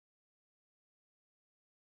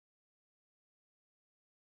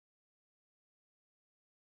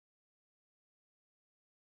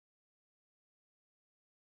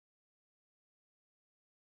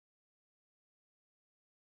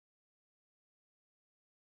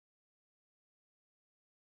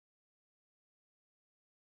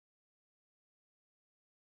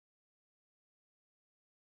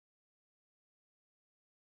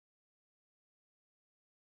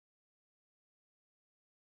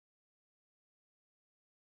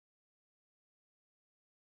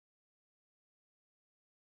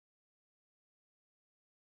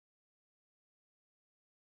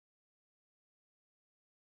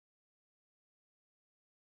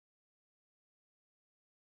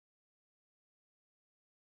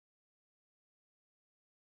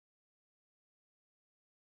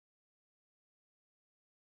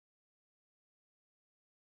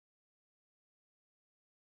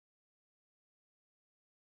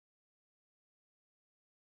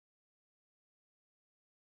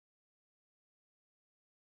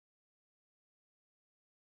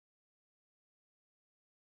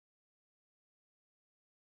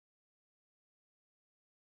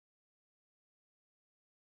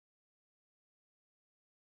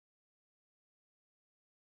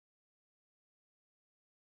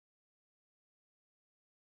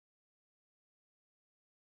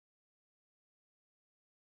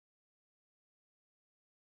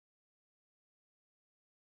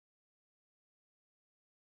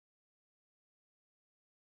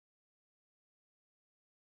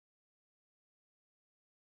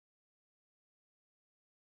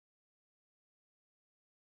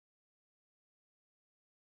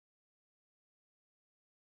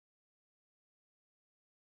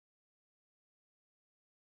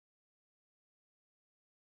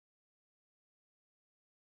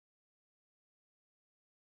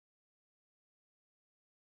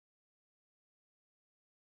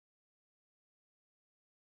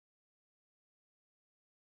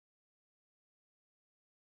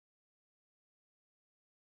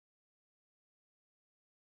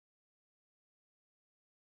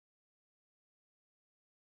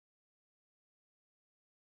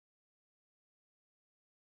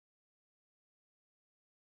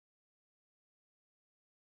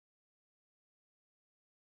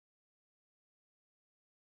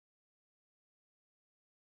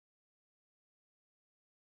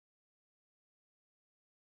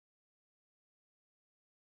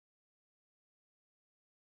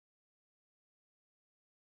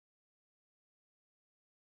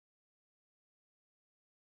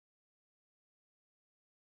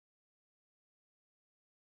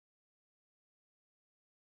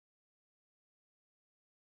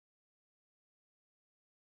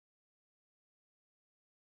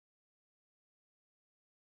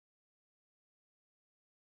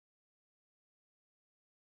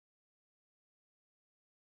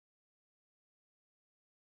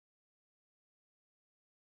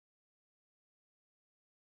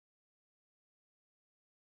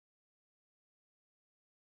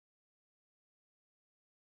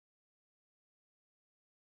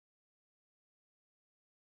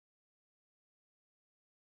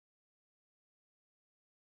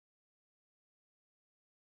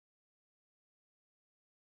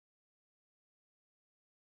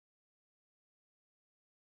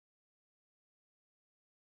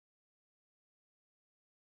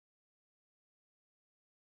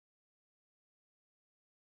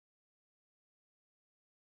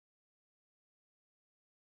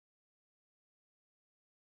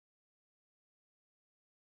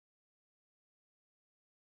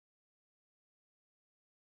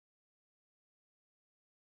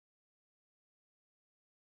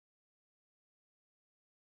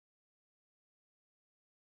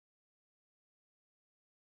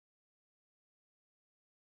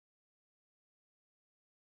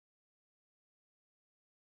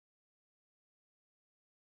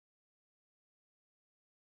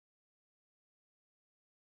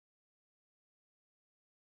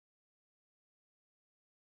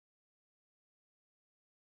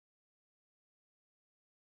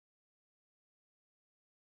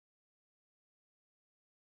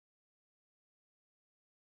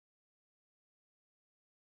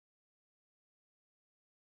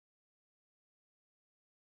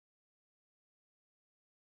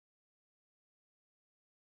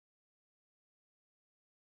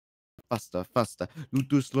faster, faster. Not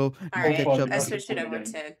too slow. All right, I switched it over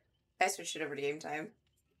to game time.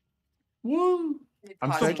 Woo!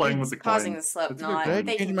 I'm still playing with the coin. Causing the slip knot. Should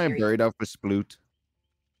I change my bird out for Sploot?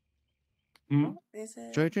 Hmm?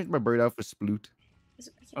 Should I change my bird out for Sploot?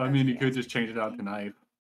 I mean, you could just change it out to knife.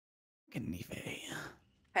 Knifey.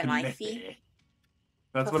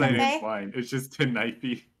 That's what I named mine. It's just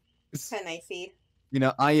knifey. Knifey. You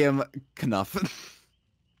know, I am Knuff.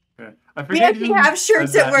 Yeah. We actually have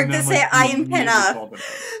shirts at work that say I am Knuff.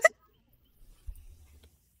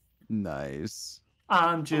 Nice.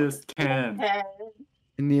 I'm just Ken.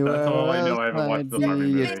 That's all I know. I haven't watched the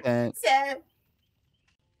Barbie movie.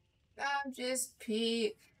 I'm just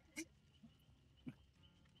Pete.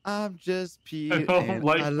 I'm just Pete. I don't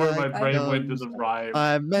like where my brain went to the rhyme.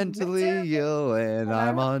 I'm mentally ill and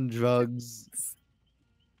I'm on drugs.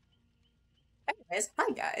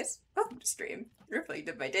 Hi guys. Welcome to stream.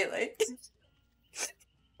 Reflected by daylight.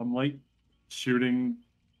 I'm like shooting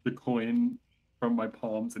the coin from my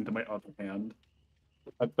palms into my other hand.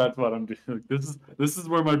 That's what I'm doing. This is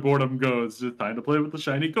where my boredom goes. Just trying to play with the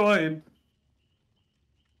shiny coin.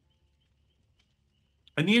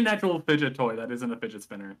 I need an actual fidget toy that isn't a fidget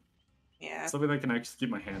spinner. Yeah. Something that can actually keep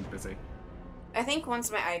my hand busy. I think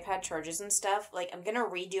once my iPad charges and stuff, like, I'm gonna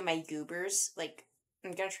redo my goobers. Like,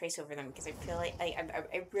 I'm gonna trace over them because I feel like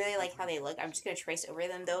I really like how they look. I'm just gonna trace over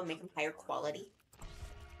them though and make them higher quality.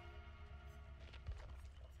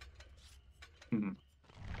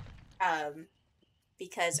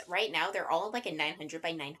 Because right now they're all like a 900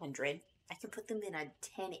 by 900. I can put them in a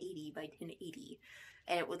 1080 by 1080,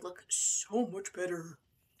 and it would look so much better.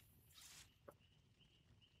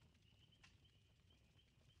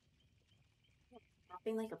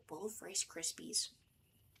 Popping like a bowl of Rice Krispies.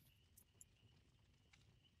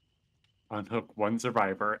 Unhook one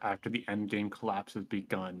survivor after the endgame collapse has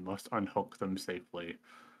begun. Must unhook them safely.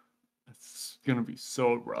 It's gonna be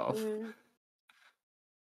so rough. There you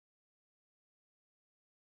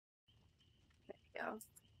go.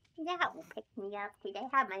 That will pick me up because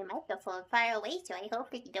I have my microphone far away, so I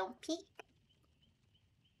hope it don't peak.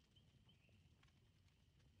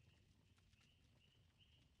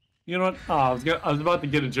 You know what? Oh, I was about to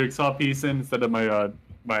get a jigsaw piece in instead of my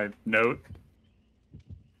my note.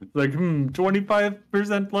 It's like,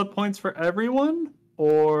 25% blood points for everyone,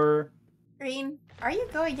 or Green, are you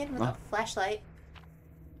going in with a flashlight?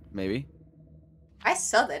 Maybe. I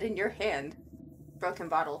saw that in your hand. Broken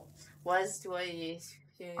bottle. I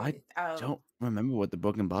don't remember what the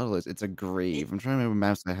broken bottle is. It's a grave. I'm trying to remember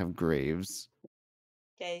maps that have graves.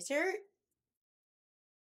 Desert?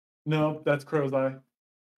 No, that's Crow's Eye.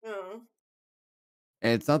 Oh.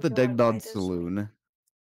 And it's not the Dead Dog Saloon.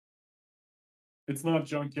 It's not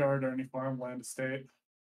Junkyard or any farmland estate.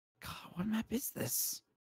 God, what map is this?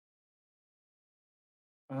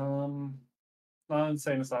 Not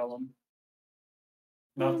Insane Asylum.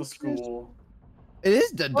 Not the school. It is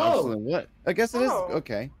Dead Dog Saloon. What? I guess it is.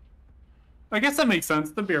 Okay. I guess that makes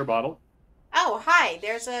sense. The beer bottle. Oh, hi.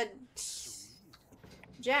 There's a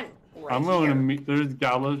Jen. Right I'm going to meet. There's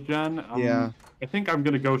Gallows Jen. Yeah. I think I'm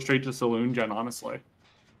gonna go straight to Saloon Jen. Honestly.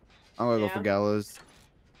 I'm gonna go for Gallows.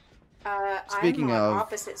 Speaking I'm on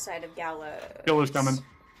opposite side of Gallows. Killer's coming.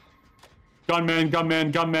 Gunman, gunman,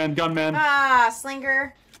 gunman, gunman. Ah,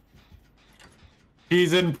 Slinger.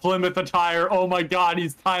 He's in Plymouth attire. Oh my god,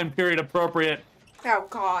 he's time period appropriate. Oh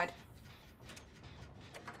god.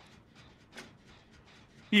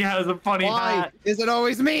 He has a funny hat. Is it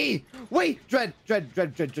always me? Wait, Dread.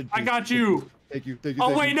 I got you. Thank you.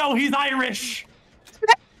 Oh wait, no, he's Irish.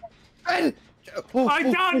 I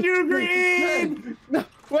got you, Green. No,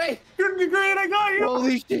 wait. Green, I got you.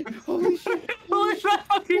 Holy shit. Holy, that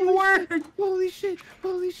fucking worked. Holy shit.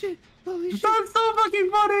 That's so fucking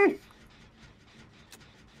funny.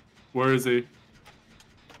 Where is he? I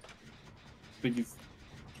think he's...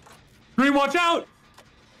 Green, watch out!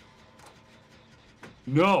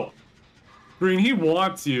 No. Green, he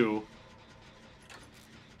wants you.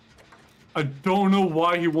 I don't know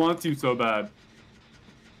why he wants you so bad.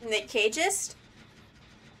 Nick Cageist?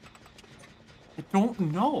 I don't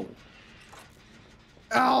know.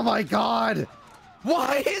 Oh my god!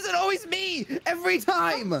 Why is it always me? Every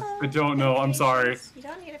time! I don't know, I'm sorry. You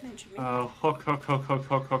don't need to mention me. Hook.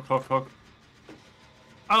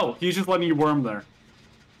 Oh, he's just letting you worm there.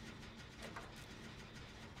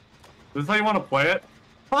 This is how you want to play it?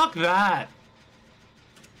 Fuck that!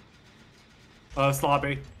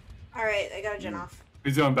 Sloppy. Alright, I got a Jen off.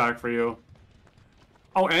 He's going back for you.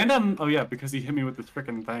 Oh, and oh yeah, because he hit me with this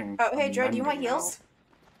freaking thing. Oh, hey, Dread, do you want heals?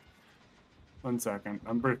 1 second.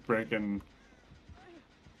 I'm breaking.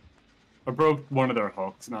 I broke one of their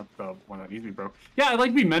hooks, not the one that needs to be broke. Yeah, I'd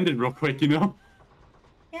like to be mended real quick, you know?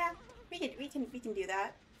 Yeah, we can do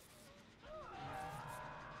that.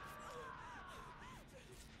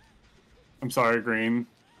 I'm sorry, Green.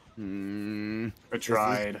 I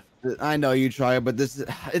tried. I know you tried, but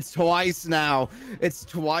it's twice now. It's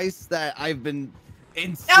twice that I've been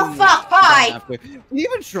instantly. Oh fuck! Bye. He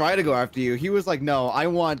even tried to go after you. He was like, "No, I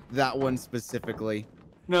want that one specifically."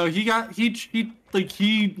 No, he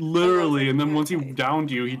literally, and then once he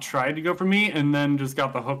downed you, he tried to go for me, and then just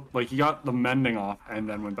got the hook. Like he got the mending off, and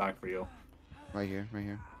then went back for you. Right here, right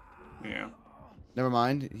here. Yeah. Never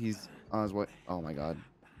mind. He's on his way. Oh my god.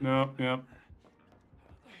 No. Yep.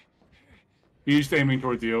 He's aiming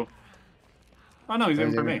towards you. Oh no, he's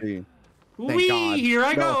aiming for me. Thank God. Here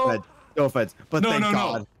I go. Feds. No offense, but thank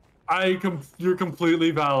God. No. You're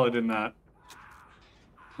completely valid in that.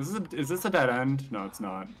 Is this a dead end? No, it's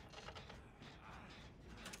not.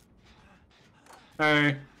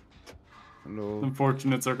 Hey. Hello.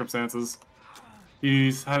 Unfortunate circumstances.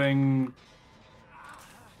 He's heading.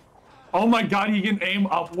 Oh my God, he can aim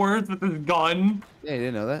upwards with his gun. Yeah, you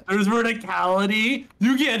didn't know that. There's verticality.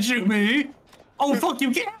 You can't shoot me. Oh fuck, you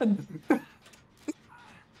can.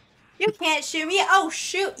 You can't shoot me. Oh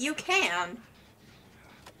shoot, you can.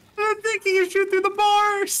 I'm thinking you shoot through the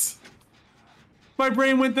bars. My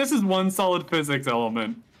brain went, this is one solid physics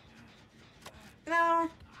element. No.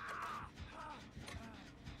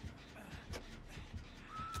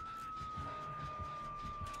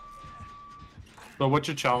 So what's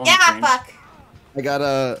your challenge? Yeah, Green? fuck. I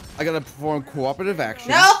gotta perform cooperative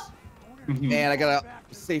actions. Nope. And I gotta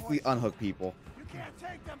safely unhook people.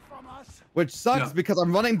 Which sucks because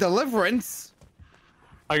I'm running deliverance.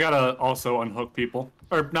 I gotta also unhook people.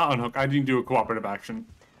 Or not unhook, I didn't do a cooperative action.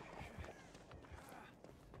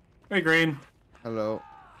 Hey Green. Hello.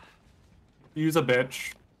 Use a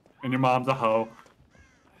bitch. And your mom's a hoe.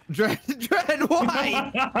 Dread,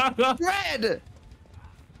 why? Dread!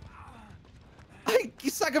 I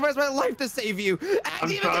sacrificed my life to save you.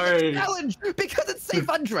 I'm even sorry. did the challenge because it's safe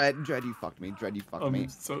on Dread. Dread, you fucked me. Dread, you fucked me. I'm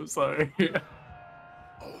so sorry.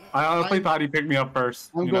 I honestly thought he picked me up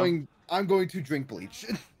first. I'm going to drink bleach.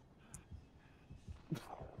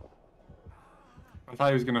 I thought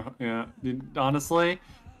he was gonna. Yeah. Honestly,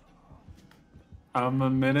 I'm a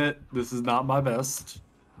minute. This is not my best.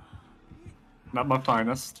 Not my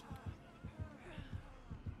finest.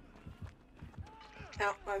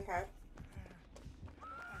 Oh, okay.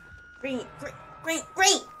 Green.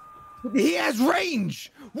 He has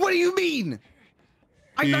range. What do you mean?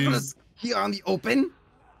 I'm not gonna ski on the open.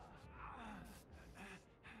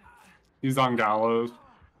 He's on gallows.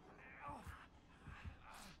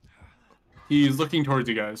 He's looking towards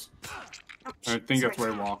you guys. Oh, I think that's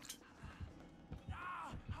where he walked.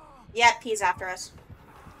 Yep, he's after us.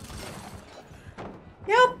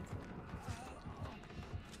 Yep.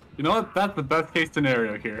 You know what? That's the best case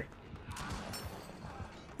scenario here.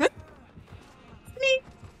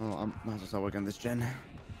 Oh, I might as well start working on this gen.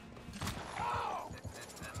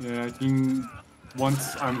 Yeah, I think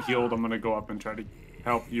once I'm healed, I'm gonna go up and try to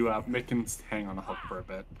help you out. Make him hang on a hook for a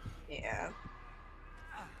bit. Yeah.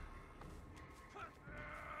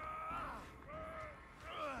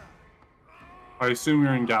 I assume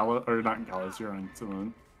you're in Gala, or not in Gallows, you're in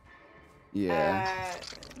Saloon. Yeah.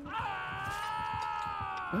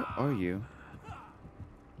 Where are you?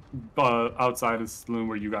 Outside of Saloon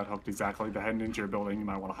where you got hooked exactly. To head into your building, you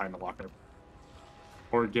might want to hide in the locker.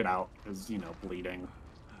 Or get out, because, you know, bleeding.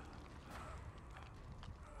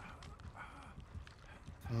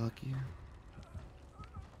 Fuck you.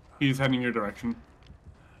 He's heading your direction.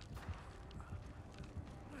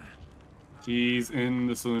 He's in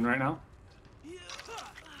the Saloon right now.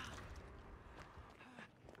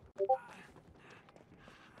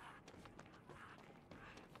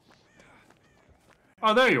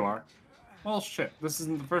 Oh, there you are. Well, shit. This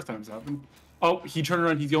isn't the first time it's happened. Oh, he turned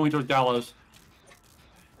around. He's going towards Gallows.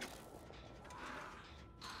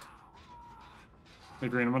 Hey,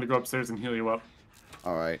 Green, I'm gonna go upstairs and heal you up.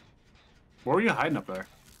 Alright. What were you hiding up there?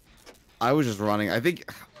 I was just running. I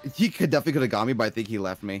think he definitely could have got me, but I think he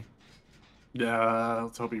left me. Yeah,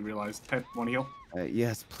 let's hope he realized. Hey, want to heal?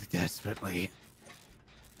 Yes, please, desperately.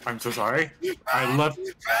 I'm so sorry. I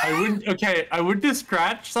went to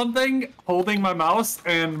scratch something holding my mouse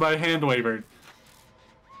and my hand wavered.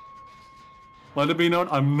 Let it be known,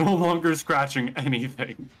 I'm no longer scratching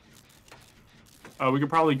anything. We could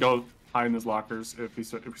probably go hide in his lockers if we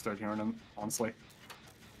start hearing him, honestly.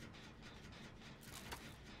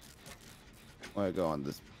 I want to go on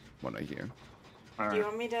this one right here. All right. Do you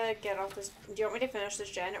want me to get off this? Do you want me to finish this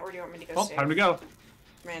gen, or do you want me to go? Well, time to go.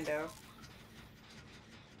 Rando.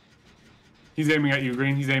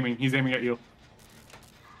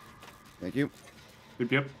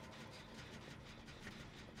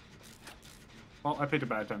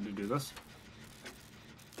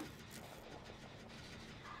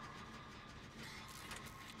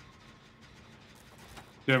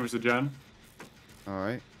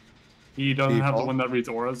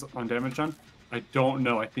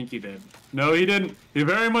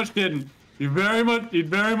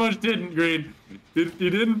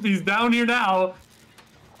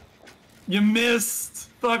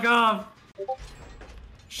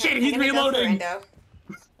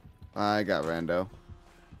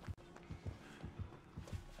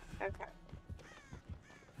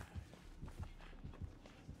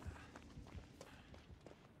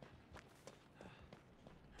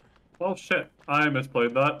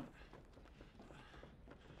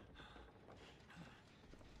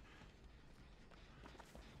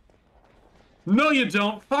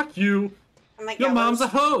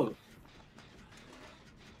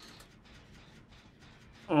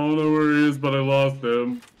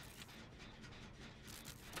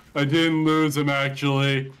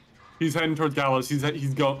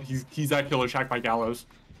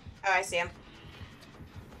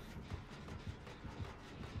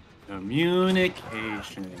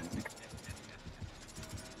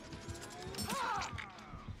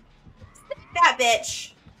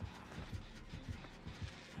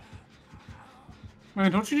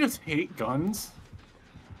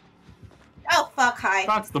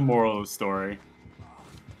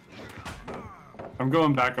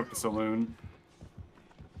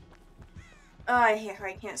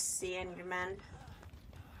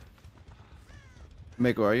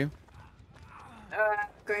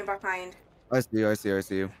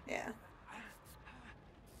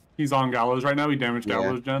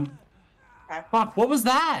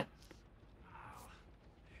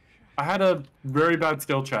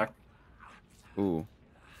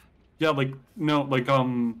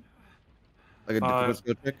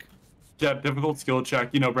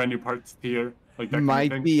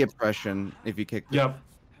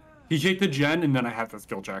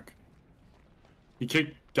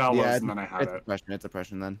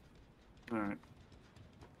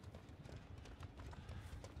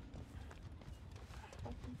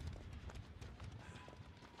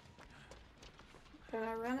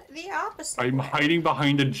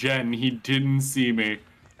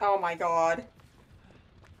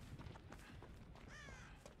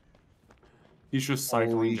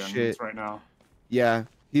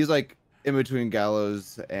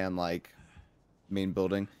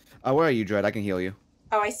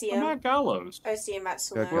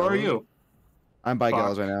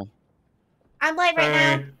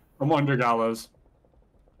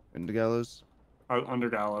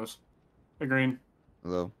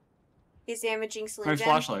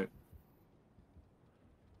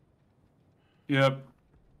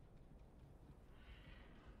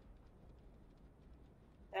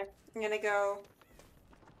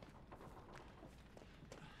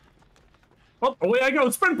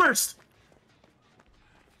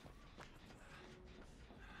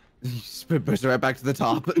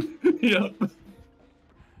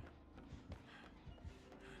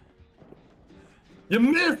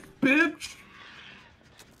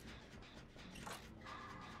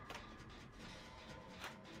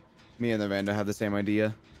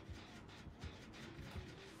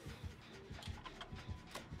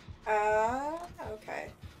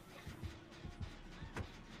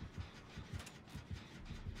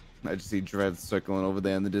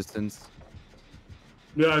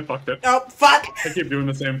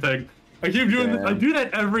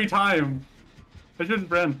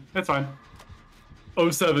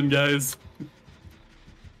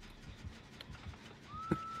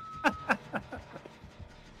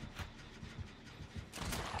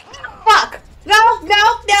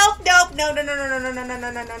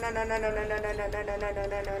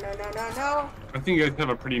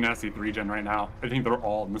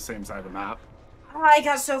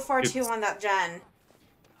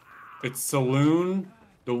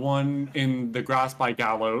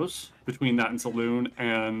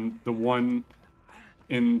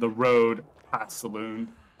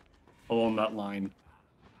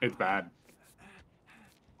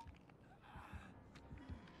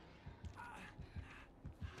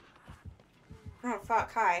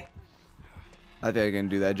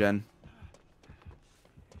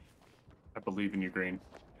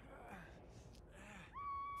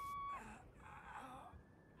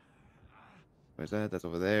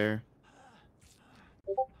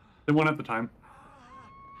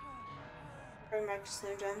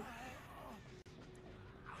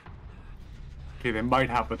 Okay, they might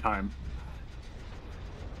have the time.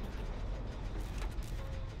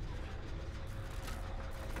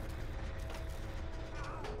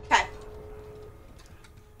 Okay.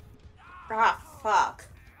 Ah, fuck.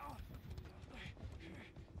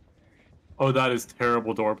 Oh, that is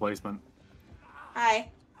terrible door placement. Hi.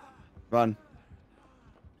 Run.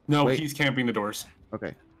 No, Wait. he's camping the doors.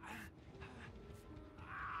 Okay.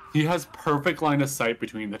 He has perfect line of sight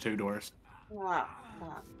between the two doors. Oh,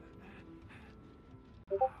 fuck.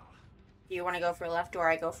 Do you want to go for left door?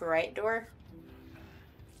 I go for right door?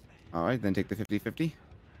 All right, then take the 50-50.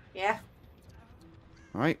 Yeah.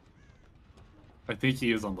 All right. I think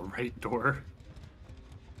he is on the right door.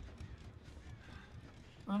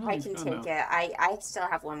 Oh, I can take it. I still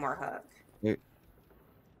have one more hook. Wait.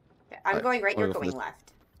 Okay, I'm going right, I'll you're go for going this.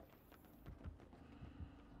 left.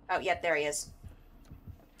 Oh, yep, there he is.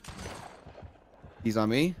 He's on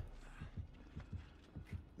me.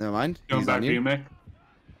 Never mind. Going He's back on to you. you, Mick.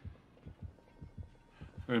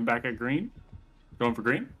 Going back at green. Going for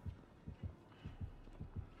green.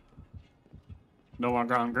 No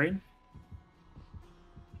longer on green.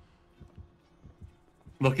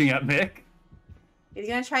 Looking at Mick. He's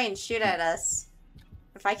gonna try and shoot at us.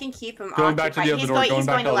 If I can keep him Going back to the other door. He's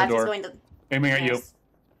going to left. He's going to... Aiming at you. Nice.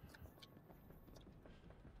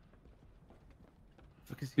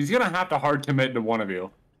 He's gonna have to hard commit to one of you.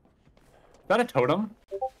 Is that a totem?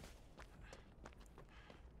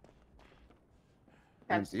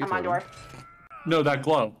 Okay, I'm on door. No, that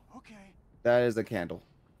glow. That is a candle.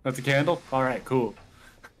 That's a candle? Alright, cool.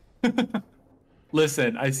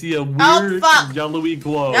 Listen, I see a weird yellowy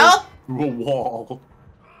glow through a wall.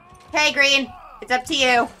 Hey, Green. It's up to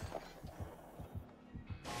you.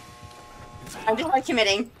 I'm just hard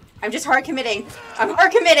committing. I'm just hard committing. I'm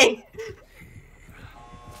hard committing.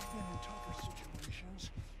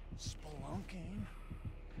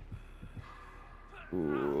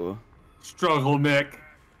 Ooh. Struggle, Nick.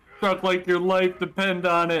 Struck like your life depend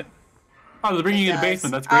on it. Oh, they're bringing you to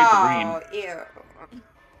basement. That's great for green. Ew.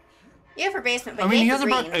 Yeah, for basement, but I mean, he for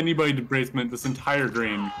hasn't green. brought anybody to basement this entire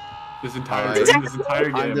green. This entire Alright. game. This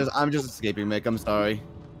entire game. I'm just escaping, Mick. I'm sorry.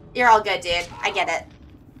 You're all good, dude. I get it.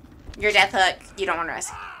 Your death hook, you don't want to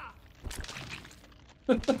risk.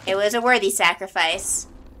 It was a worthy sacrifice.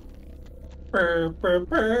 Burr, burr,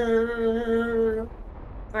 burr.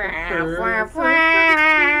 I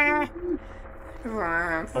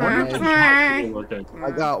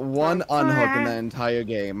I got one unhook in the entire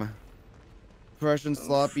game. Depression,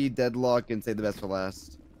 sloppy, deadlock, and save the best for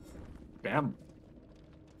last. Damn.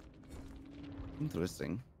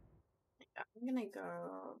 Interesting. I'm gonna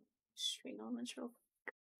go straight on the show.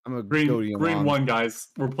 I'm a Green one, guys.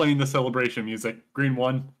 We're playing the celebration music. Green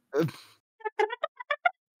one.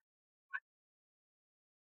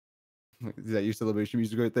 Is that your celebration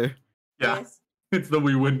music right there? Yeah. Yes. It's the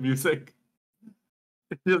We Win music.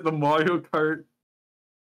 It's the Mario Kart.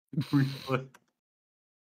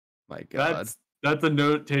 My God. That's a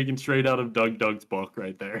note taken straight out of Doug's book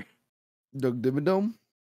right there. Doug Dimmadome?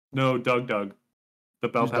 No, Doug. The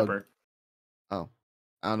bell Who's Doug? pepper. Oh.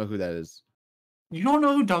 I don't know who that is. You don't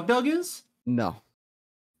know who Doug is? No.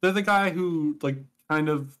 They're the guy who, like, kind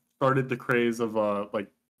of started the craze of,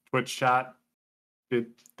 like, Twitch chat. Did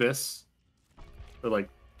this. Or, like,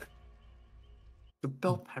 the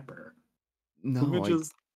bell pepper. No,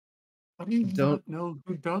 How do you don't not know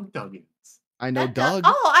who Doug is? I know Doug.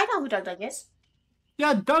 Oh, I know who Doug is.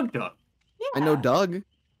 Yeah, Doug. Yeah. I know Doug.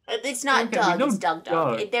 It's not Okay, Doug, we know it's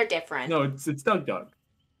Doug. They're different. No, it's Doug.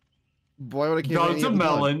 Boy, what I can't Doug's a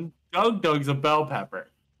melon. Doug's a bell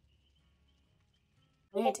pepper.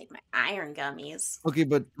 I'm gonna take my iron gummies. Okay,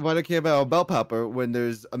 but why do I care about a bell pepper when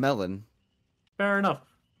there's a melon? Fair enough.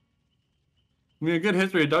 I mean, a good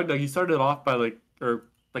history of Doug. He started off by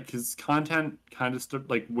his content kind of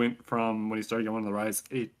went from when he started going on the rise.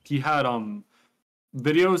 He had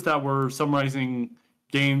videos that were summarizing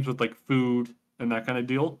games with like food and that kind of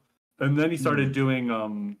deal, and then he started doing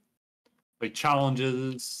like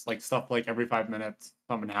challenges, like stuff like every 5 minutes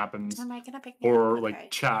something happens, Am I gonna pick me or up? like Okay.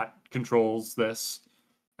 chat controls this,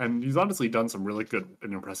 and he's honestly done some really good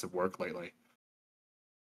and impressive work lately.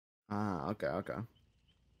 Ah, okay.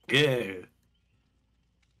 Yeah.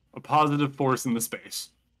 A positive force in the space.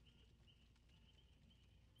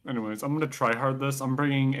 Anyways, I'm going to try hard this. I'm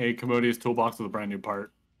bringing a Commodious toolbox with a brand new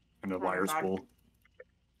part and a wire spool.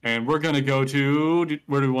 And we're going to go to...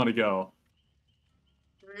 Where do we want to go?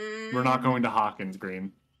 We're not going to Hawkins,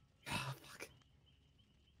 Green. Oh, fuck.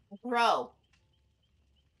 Bro.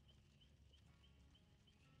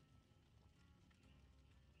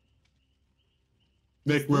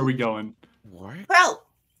 Nick, where are we going? What? Crow.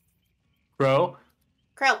 Bro?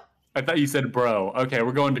 Crow. I thought you said bro. Okay,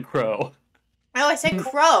 we're going to crow. Oh, I said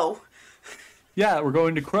crow. Yeah, we're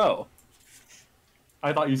going to crow.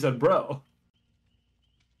 I thought you said bro.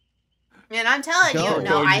 And I'm telling Go. you, no,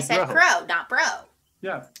 Going I to said crow. crow, not bro.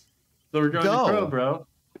 Yeah. So we're going Go. to crow, bro.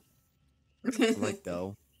 I like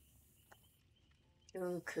dough.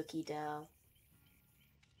 Ooh, cookie dough.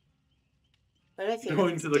 What do I feel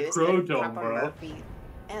Going to the crow dome, bro.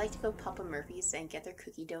 I like to go Papa Murphy's and get their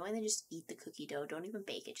cookie dough and then just eat the cookie dough. Don't even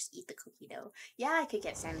bake it, just eat the cookie dough. Yeah, I could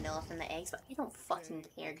get salmonella from the eggs, but I don't fucking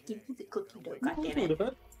care. Give me the cookie dough,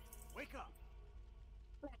 goddammit. Wake up.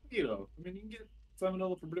 You know, I mean, you can get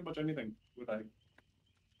salmonella for pretty much anything with egg.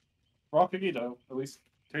 Raw cookie dough, at least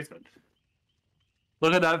tastes good.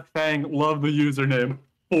 Look at that Fang. Love the username.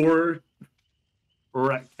 4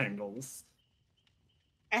 rectangles.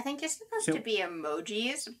 I think it's supposed to be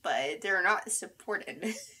emojis, but they're not supported.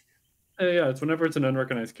 Yeah, it's whenever it's an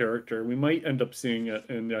unrecognized character. We might end up seeing it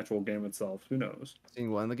in the actual game itself. Who knows? Seeing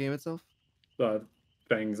what in the game itself?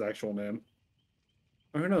 Fang's actual name.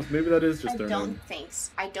 Or who knows? Maybe that is just their name.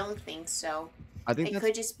 I don't think so. I think It that's,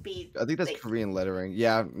 could just be. I think that's like, Korean lettering.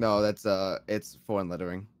 Yeah, no, that's it's foreign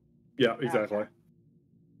lettering. Yeah, exactly.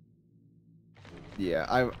 Yeah,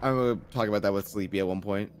 I'm gonna talk about that with Sleepy at one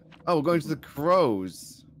point. Oh, we're going to the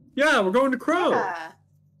crows. Yeah, we're going to Crow. Yeah.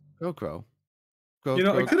 Go crow. Crow, You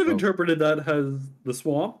know, crow, I could have crow. interpreted that as the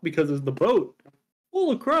swamp because it's the boat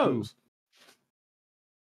full of crows.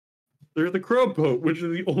 There's the crow boat, which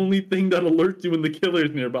is the only thing that alerts you when the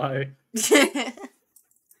killer's nearby. There's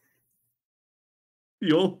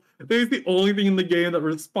the only thing in the game that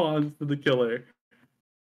responds to the killer.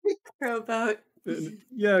 Crowboat.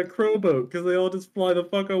 Yeah, crow boat, because they all just fly the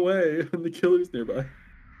fuck away when the killer's nearby.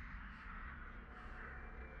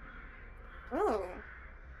 Oh.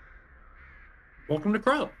 Welcome to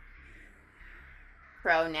Crow.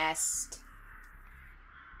 Crow nest.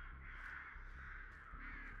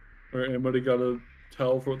 Alright, anybody got a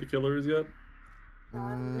tell for what the killer is yet?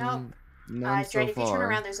 Nope. None so Jared, if you turn far.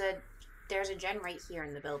 around, there's a gen right here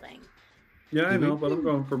in the building. Yeah, I Did we know, but I'm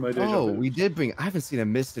going for my day. Oh, we did bring. I haven't seen a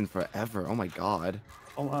mist in forever. Oh my god.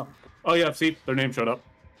 Oh wow. Oh yeah, see, their name showed up.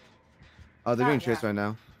 Oh, they're Oh, doing chase yeah. right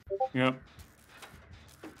now. Yep.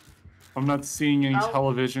 I'm not seeing any Oh.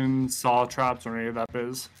 television, saw traps, or any of that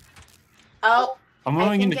biz. Oh. I'm I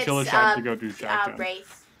going think into Killer it's, Shack to go do Shack Gen.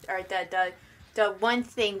 Wraith, or the one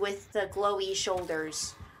thing with the glowy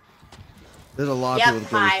shoulders. There's a lot Yep, of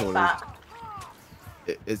people with hi, glowy fuck.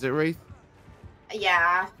 shoulders. Is it Wraith?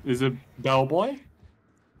 Yeah. Is it Bellboy?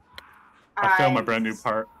 I failed my I'm- brand new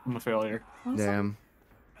part. I'm a failure. Damn.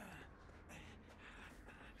 I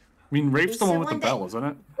mean, Rape's Is the there one with the one bell, that- isn't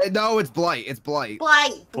it? No, it's Blight. It's Blight.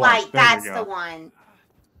 Blight, there we that's go. the one.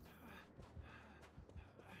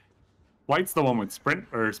 White's the one with sprint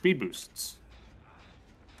or speed boosts.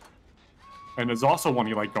 And there's also one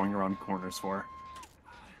you like going around corners for.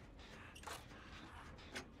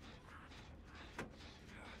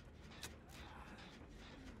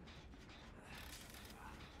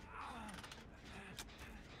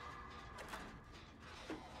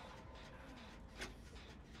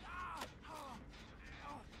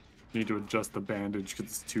 Need to adjust the bandage because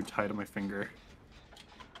it's too tight on my finger.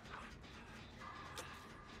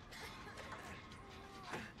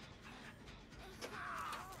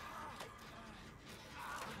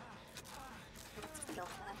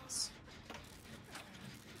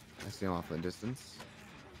 I see him off in the distance.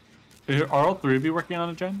 Are all three of you working on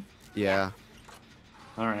a gen? Yeah.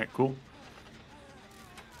 Alright, cool.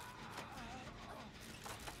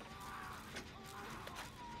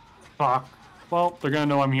 Fuck. Well, they're gonna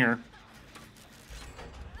know I'm here.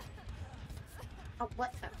 Oh,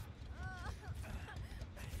 what the?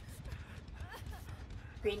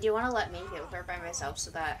 Green, do you want to let me heal her by myself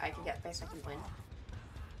so that I can get my second win?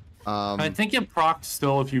 I think it procs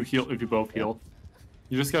still if you heal, if you both heal.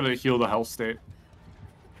 You just gotta heal the health state.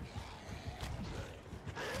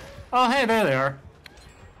 Oh, hey, there they are.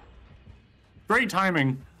 Great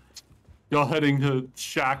timing. Y'all heading to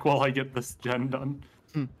Shack while I get this gen done.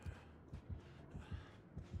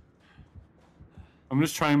 I'm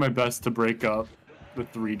just trying my best to break up the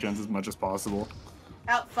 3 gens as much as possible.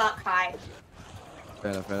 Oh, fuck, hi.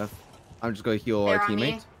 Fair enough, fair enough. I'm just gonna heal They're our on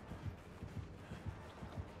me.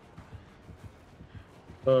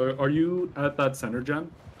 teammate. Are you at that center gen?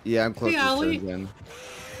 Yeah, I'm close Hey, to the Allie. third again.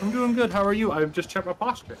 I'm doing good. How are you? I've just checked my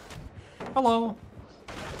posture. Hello.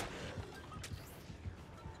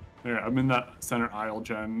 There, I'm in that center aisle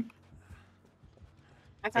gen.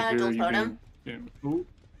 I found a dual totem. Ooh.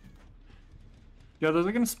 Yeah, those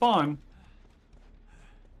are gonna spawn.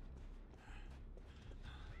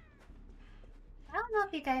 I don't know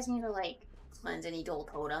if you guys need to, like, cleanse any dual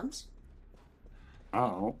totems.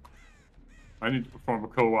 Oh. I need to perform a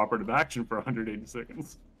cooperative action for 180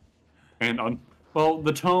 seconds. And well,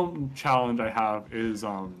 the tome challenge I have is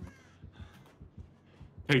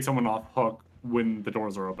take someone off hook when the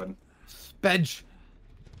doors are open. Bench.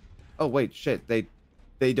 Oh wait, shit.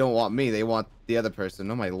 They don't want me. They want the other person.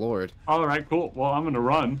 Oh my lord. All right, cool. Well, I'm gonna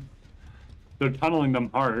run. They're tunneling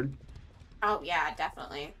them hard. Oh yeah,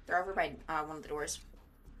 definitely. They're over by one of the doors.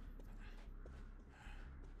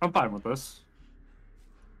 I'm fine with this.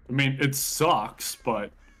 I mean, it sucks,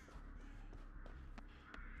 but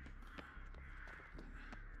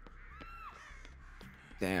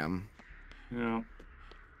Damn. yeah.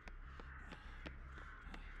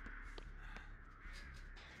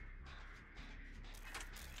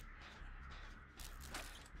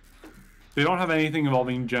 They don't have anything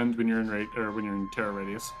involving gens when you're in when you're in terror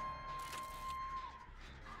radius.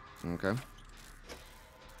 Okay.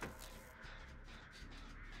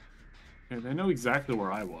 Yeah, they know exactly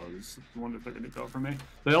where I was. I wonder if they're gonna go for me.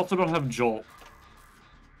 They also don't have Jolt.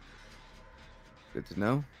 Good to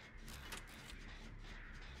know.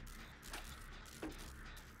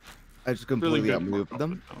 I just completely Really outmoved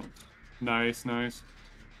them. Nice, nice.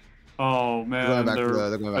 Oh man,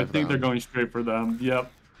 They're going back I think they're going straight for them. Yep.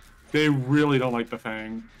 They really don't like the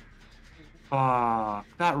Fang. Ah,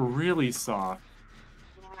 that really sucked.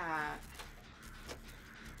 Yeah.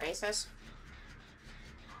 Racist?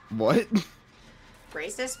 What?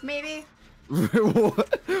 Racist, maybe?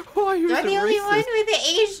 What? Why are you You're the only racist? one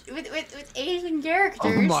with the with Asian characters.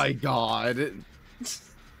 Oh my god.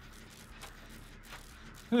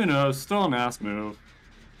 Who knows? Still an ass move.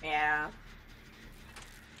 Yeah.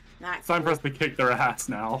 Not It's time for us to kick their ass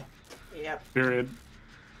now. Yep. Period.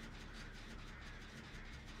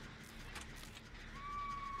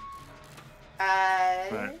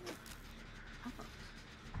 Right.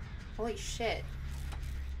 Holy shit.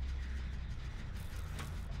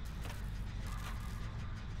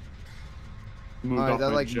 Moved Alright, off that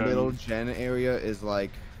my like gen. middle gen area is like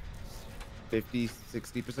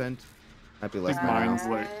 50-60%. Might be less think than mine's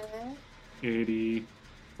now. like 80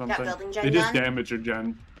 something. building gen They just done? damage your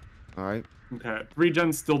gen. Alright. Okay, 3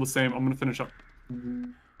 gen's still the same. I'm gonna finish up.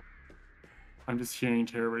 I'm just hearing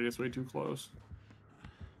terror radius way too close.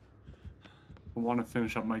 I want to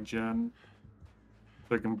finish up my gen.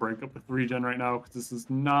 So I can break up the 3 gen right now because this is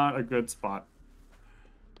not a good spot.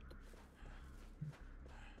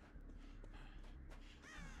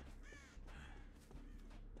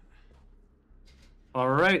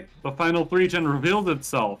 Alright, the final 3 gen revealed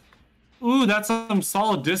itself. Ooh, that's some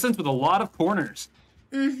solid distance with a lot of corners.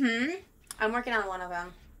 Mm-hmm. I'm working on one of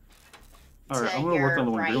them. Alright, To I'm gonna work on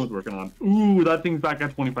the one your Green was working on. Ooh, that thing's back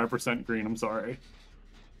at 25% green, I'm sorry.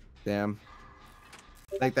 Damn.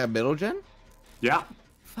 Like that middle gen? Yeah.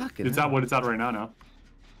 Fucking It's hell. at what it's at right now now.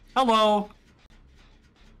 Hello!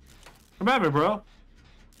 Come at me, bro.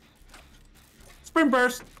 Sprint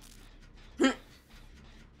burst!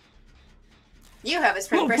 You have a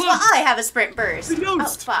sprint Oh, burst. fuck. Well, I have a sprint burst. He Oh,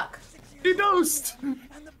 dosed. fuck. He dosed!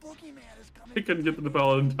 He couldn't get to the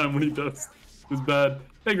ball in time when he dosed. It was bad.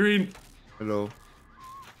 Hey, Green. Hello.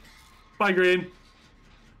 Bye, Green.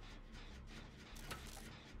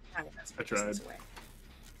 I'll get that sprint I tried. burst away.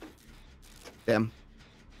 Damn.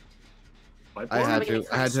 Bye, I boy. had Somebody to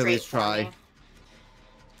come at straight least for try. me.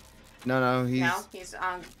 No, he's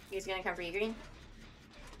No, he's gonna come for you, Green.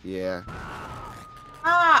 yeah.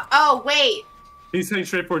 Ah, oh wait. He's heading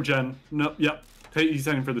straight for Gen. No, yep. He's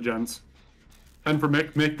heading for the gens. And for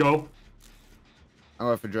Mick. Mick, go. I'm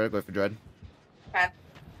going for Dread, go for Dread. Okay.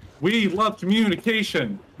 We love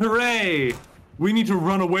communication. Hooray! We need to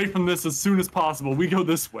run away from this as soon as possible. We go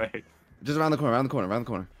this way. Just around the corner, around the corner, around the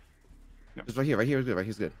corner. Yep. Just right here is good, right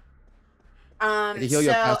here's good. So can heal you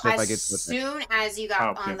faster if I get to as the thing. soon as you got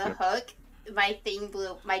Oh, on yep, the yep. hook,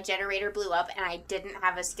 my generator blew up, and I didn't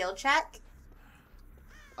have a skill check.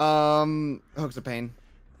 Hooks of Pain.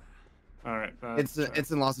 Alright. It's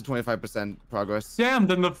in loss of 25% progress. Damn,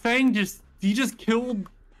 then the Fang he just killed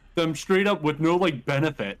them straight up with no like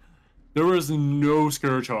benefit. There was no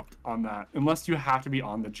Scourge hook on that, unless you have to be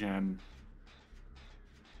on the gen.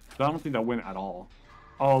 I don't think that win at all.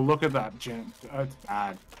 Oh, look at that gen. That's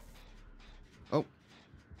bad. Oh.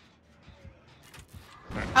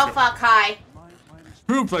 Oh fuck! Hi.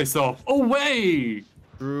 Prove thyself. Away!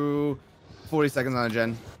 Through 40 seconds on a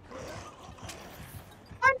gen.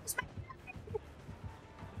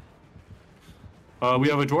 We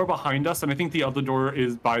have a door behind us, and I think the other door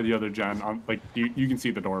is by the other gen. Like you can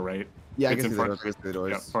see the door, right? Yeah, I It's can in see the front. doors. The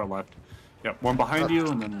doors. Yep, far left. Yep, one behind you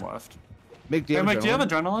and then left. Mick, do you Hey, have Mike, do you have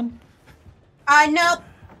adrenaline? adrenaline? Nope.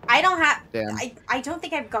 I don't have. Damn. I don't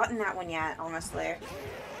think I've gotten that one yet, honestly.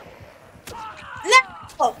 No!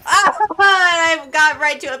 Oh, I got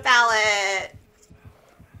right to a pallet.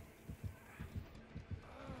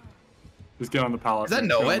 Just get on the pallet. Is that man.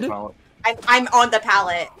 Get on the Noed? pallet. I'm on the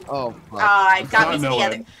pallet. Oh, fuck. It got me to the Noed.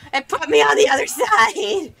 other. It put me on the other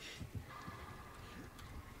side.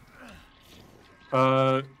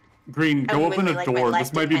 Green, I go would open really a like my door. life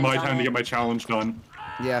This might be my depends on time to it. get my challenge done.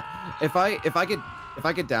 Yeah. If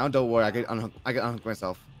I get down, don't worry. I can unhook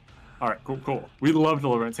myself. All right, cool. We love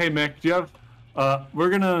deliverance. Hey, Mick, do you have?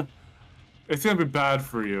 It's gonna be bad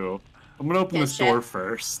for you. I'm gonna open this Kinship. door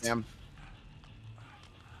first. Damn.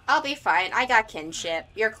 I'll be fine. I got kinship.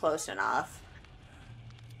 You're close enough.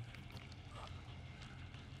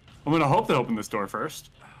 I'm gonna hope they open this door first.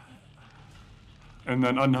 And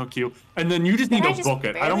then unhook you. And then you just need to book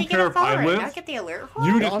it. I don't care if I live. I get the alert for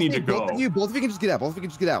You it? just need to go. Both of you can just get out. Both of you can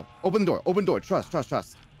just get out. Open the door. Trust.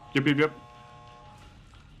 Yep.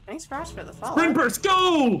 Thanks for asking for the follow. Sprint burst,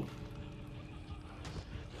 go!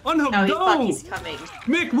 Unhook, Oh, go! he's coming.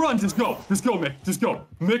 Mick, run! Just go, Mick. Just go.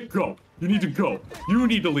 Mick, go. You need to go. You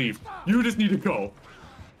need to leave. You just need to go.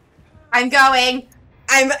 I'm going.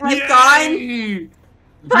 I'm Yay! gone.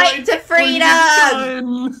 Fight to freedom!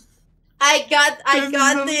 Done. I got This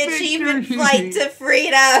the is a achievement. victory. Flight to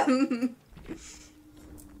freedom.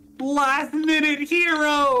 Last minute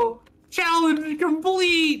hero! Challenge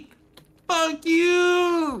complete! Fuck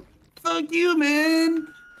you! Fuck you, man!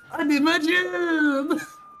 I did my job!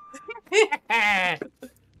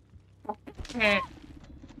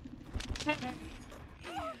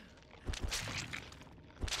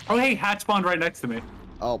 Oh, hey, hatch spawned right next to me.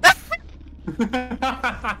 Oh.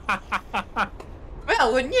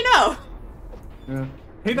 Well, wouldn't you know? Yeah.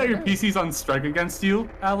 Hey, that your PC's on strike against you,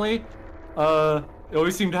 Ali. It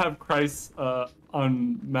always seem to have Christ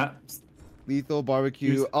on maps. Lethal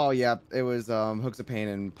barbecue. Use- Oh yeah, it was hooks of pain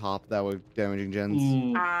and pop that were damaging gens.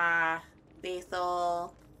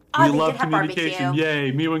 Lethal. We Oh, they love did have communication. barbecue.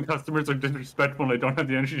 Yay! Me when customers are disrespectful and I don't have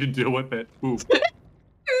the energy to deal with it. Ooh.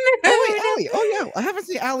 Oh wait, Allie. Oh yeah, I haven't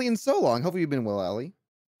seen Allie in so long. Hopefully you've been well, Allie.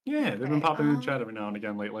 Yeah, they've been Okay, popping in the chat every now and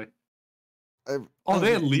again lately. I Oh, they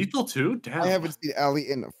had haven't- lethal too? Damn. I haven't seen Allie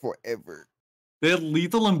in forever. They had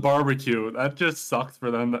lethal and barbecue. That just sucked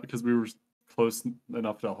for them because we were close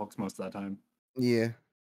enough to hooks most of that time. Yeah.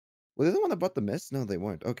 Were they the one that brought the mist? No, they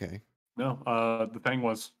weren't. Okay. No, the thing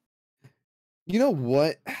was. You know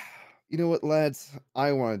what? You know what, lads?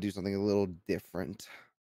 I want to do something a little different.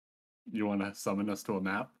 You want to summon us to a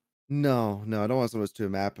map? No, I don't want to send us to a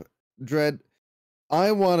map. Dread,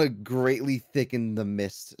 I want to greatly thicken the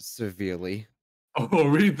mist severely. Oh, are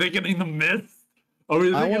we thickening the mist? Are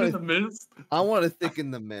we I thickening wanna- the mist? I want to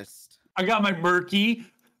thicken the mist. I got my murky.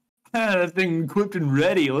 That thing equipped and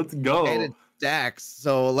ready. Let's go. And it stacks,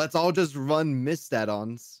 so let's all just run mist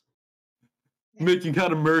add-ons. Making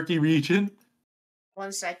kind of murky region.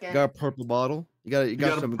 1 second. You got a purple bottle? You got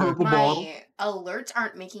got a some purple My bottle? alerts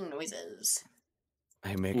aren't making noises.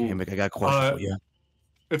 Hey Mick, Ooh. I got a question for you.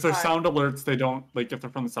 If they're What? sound alerts, they don't like if they're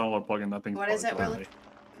from the sound alert plugin. That thing's What is it, probably Willie?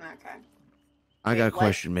 ready. Okay. I got a Wait, what?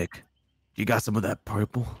 question, Mick. You got some of that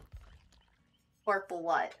purple? Purple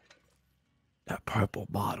what? That purple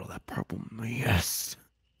bottle, that purple mist.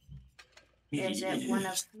 Is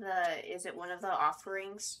it one of the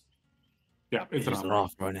offerings? Yeah, it's an It's an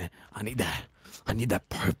offer. offer on it. I need that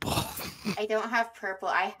purple. I don't have purple.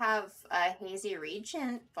 I have a hazy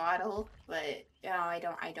regent bottle, but I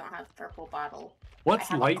don't have purple bottle.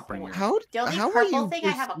 What's I have a Lightbringer? How The only how are purple you thing I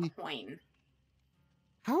have a proceed- coin.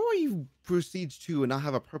 How are you proceed to and not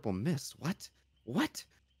have a purple mist? What? What?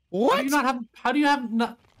 How What? do you not have? How do you have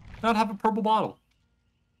not have a purple bottle?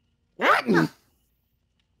 What?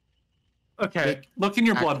 Okay, look in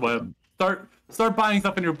your blood web. Start buying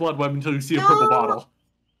stuff in your blood web until you see a No. purple bottle.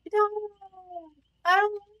 I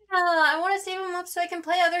don't. I want to save them up so I can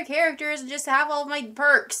play other characters and just have all my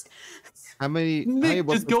perks. How many? how many Nick,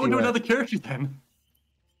 blood just go do into you have? another character then.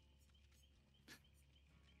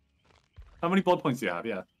 How many blood points do you have?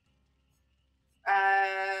 Yeah.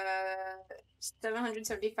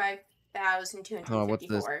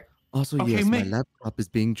 775,254. Also, Okay, yes, my Mick. laptop is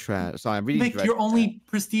being trashed. Sorry, I'm reading. Nick, Dread you're chat. only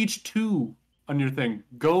prestige 2 on your thing.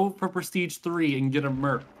 Go for prestige 3 and get a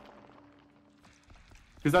merc.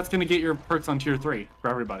 Because that's gonna get your perks on tier 3 for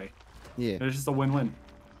everybody. Yeah. It's just a win-win.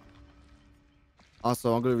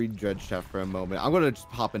 Also, I'm gonna read Dread chat for a moment. I'm gonna just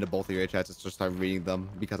hop into both of your chats and just start reading them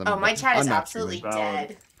because I'm. Oh, my chat is I'm not absolutely feeling- valid.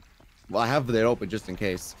 dead. Well, I have it open just in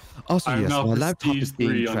case. Also, I'm yes, now my laptop is prestige being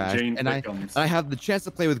 3 on trashed, Jane and I Thickums. have the chance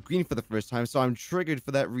to play with Green for the first time, so I'm triggered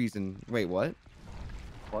for that reason. Wait, what?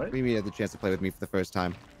 What? What do you mean you have the chance to play with me for the first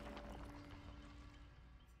time?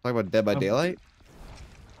 Talk about Dead by Daylight?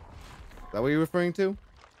 Is that what you're referring to?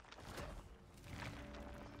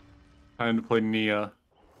 Time to play Nia.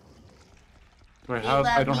 Do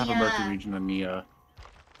I don't have a murky region on Nia.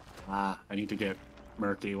 I need to get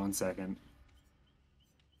murky. 1 second.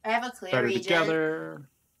 I have a clear Better region. together.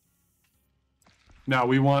 No,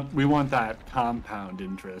 we want that compound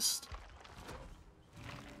interest.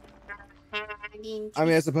 I mean,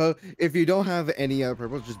 I suppose if you don't have any other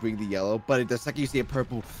purples, just bring the yellow. But the second you see a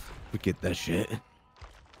purple, forget that shit.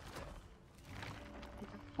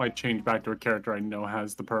 Might change back to a character I know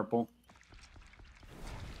has the purple.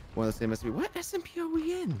 One of the same SMP. What SMP are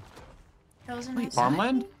we in? Wait,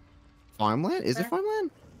 Farmland? Farmland? Is it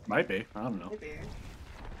farmland? Might be. I don't know. Maybe.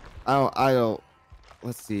 I don't.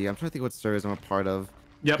 Let's see. I'm trying to think what servers I'm a part of.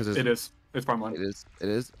 Yep, it is. It's farmland. It is. It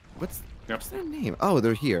is. What's Yep. their name? Oh,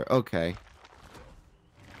 they're here. Okay.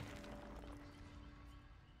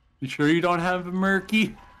 You sure you don't have a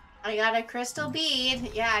murky? I got a crystal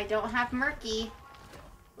bead. Yeah, I don't have murky.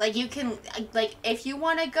 Like, you can, like, if you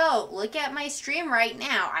want to go, look at my stream right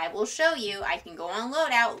now. I will show you. I can go on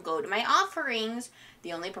loadout, go to my offerings.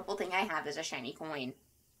 The only purple thing I have is a shiny coin.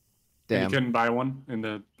 Damn. You couldn't buy one in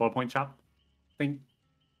the ballpoint shop thing?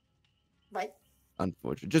 What?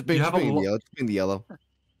 Unfortunate. Just bring, You just have a bring the lo- yellow. Just bring the yellow.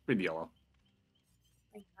 Read the yellow.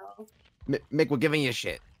 Mick, we're giving you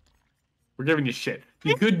shit. We're giving you shit.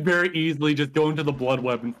 You could very easily just go into the blood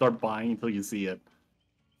web and start buying until you see it.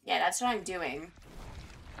 Yeah, that's what I'm doing.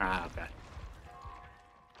 Ah, okay.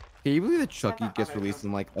 Can you believe that Chucky about gets other released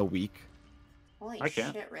in like a week? Holy I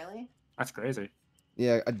can't. shit, really? That's crazy.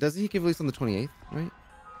 Yeah, doesn't he get released on the 28th, right?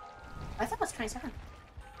 I thought it was 27.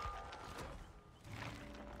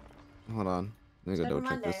 Hold on. Let me go It's double check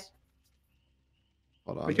Monday. this.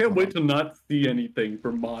 Hold on. I can't wait to not see anything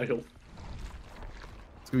for miles.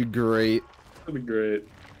 It's gonna be great. That'd be great.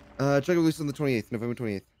 Chucky released on the 28th, November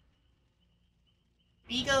 28th.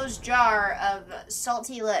 Vigo's jar of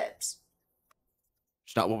salty lips.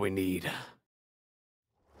 It's not what we need.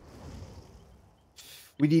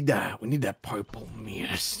 We need that. We need that purple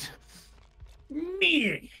mist.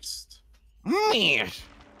 Mist. Mist.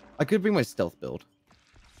 I could bring my stealth build.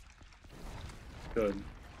 Good.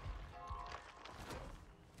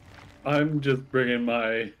 I'm just bringing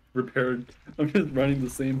my repaired. I'm just running the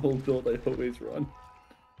same old build I always run.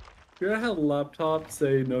 You ever had a laptop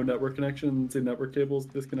say no network connection, say network cables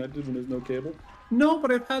disconnected when there's no cable? No,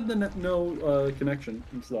 but I've had the no connection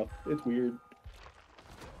and stuff. It's weird.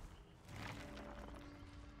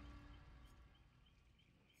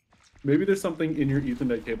 Maybe there's something in your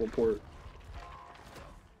Ethernet cable port.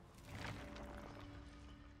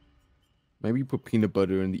 Maybe you put peanut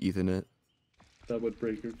butter in the Ethernet. That would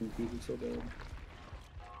break your computer so bad.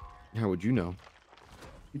 How would you know?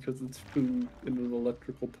 Because it's food in an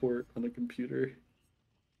electrical port on a computer.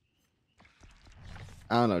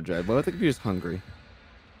 I don't know, Jed. What if the computer's hungry?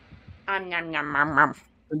 Nom, nom, nom, nom, nom.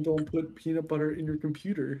 And don't put peanut butter in your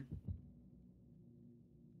computer.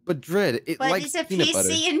 But Dread, it But likes it's a peanut butter.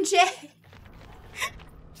 PC and J.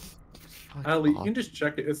 Fuck Ali, you off. can just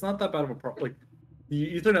check it. It's not that bad of a problem. Like,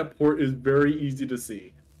 the Ethernet port is very easy to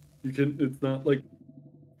see. You can, it's not like,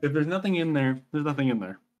 if there's nothing in there, there's nothing in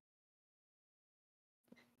there.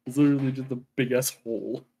 It's literally just a big ass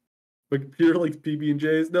hole. My computer likes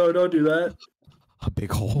PB&Js. No, don't do that. A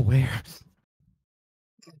big hole where?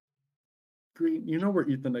 Green, you know where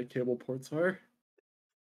Ethernet cable ports are?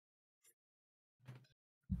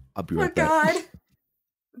 I'll be Oh right back. god.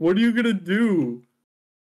 What are you gonna do?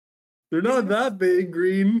 They're not that big,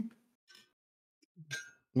 Green.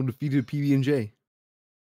 I'm gonna feed it a PB&J.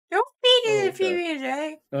 Don't feed Oh, it to okay.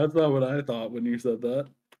 PB&J. That's not what I thought when you said that.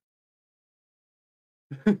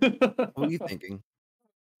 What were you thinking?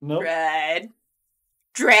 Nope. Dread.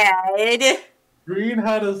 Dread. Green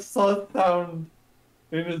had a sus sound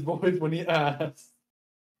in his voice when he asked.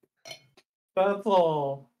 That's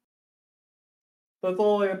all. That's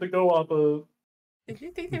all I had to go off of. Did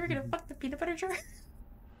you think they were gonna fuck the peanut butter jar?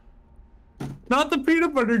 Not the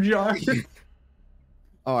peanut butter jar.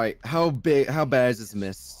 All right, how bad is this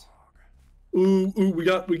miss? Ooh, we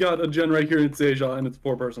got a gen right here in Seja, and it's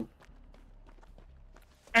 4-person.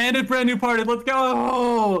 And it's brand new party. Let's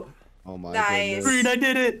go! Oh my Nice. goodness. Green, I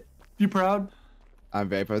did it. You proud? I'm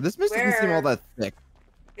very proud. This miss doesn't seem all that thick.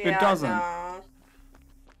 Yeah, doesn't. no.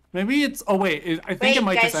 Maybe it's. Oh wait, I think Wait, it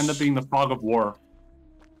might guys, just end up being the fog of war.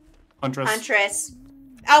 Huntress. Huntress.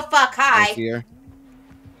 Oh fuck, I hi. see her.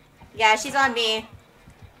 Yeah, she's on me.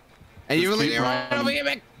 And you Just really keep right running. over here,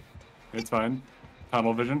 Mick. It's fine.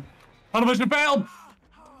 Tunnel vision. Tunnel vision failed.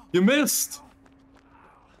 You missed.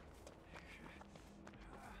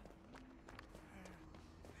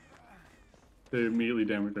 They immediately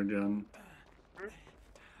damage their gen.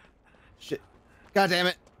 Shit. God damn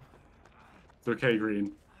it. It's okay,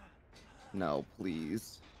 Green. No,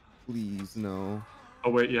 please. Please, no. Oh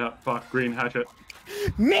wait, yeah, fuck, Green, hatchet.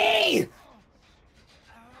 Me!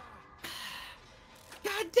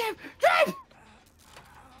 God damn! Dread!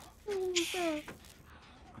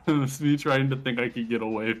 It's me trying to think I could get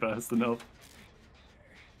away fast enough.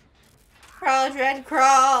 Crawl, Dread,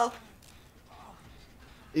 crawl.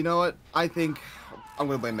 You know what? I think I'm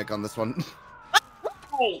gonna blame Mick on this one.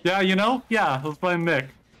 Hey. Yeah, you know? Yeah, let's play Mick.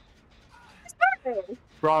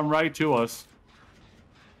 Brought him right to us.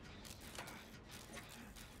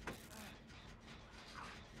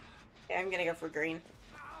 Okay, I'm gonna go for green.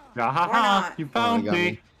 Yeah, ha Or ha! not. You found got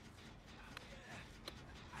me. me.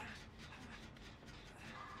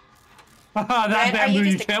 Haha, that Red, are you bamboo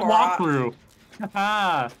you just a can't Korok? walk through.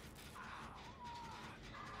 Haha.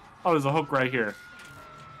 Oh, there's a hook right here.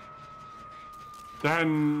 They're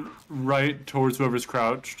heading right towards whoever's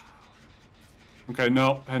crouched. Okay,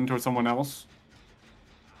 no, heading towards someone else.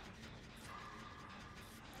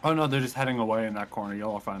 Oh no, they're just heading away in that corner.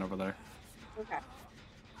 Y'all are fine over there. Okay.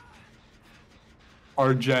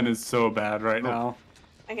 Our gen is so bad right now.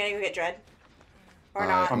 I'm gonna go get Dread. Or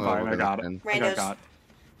Alright, not. I'm fine, I got it. then. I Randos. got.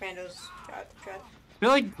 Rando's got Dread. I feel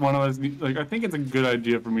like one of us, like, I think it's a good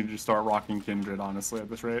idea for me to just start rocking Kindred, honestly, at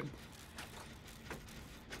this rate.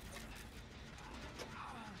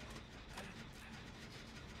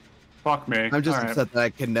 Fuck me. I'm just All right. upset that I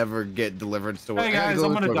can never get delivered to Hey guys,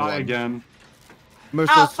 I'm gonna die again.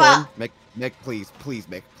 Merciful Oh, Storm. fuck. Mick, please, please,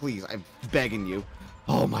 Mick, please. I'm begging you.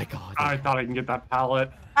 Oh my god. I thought I can get that pallet.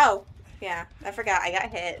 Oh, yeah. I forgot. I got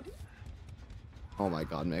hit. Oh my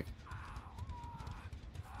god, Mick.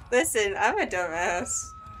 Listen, I'm a dumbass.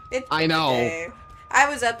 It's I know. Monday. I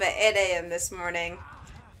was up at 8 a.m. this morning.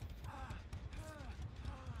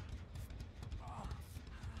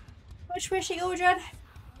 Which way should you go, Dread?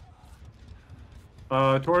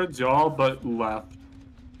 Towards y'all, but left.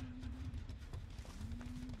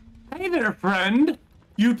 Hey there, friend!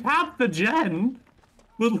 You tapped the gen!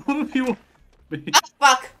 Would one of you... Oh,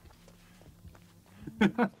 fuck.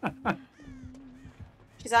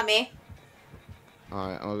 She's on me.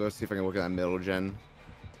 Alright, I'm gonna go see if I can work at that middle gen.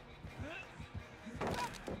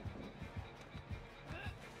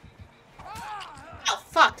 Oh,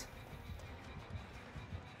 fuck.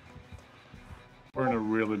 We're in a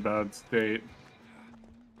really bad state.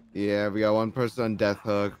 Yeah, we got one person on Death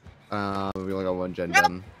Hook. We only got one gen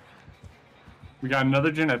done. We got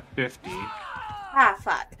another gen at 50. Ah,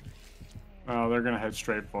 fuck. Oh, they're gonna head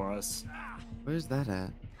straight for us. Where's that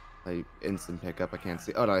at? Like, instant pickup, I can't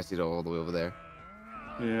see. Oh no, I see it all the way over there.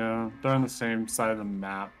 Yeah, they're on the same side of the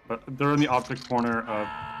map, but they're in the opposite corner of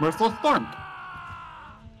Merciful Storm.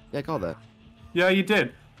 Yeah, I called that. Yeah, you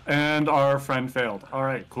did. And our friend failed.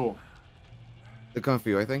 Alright, cool. They're coming for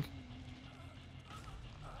you, I think.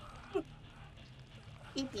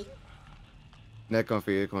 Beepy. They're coming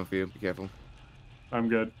for you, they're coming for you. Be careful. I'm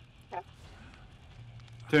good. Okay.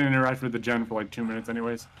 Didn't interact with the gen for like 2 minutes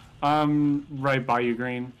anyways. Right by you,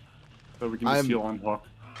 Green. So we can just heal on hook.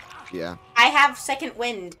 Yeah. I have second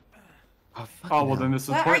wind. Oh, Oh, well then this is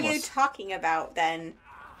What are you pointless. talking about, then?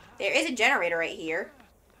 There is a generator right here.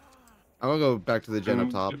 I'm gonna go back to the gen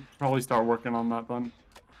up top. Probably start working on that then.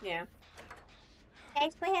 Yeah.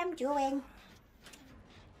 That's what I'm doing.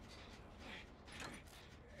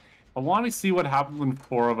 I want to see what happens when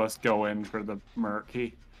 4 of us go in for the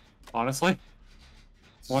Murky. Honestly.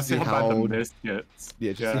 I want to see how bad the mist gets.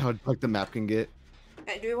 Yeah, just see how dark the map can get.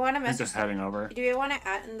 Do we want to I'm message? just heading over. Do we want to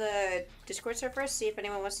add in the Discord server? See if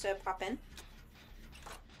anyone wants to pop in.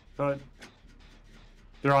 But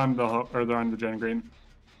they're on the hook, or they're on the gen green.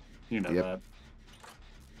 You know Yep. that.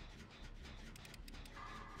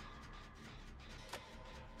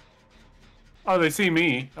 Oh, they see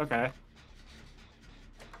me. Okay.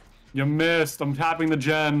 You missed. I'm tapping the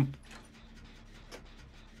gen.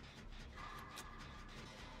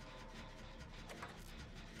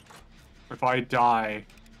 If I die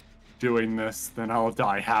doing this, then I'll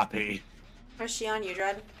die happy. Is she on you,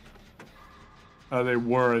 Dread? They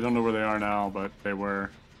were. I don't know where they are now, but they were.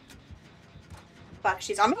 Fuck,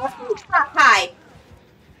 she's on me. Hi.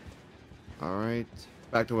 Alright.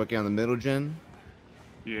 Back to working on the middle gen.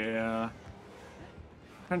 Yeah.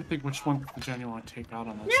 Trying to think which one the gen you want to take out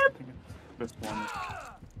on this. Nope. I think it's this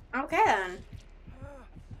one. Okay then.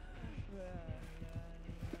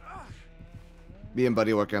 Me and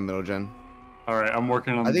Buddy working on middle gen. Alright, I'm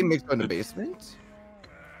working on. I think Mick's going to basement.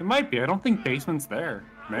 It might be. I don't think basement's there.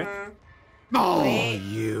 Mick? Oh, Wait.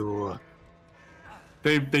 you.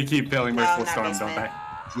 They keep failing No, Merciful not Storm, basement.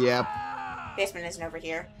 don't they? Yep. Basement isn't over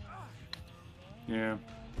here. Yeah.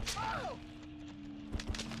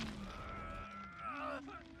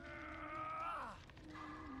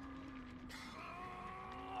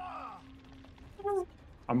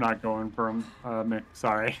 I'm not going for him, Mick.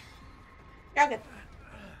 Sorry. You're all good.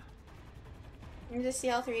 You just see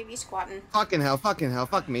all three of you squatting. Fucking hell, fucking hell,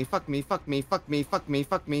 fuck me, fuck me, fuck me, fuck me, fuck me,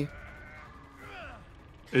 fuck me.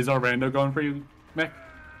 Is our rando going for you, Mick?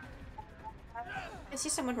 I see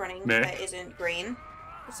someone running Mick? that isn't green.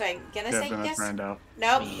 So I'm gonna Yeah, say then yes. that's rando.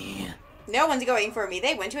 Nope. No one's going for me.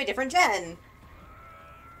 They went to a different gen.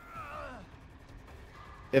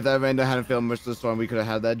 If that rando hadn't failed Merciless Storm, we could have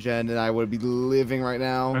had that gen, and I would be living right I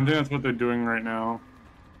now. think that's what they're doing right now.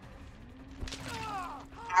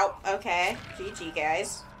 Ow. Okay. GG,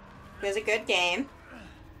 guys. It was a good game.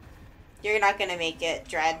 You're not gonna make it,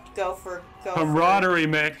 Dread. Go for. Camaraderie,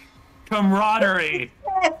 Mick. Camaraderie.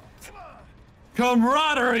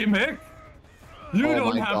 Camaraderie, Mick. You Oh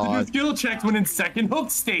don't my have to God. do skill checks when in second hook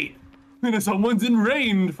state. When someone's in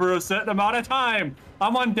range for a certain amount of time.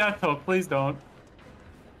 I'm on death hook. Please don't.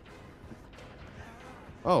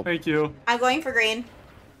 Oh. Thank you. I'm going for green.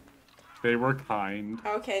 They were kind.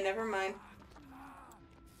 Okay, never mind.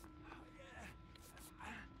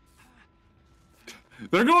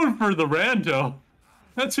 They're going for the rando.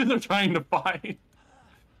 That's who they're trying to find.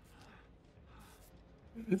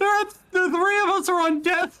 The three of us are on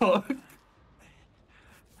death hook.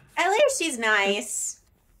 At least she's nice.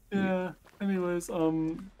 Yeah. Anyways,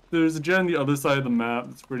 there's a gen on the other side of the map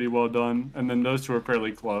that's pretty well done, and then those two are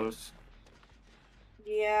fairly close.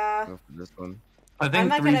 Yeah. Go for this one. I think I'm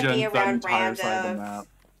not 3 gonna gens be that around entire side of the random. map.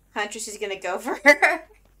 Huntress is gonna go for her.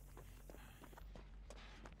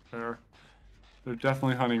 Fair. They're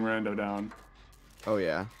definitely hunting rando down. Oh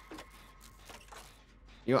yeah.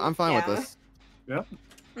 You know, I'm fine with Yeah. this. Yep.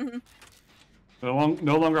 Mm-hmm.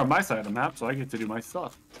 No longer on my side of the map, so I get to do my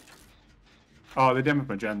stuff. Oh, they damaged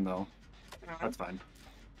my gen though. That's fine.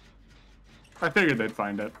 I figured they'd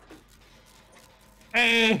find it.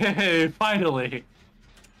 Hey, finally!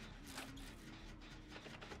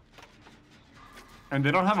 And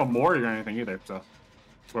they don't have a Mori or anything either, so...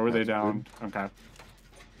 Where were they That's down? Okay.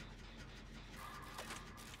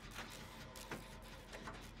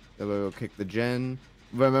 Then we'll kick the gen.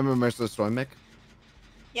 Remember Merciless Storm, Mick?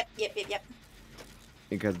 Yep.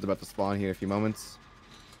 Because it's about to spawn here in a few moments.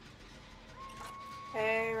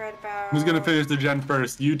 Okay, right about. Who's gonna finish the gen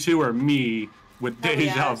first? You two or me with Oh, Deja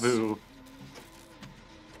yes. Vu?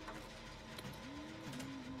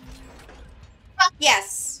 Fuck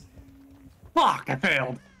yes. Fuck, I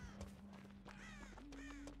failed.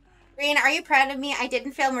 Green, are you proud of me? I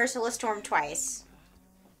didn't fail Merciless Storm twice.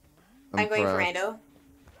 I'm going for proud. rando.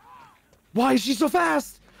 Why is she so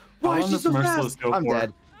fast? Why How is long she does so Merciless fast? go I'm for?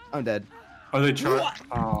 dead. I'm dead. Are they charged?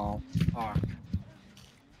 Oh, fuck.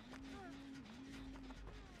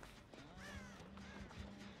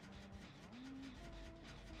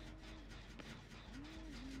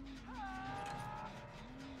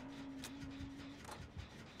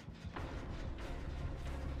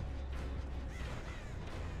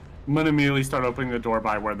 I'm gonna immediately start opening the door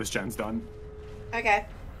by where this gen's done. Okay.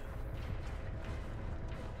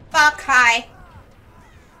 Fuck, hi.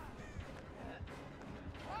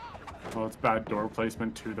 Well, it's bad door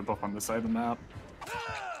placement too. They're both on the side of the map.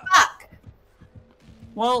 Fuck.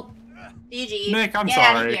 Well, GG. Nick, I'm Get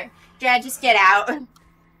out of sorry. here. Dad, just get out.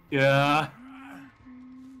 yeah.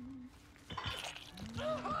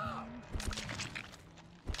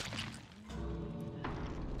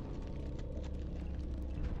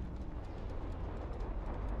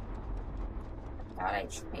 Thought I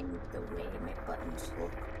changed the way my buttons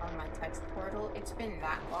look on my touch portal. It's been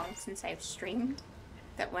that long since I've streamed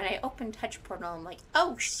that when I open touch portal, I'm like,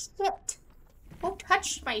 oh shit! Who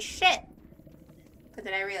touched my shit? But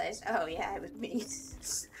then I realized, oh yeah, it was me.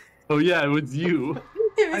 Oh yeah, it was you.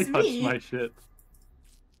 It I was touched me. my shit.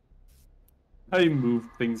 I moved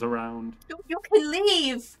things around. You can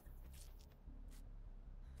leave.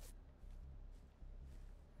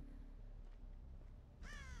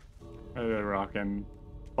 They're rocking.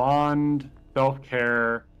 Bond,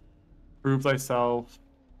 self-care, prove thyself.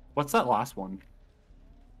 What's that last one?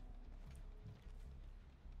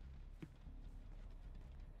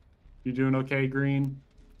 You doing okay, Green?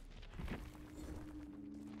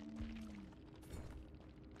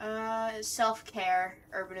 Self-care,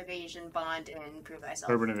 urban evasion, bond, and prove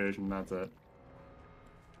thyself. Urban evasion, that's it.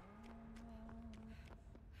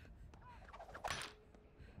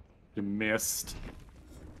 You missed.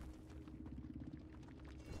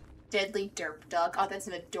 Deadly Derp Dog. Oh, that's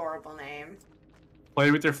an adorable name.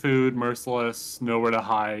 Play with your food, merciless, know where to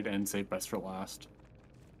hide, and save best for last.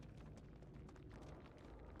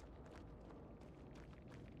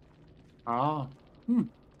 Ah. Hmm.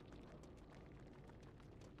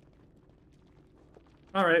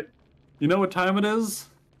 All right. You know what time it is?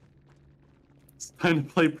 It's time to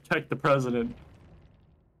play Protect the President.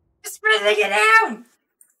 Just bring it down!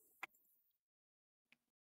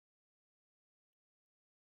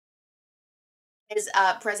 Is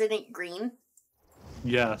President Green?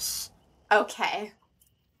 Yes. Okay.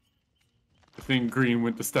 I think Green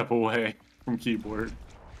went to step away from keyboard.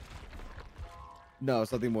 No,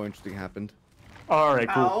 something more interesting happened. All right,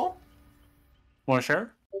 cool. Oh? Want to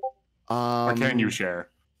share? Or can you share?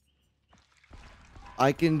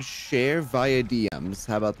 I can share via DMs.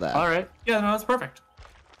 How about that? All right. Yeah, no, that's perfect.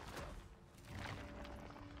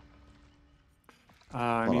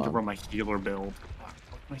 I need to run my healer build.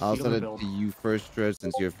 I'll send it to you first, Dre,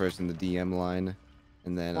 since you're first in the DM line,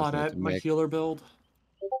 and then I'll send it to My Mick. healer build.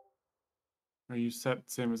 Are you set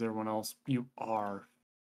same as everyone else? You are.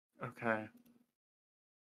 Okay.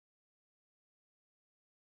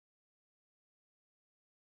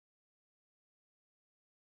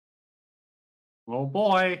 Oh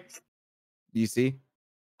boy. You see?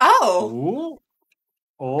 Oh! Ooh.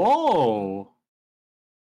 Oh.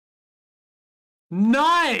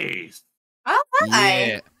 Nice. Oh,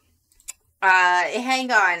 Yeah. hi!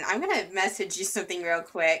 Hang on. I'm gonna message you something real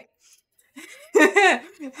quick.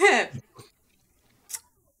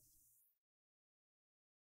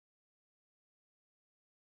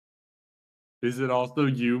 Is it also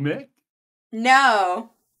you, Mick? No.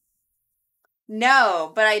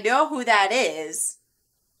 No, but I know who that is.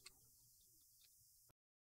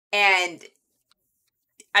 And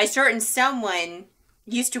a certain someone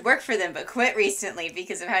used to work for them but quit recently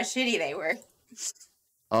because of how shitty they were.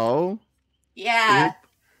 Oh? Yeah.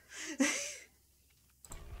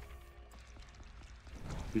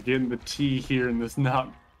 You're getting the tea here in this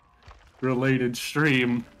not related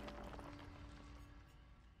stream.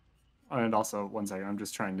 And also, one second, I'm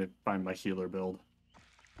just trying to find my healer build.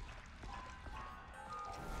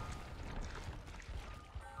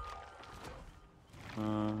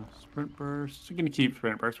 Sprint burst. We're gonna keep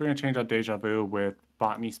sprint burst. We're gonna change out deja vu with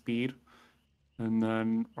botany speed, and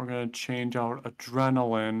then we're gonna change out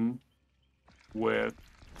adrenaline with.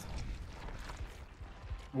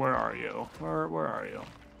 Where are you? Where are you?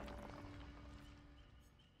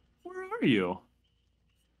 Where are you?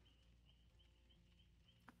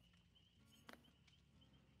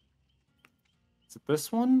 Is it this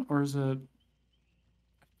one or is it?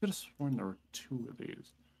 I could have sworn there were two of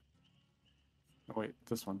these. Oh wait,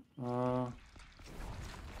 this one.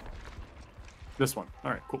 This one.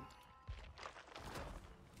 All right, cool.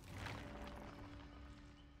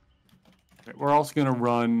 Okay, we're also gonna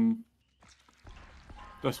run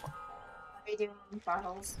this one. Are we doing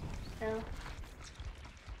bottles? No.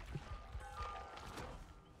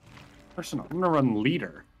 Personal. I'm gonna run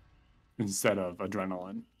leader instead of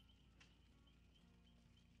adrenaline.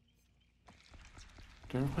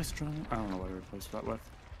 Did I replace adrenaline? I don't know what I replaced that with.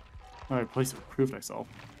 I replaced it with prove thyself.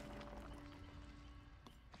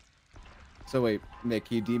 So wait, Mick,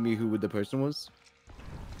 can you DM me who the person was?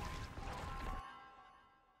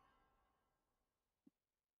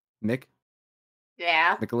 Mick?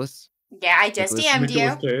 Yeah. Nicholas? Yeah, I just Nicholas?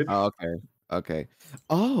 DM'd you. Cage. Oh, okay. Okay.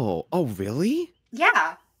 Oh, really?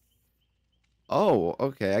 Yeah. Oh,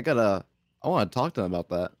 okay. I want to talk to them about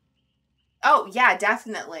that. Oh, yeah,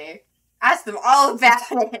 definitely. Ask them all about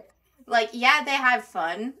it. Like, yeah, they have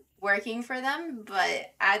fun working for them,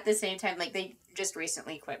 but at the same time, like, they just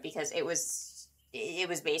recently quit because it was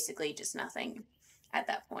basically just nothing at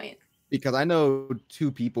that point. Because I know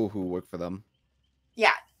 2 people who work for them.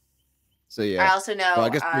 Yeah. So yeah. I also know. Well, I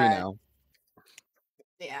guess 3 now.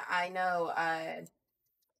 Yeah, I know.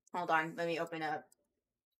 Hold on, let me open up.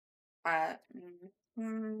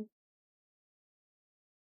 Mm,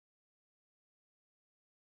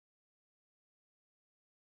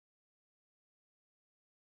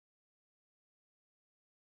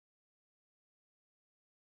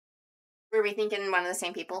 Were we thinking one of the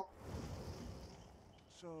same people?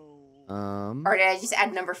 Or did I just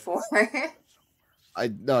add number 4?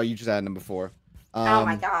 No, you just added number 4. Oh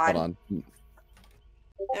my god. Hold on.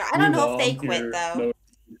 I don't know if they quit though.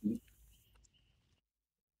 No.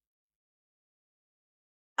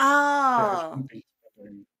 Oh.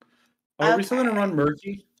 Are we still gonna run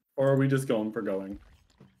Murky? Or are we just going for going?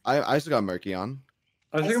 I still got Murky on.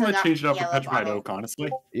 I think I'm gonna change it up for Petrified Oak, honestly.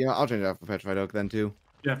 Yeah, I'll change it up for Petrified Oak then too.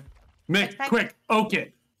 Yeah. Mick, quick, oak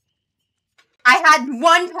it! I had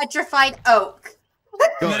 1 petrified oak.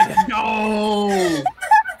 Let's go!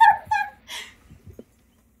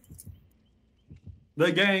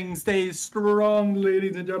 The gang stays strong,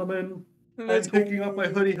 ladies and gentlemen. I'm taking off my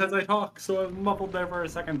hoodie as I talk, so I'm muffled there for a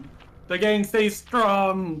second. The gang stays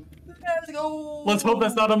strong. Let's go. Let's hope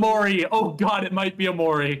that's not a Mori. Oh God, it might be a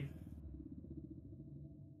Mori.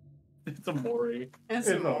 It's a Mori. It's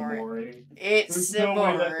a Mori. Mori. It's There's a no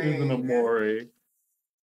way that isn't a Mori.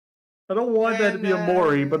 I don't want that to be a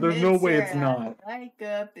Mori, but there's no way it's not. Like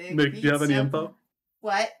a big Nick, do you have any info?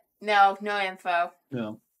 What? No, no info.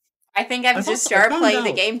 No. I think I've just started playing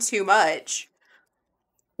the game too much.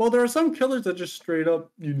 Well, there are some killers that just straight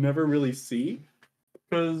up you never really see.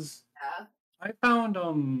 Because I found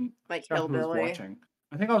like I was Hillbilly. watching.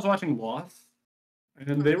 I think I was watching Lost,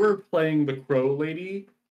 and they were playing the Crow Lady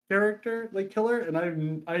character, like killer, and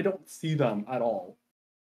I don't see them at all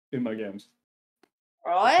in my games.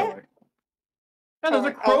 Really? Yeah, there's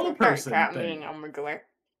a crow person thing.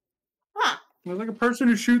 Huh. There's like a person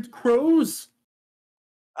who shoots crows.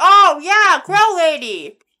 Oh yeah, Crow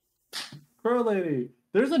Lady. Crow Lady.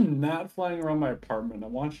 There's a gnat flying around my apartment. I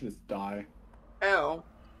want you to die. Oh.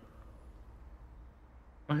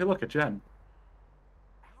 Oh, hey, look at Jen.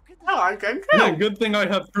 Oh, I can too. Yeah, good thing I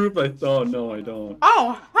have proof. Oh, no, I don't.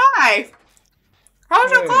 Oh, hi.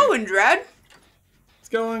 How's it going, Dred? It's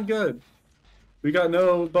going good. We got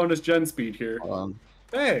no bonus Gen speed here. Hold on.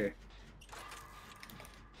 Hey.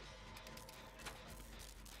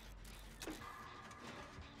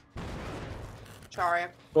 Sorry.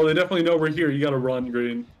 Well, they definitely know we're here. You gotta run,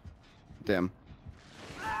 Green. Damn.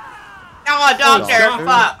 Oh, doctor, Doctor.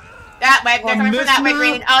 fuck. That way, they're coming from that way,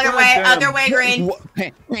 Green. Other way, Green.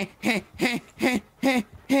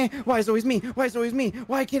 Why is it always me? Why is it always me?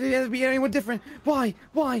 Why can't it ever be anyone different? Why?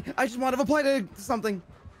 Why? I just want to apply to something.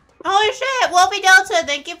 Holy shit, Wolfie Delta,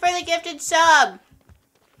 thank you for the gifted sub.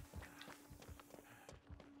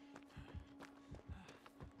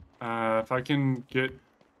 If I can get...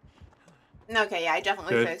 Okay, yeah, I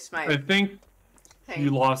definitely Good. fixed my I think thing.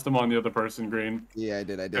 you lost them on the other person, Green. Yeah, I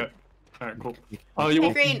did. Yeah. Alright, cool. Oh, you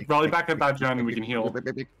will Green. rally back at that Jen and we can heal.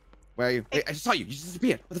 Where are you? Hey, I just saw you. You just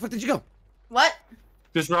disappeared. Where the fuck did you go? What?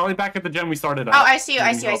 Just rally back at the Gen we started at. Oh, I see you, We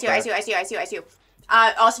I can see you, I heal see you, up I see you, I see you, I see you, I see you.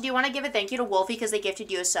 Also, do you want to give a thank you to Wolfie because they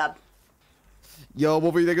gifted you a sub? Yo,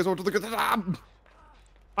 what were you thinking? What the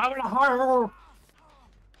there.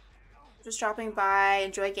 Just dropping by.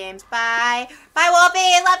 Enjoy games. Bye. Bye,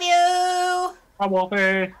 Wolfie. Love you. Hi, Wolfie.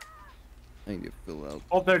 I need to fill out.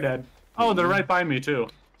 Oh, they're dead. Oh, they're right by me, too.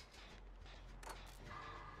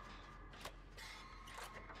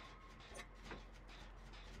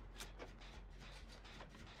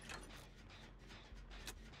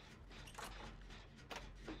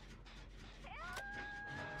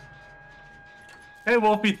 Hey,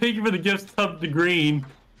 Wolfie, thank you for the gift sub to Green.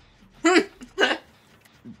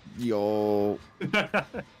 Yo.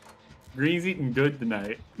 Green's eating good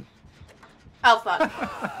tonight. Oh, fuck.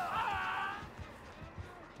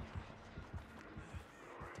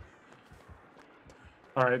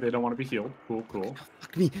 Alright, they don't want to be healed. Cool, cool.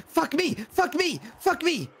 Fuck me. Fuck me. Fuck me. Fuck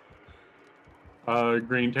me.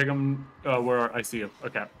 Green, take them where I see you.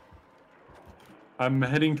 Okay. I'm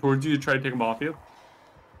heading towards you to try to take them off you.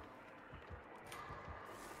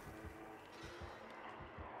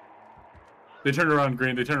 They turned around,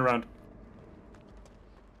 Green. They turned around.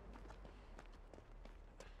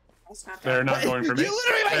 That's not They're not going for me. You're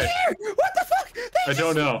literally right Hey, here. What the fuck? I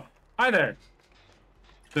don't know. Hi there.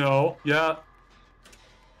 No. Yeah.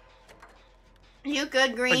 You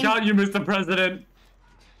good, Green? I got you, Mr. President.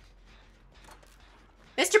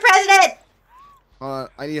 Mr. President! Hold on.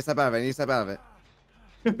 I need to step out of it. I need to step out of it.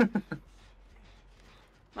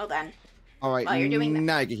 Well done. All right. While you're doing that.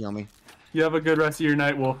 Now you can heal me. You have a good rest of your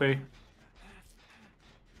night, Wolfie.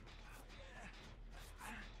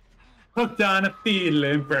 Hooked on a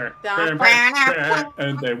feeling,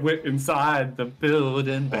 and they went inside the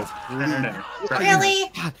building.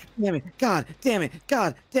 Really? God damn it. God damn it.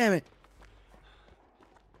 God damn it.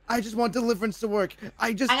 I just want deliverance to work.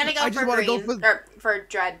 I'm gonna go for want to Green. go for... Or for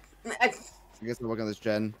Dread. I guess I'm working on this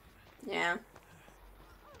Gen. Yeah.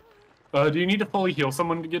 Do you need to fully heal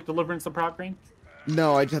someone to get deliverance to Prop Green?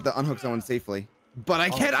 No, I just have to unhook someone safely. But I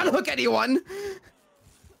can't unhook anyone.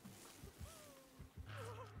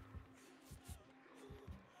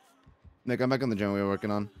 Nick, I'm back on the Gen we were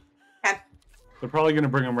working on. Okay. They're probably gonna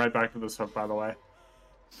bring him right back to this hook, by the way.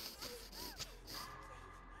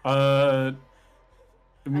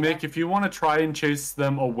 Mick, if you want to try and chase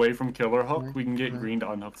them away from Killer Hook, we can get Green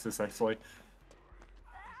to unhook successfully.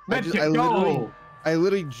 I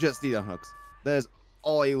literally just need unhooks. That is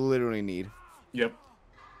all I literally need. Yep.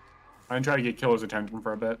 I'm gonna try to get Killer's attention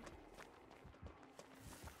for a bit.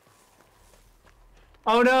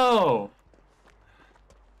 Oh no!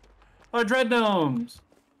 Oh, Dread Gnomes!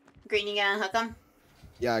 Green, you gonna unhook him?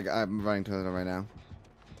 Yeah, I'm running to it right now.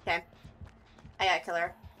 Okay. I got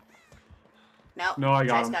Killer. Nope. No, I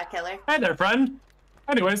got Trice him. got killer. Hey there, friend.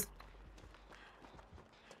 Anyways.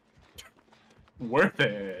 Worth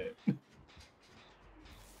it.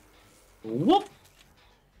 Whoop.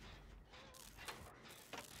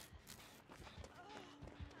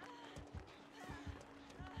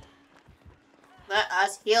 Let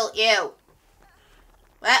us heal you.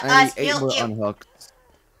 Let I us need 8 heal more you. unhooked.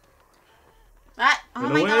 What? Oh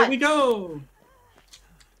And my away god. we go.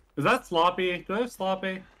 Is that sloppy? Do I have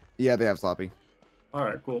sloppy? Yeah, they have sloppy. All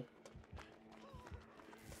right, cool.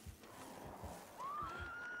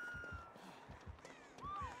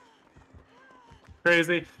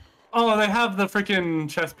 Crazy. Oh, they have the freaking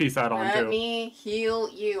chest piece add-on Let too. me heal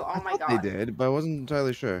you. Oh my I thought god. they did, but I wasn't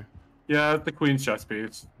entirely sure. Yeah, it's the queen's chest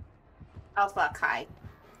piece. Oh fuck, hi.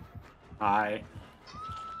 Hi.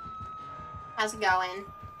 How's it going?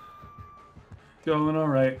 Going all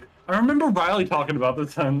right. I remember Riley talking about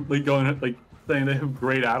this time, like saying they have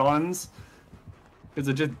great add-ons because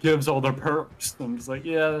it just gives all their perks. I'm just like,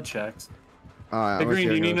 yeah, that checks. Hey, Green,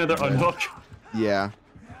 do you need another unhook? Yeah.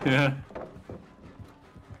 Yeah.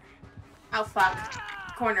 Oh fuck.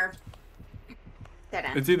 Corner. Dead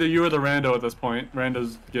end. It's either you or the rando at this point.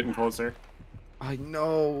 Rando's getting closer. I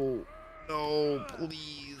know. No,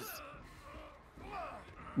 please.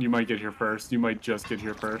 You might get here first. You might just get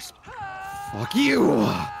here first. Fuck you.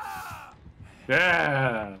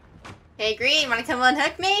 Yeah. Hey Green, wanna come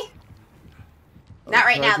unhook me? Not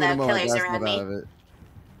right now though, killer's around me.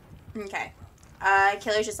 Okay.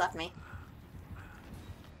 Killer's just left me.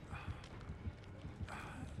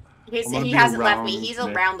 He hasn't left me. He's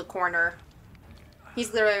around the corner.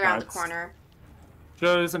 He's literally around the corner.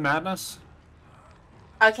 Joe, is it madness?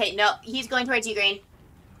 Okay, no, he's going towards you, Green.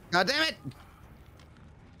 God damn it!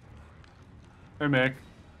 Hey, Mick.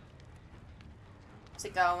 How's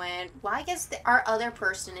it going? Why is our other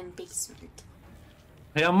person in basement?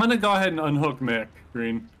 Hey, I'm gonna go ahead and unhook Mick,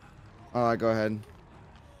 Green. Alright, go ahead.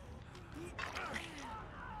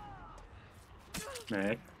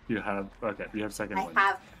 Mick, you have second I one.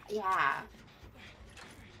 have, yeah.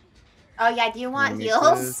 Oh yeah, do you want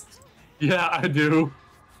heals? Yeah, I do.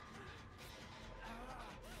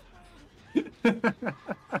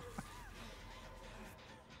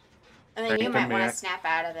 And then you might want to snap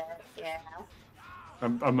out of it, yeah.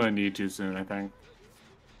 I'm gonna need to soon, I think.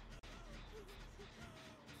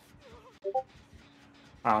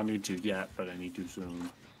 I don't need to yet, but I need to soon.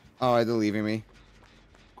 Oh, they're leaving me.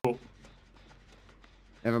 Cool.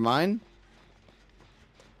 Never mind.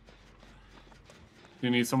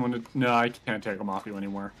 You need someone to... No, I can't take them off you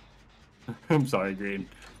anymore. I'm sorry, Green.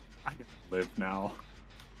 I can live now.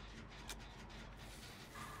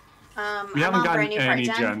 We haven't gotten any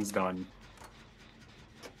gens done.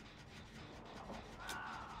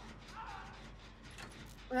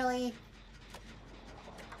 Really?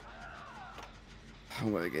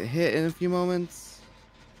 I'm gonna get hit in a few moments.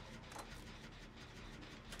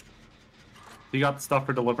 You got the stuff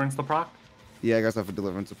for deliverance to proc? Yeah, I got stuff for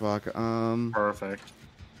deliverance to proc. Perfect.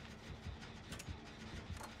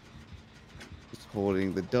 Just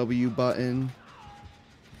holding the W button.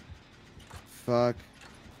 Fuck.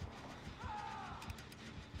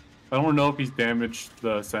 I don't know if he's damaged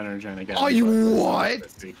the center gen again. Oh, you what?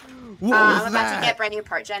 What I'm was about that? to get brand new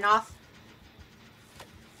part gen off.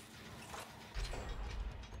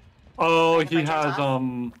 Oh, he has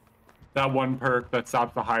that one perk that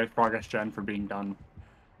stops the highest progress gen from being done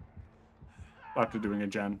after doing a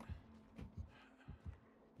gen.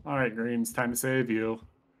 All right, Green, it's time to save you.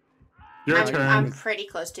 Your turn. I'm pretty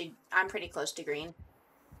close to Green.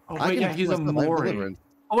 Oh wait, yeah, he's a Mori.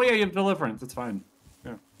 Oh wait, yeah, you have deliverance. It's fine.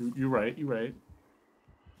 Yeah, you're right. You're right.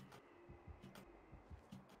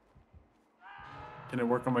 Can it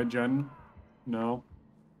work on my gen? No.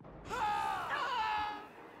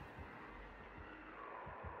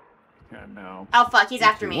 Yeah, no. Oh fuck, he's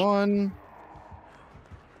after me. One.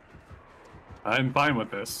 I'm fine with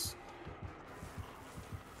this.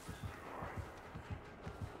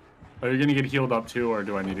 Are you gonna get healed up too, or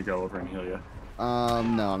do I need to go over and heal you? No,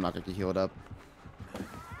 I'm not gonna get healed up.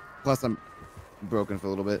 Plus, I'm broken for a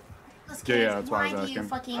little bit. Yeah, that's why I was Why do you asking.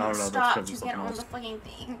 fucking I don't know, stop that's to 'cause of get something on the else. fucking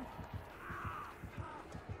thing?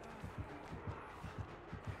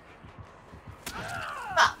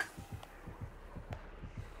 Fuck.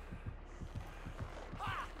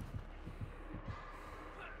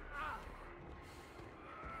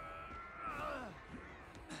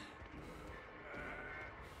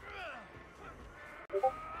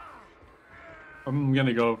 I'm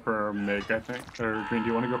gonna go for Mick, I think. Or Green, do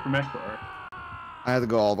you want to go for Mick? Or... I have to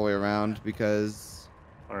go all the way around because...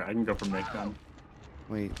 Alright, I can go for Mick then.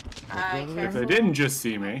 Wait. If they didn't just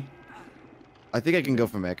see me. I think I can go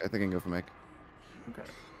for Mick. I think I can go for Mick. Okay.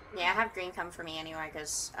 Yeah, have green come for me anyway,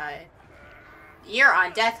 because you're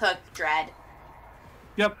on death hook, Dread.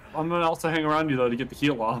 Yep, I'm gonna also hang around you though to get the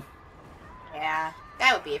heal off. Yeah,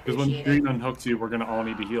 that would be Because when appreciated. green unhooks you, we're gonna all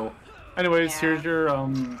need to heal. Anyways, Yeah. here's your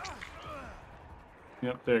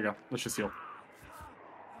Yep, there you go. Let's just heal.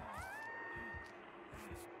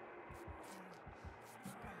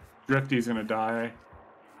 Drifty's gonna die.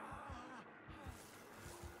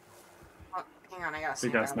 Oh, hang on, I gotta So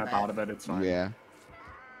you gotta snap out of it. It's fine. Yeah.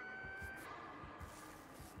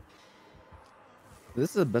 This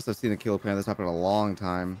is the best I've seen a kill plan this happen in a long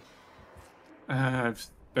time. I've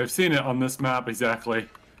seen it on this map exactly.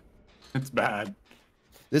 It's bad.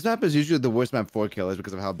 This map is usually the worst map for killers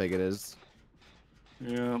because of how big it is.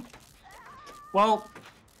 Yeah. Well.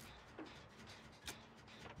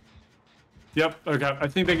 Yep. Okay. I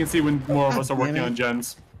think they can see when more of us are working on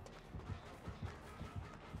gens.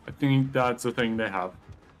 I think that's the thing they have.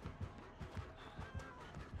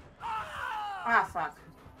 Ah, fuck.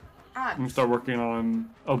 Ah. I'm gonna start working on.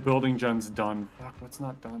 Oh, building gen's done. Fuck, what's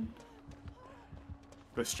not done?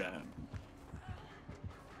 This gen.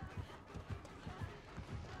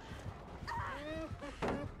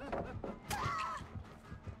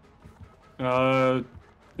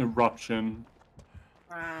 Eruption.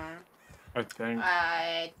 I think.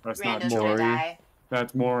 That's not Rando's gonna Mori. die.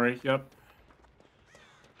 That's Mori. Yep.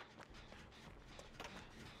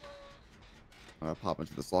 Pop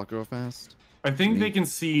into the slot real fast. I think they can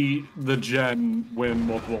see the gen when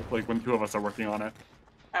multiple, like when two of us are working on it.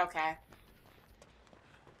 Okay.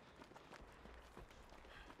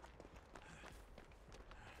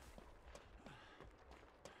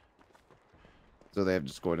 So they have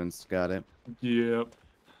discordance. Got it. Yep.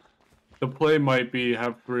 The play might be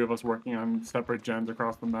have three of us working on separate gens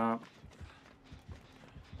across the map.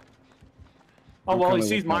 Oh, I'm well, he coming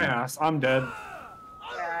sees with my him. ass. I'm dead.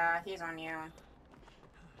 Yeah, he's on you.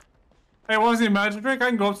 Hey, want to see a magic trick? I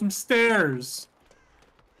can go up some stairs.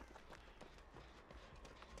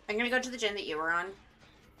 I'm gonna go to the gen that you were on.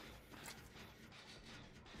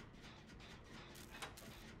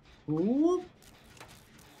 Ooh.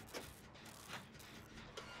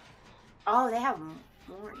 Oh, they have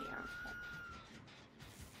more here.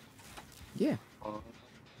 Yeah.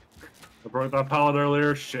 I broke that pallet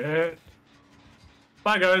earlier. Shit.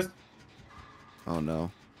 Bye, guys. Oh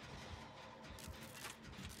no.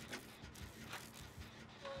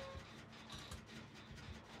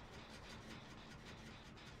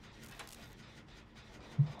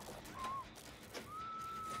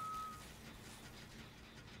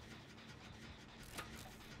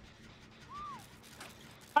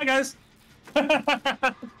 No, Hi, guys. bye,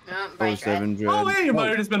 Dread. 07 Dread. Oh, hey, you might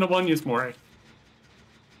have just been a one-use Mori.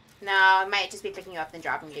 No, it might just be picking you up and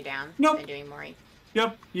dropping you down. Nope. And doing Mori.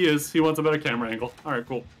 Yep, he is. He wants a better camera angle. All right,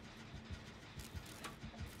 cool.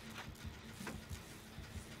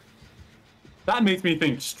 That makes me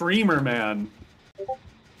think streamer man.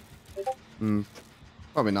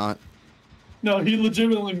 Probably not. No, he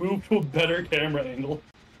legitimately moved to a better camera angle.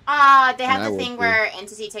 They have Yeah, I the would thing too. where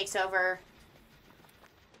Entity takes over.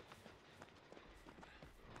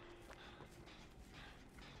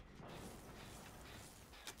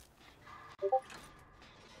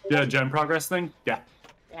 Yeah, gen progress thing? Yeah,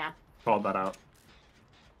 Yeah. called that out.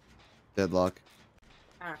 Deadlock.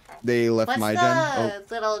 Okay. They left What's my the gen. Oh,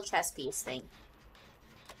 little chess piece thing?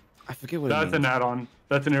 I forget what That's it an means. add-on.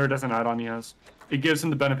 That's an iridescent add-on he has. It gives him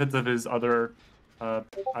the benefits of his other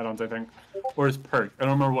add-ons, I think. Or his perk. I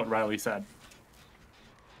don't remember what Riley said.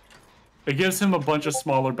 It gives him a bunch of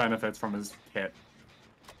smaller benefits from his kit.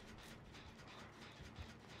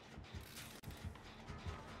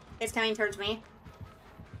 It's coming towards me.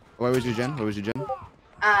 What was your gen? What was your gen?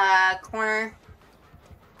 Corner.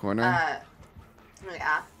 Corner?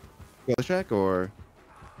 Yeah. Killer Shack or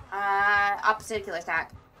Opposite killer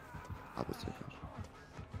stack. opposite?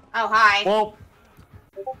 Oh, hi. Well,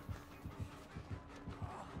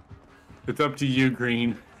 it's up to you,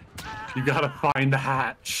 Green. You gotta find the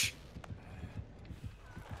hatch.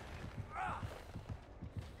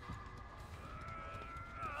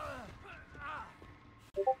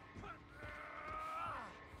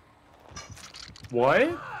 What? I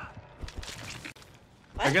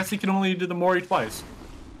What? guess he can only do the Mori twice.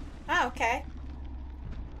 Oh, okay.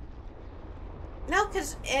 No,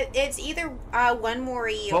 because it's either one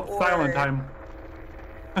Mori Well, or... silent time.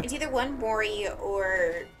 It's either one Mori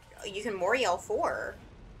or you can Mori all four.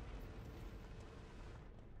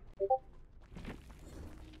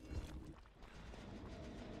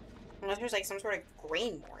 Unless there's like some sort of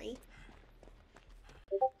green Mori.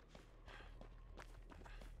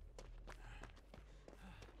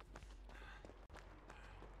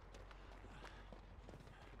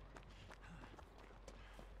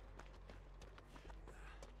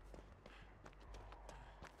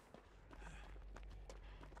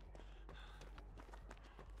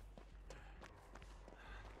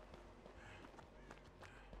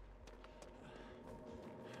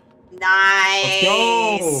 Nice.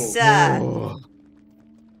 Let's go. Oh.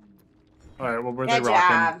 All right, what were they Good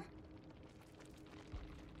rocking? job.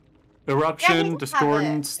 Eruption, Yeah,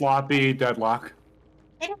 Discordant, Sloppy, Deadlock.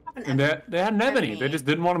 They don't have an And they had an Ebony. They just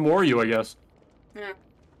didn't want to moor you, I guess. Yeah.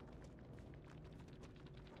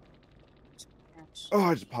 Oh,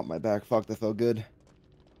 I just popped my back. Fuck, that felt good.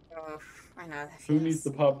 Oh, I know that Who feels. needs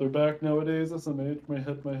to pop their back nowadays? That's an age. My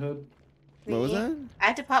head. What was Me? that? I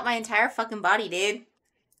had to pop my entire fucking body, dude.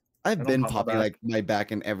 I've don't been pop my popping back. like my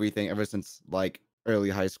back and everything ever since like early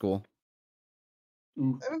high school.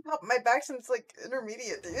 Oof. I've been popping my back since like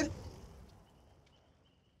intermediate, dude.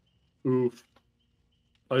 Oof.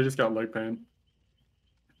 I just got leg pain.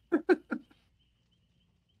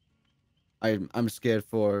 I'm scared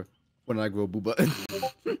for when I grow booba.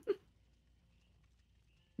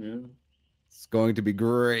 Yeah. It's going to be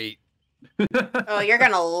great. Oh, you're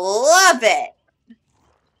gonna love it.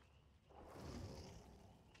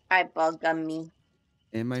 I bug on me.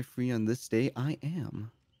 Am I free on this day? I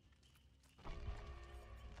am.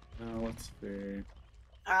 Now let's see.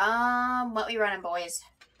 What we running, boys?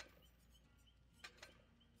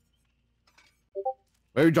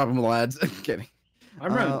 Where are we dropping the lads? Kidding.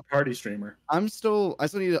 I'm running party streamer. I still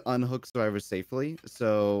need to unhook survivors safely,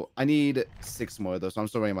 so I need 6 more though. So I'm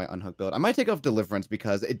still running my unhook build. I might take off deliverance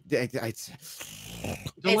because it's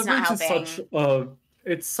Deliverance is helping.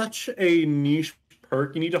 it's such a niche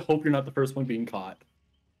perk. You need to hope you're not the first one being caught.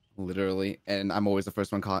 literally, and I'm always the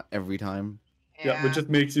first one caught every time. Yeah, which just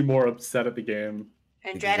makes you more upset at the game.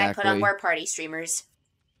 And Dread, I put on Exactly. more party streamers.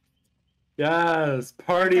 Yes,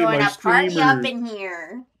 party Doing my a party up streamers. in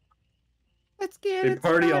here. Let's get They it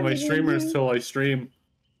party on my started. streamers till I stream.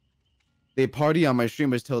 They party on my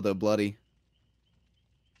streamers till they're bloody.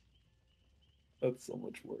 That's so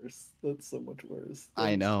much worse. That's so much worse.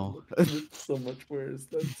 I know. That's so much worse.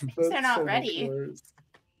 That's They're not so ready. Much worse.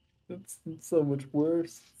 That's so much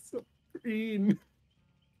worse. So green.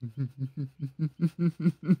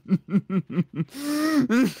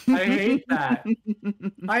 I hate that.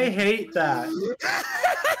 I hate that.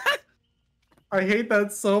 I hate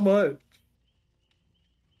that so much.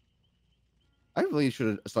 I really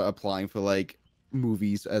should start applying for like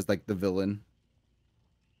movies as like the villain.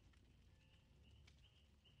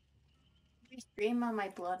 I stream on my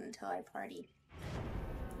blood until I party.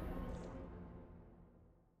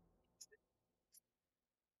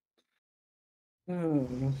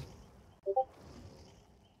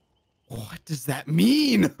 What does that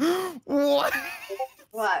mean? What?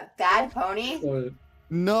 What? Bad pony?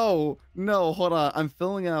 No, hold on. I'm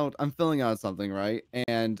filling out something, right?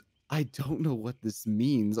 And I don't know what this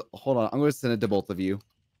means. Hold on. I'm going to send it to both of you.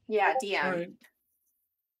 Yeah, DM. All right.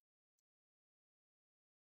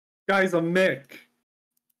 Guys, I'm Mick.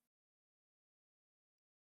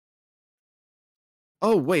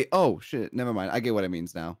 Oh, wait. Oh, shit. Never mind. I get what it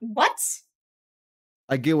means now. What?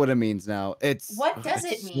 I get what it means now. What does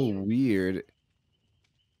it's it mean? so weird.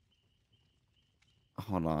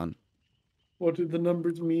 Hold on. What do the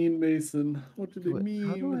numbers mean, Mason? What do they mean?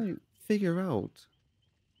 How do I figure out?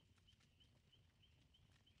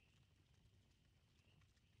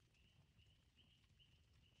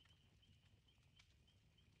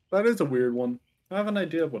 That is a weird one. I have an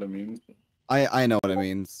idea of what it means. I know what it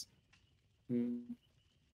means.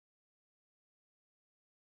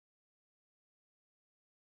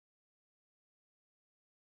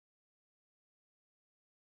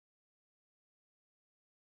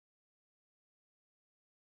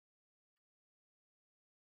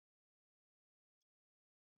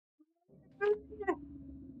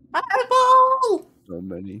 Fireball! So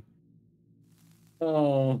many.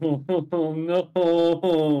 Oh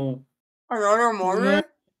no! Another mortar?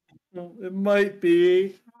 No, it might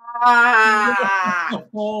be. Ah!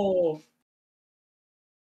 Oh.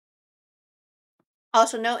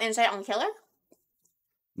 Also, no insight on killer?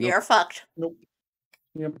 Nope. You're fucked. Nope.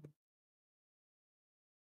 Yep.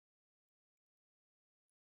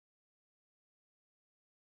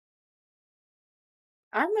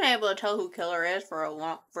 I haven't been able to tell who killer is for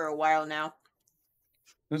a while now.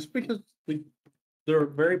 That's because like they're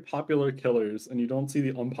very popular killers, and you don't see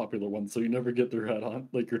the unpopular ones, so you never get their head on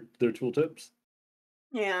their tooltips.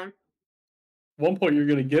 Yeah. At one point, you're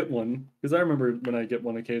gonna get one because I remember when I get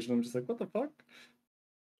one occasion, I'm just like, what the fuck?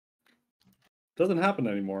 Doesn't happen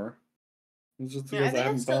anymore. It's just Yeah, I because think I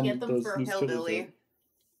haven't still found get them those for loose killers hillbilly. yet.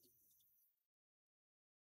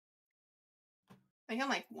 I think I'm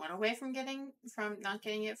like one away from not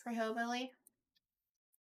getting it for hillbilly.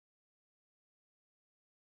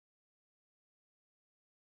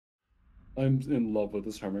 I'm in love with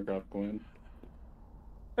this Hermitcraft coin.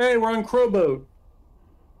 Hey, we're on Crowboat.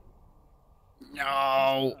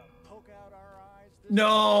 No.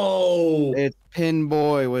 No! It's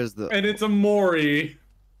Pinboy. Where's the? And it's a Mori.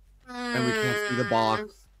 And we can't see the box.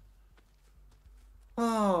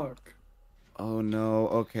 Fuck. Oh no.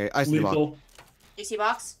 Okay, I see the box. Lethal. You see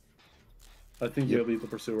box? I think Yep. you have Lethal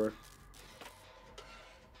Pursuer.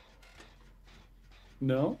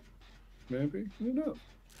 No? Maybe? Who knows?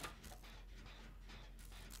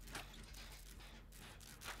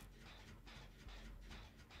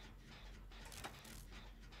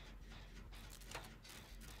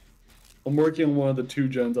 I'm working on one of the 2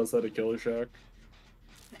 gens outside of Killer Shack.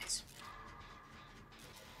 Nice.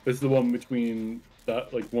 It's the one between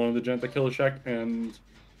that, like, one of the gens at Killer Shack and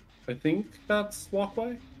I think that's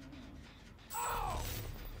Walkway?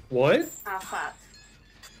 What? Oh, fuck.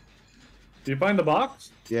 Did you find the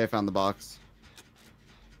box? Yeah, I found the box.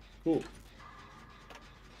 Cool.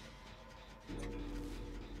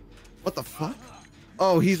 What the fuck?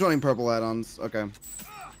 Oh, he's running purple add-ons. Okay.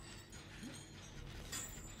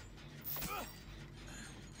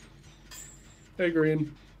 Hey,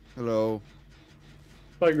 Green. Hello.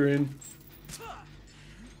 Bye, Green.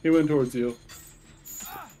 He went towards you.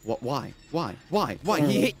 What? Why? Why? Why? Why? I don't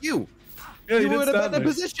He know. hit you. Yeah, he You did were in a stab better me.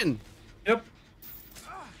 position. Yep.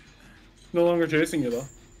 No longer chasing you, though.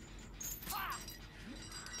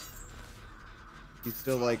 He's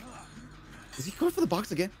still like. Is he going for the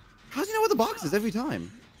box again? How does he know where the box is every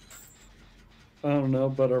time? I don't know,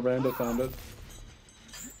 but our rando found it.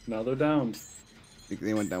 Now they're down. I think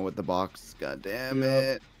they went down with the box. God damn Yeah.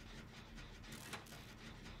 it.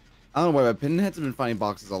 I don't know why, but Pinheads have been finding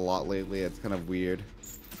boxes a lot lately. It's kind of weird.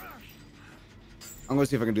 I'm gonna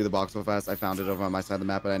see if I can do the box so fast. I found it over on my side of the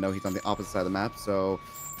map, but I know he's on the opposite side of the map, so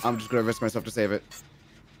I'm just gonna risk myself to save it.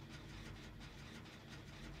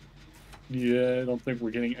 Yeah, I don't think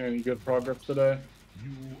we're getting any good progress today.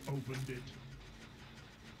 You opened it.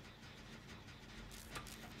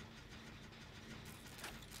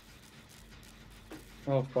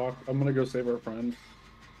 Oh, fuck. I'm gonna go save our friend.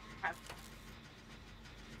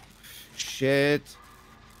 Shit.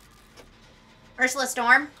 Ursula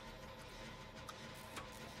Storm.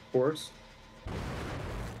 Of course.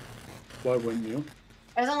 Why wouldn't you?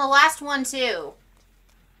 I was on the last one, too.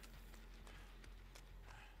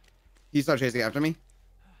 He started chasing after me.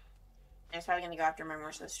 I was probably gonna go after my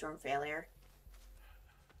Ursula Storm failure.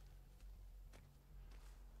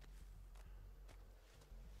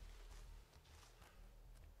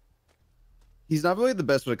 He's not really the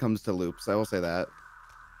best when it comes to loops. I will say that.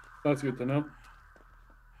 That's good to know.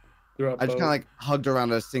 They're up I just boat. kind of like hugged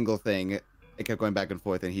around a single thing. It kept going back and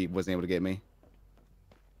forth, and he wasn't able to get me.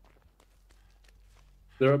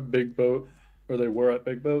 They're at Big Boat. Or they were at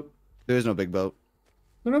Big Boat. There is no big boat.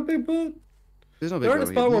 They're not Big Boat. There's no big They're at a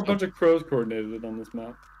boat. spot where a There's bunch of crows coordinated it on this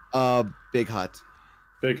map. big hut.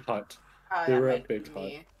 Big Hut. Oh, They that were at might Big be-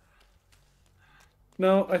 Hut.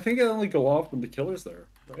 No, I think it only go off when the killer's there,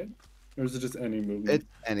 right? Or is it just any movement? It's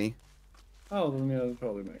any. Oh, then yeah, that'd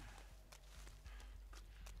probably make.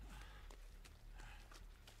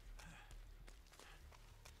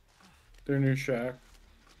 Their new shack.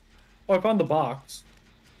 Oh, I found the box,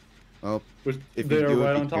 Oh, which If you they are do it,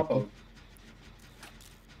 right be on top careful. of.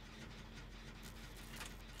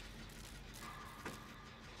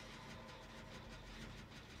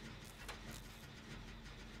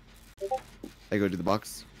 I go do the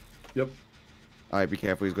box. Yep. All right, be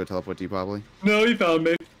careful. He's gonna teleport to you probably. No, he found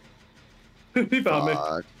me. He found me.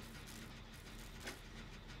 Fuck.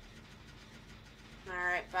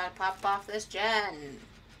 Alright, about to pop off this gen.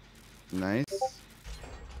 Nice.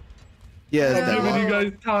 Yeah, I'm it's that giving one. you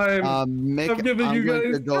guys time. Mick, I'm giving you going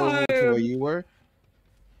guys to go over to where time. you were.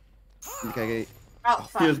 Okay. Oh,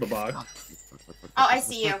 fuck. Here's the box. Oh, I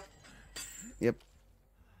see you. Yep.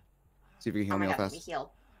 See if you can heal Oh me my real god, let me fast.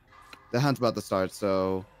 heal. The hunt's about to start,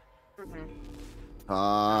 so. Mm-hmm.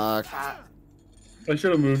 Fuck. I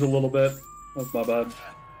should have moved a little bit. That's my bad.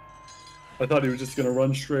 I thought he was just gonna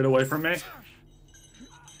run straight away from me.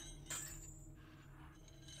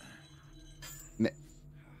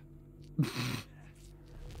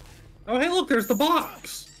 Oh, hey, look, there's the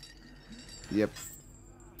box. Yep.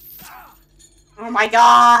 Oh my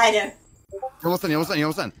god! You're almost done. You're almost done. You're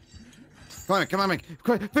almost done. Come on, Mick.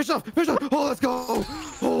 Come on, fish off. Fish off. Oh, let's go.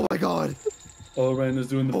 Oh my god. Oh, Ren is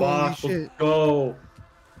doing the Holy box. shit. Let's go.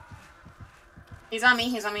 He's on me,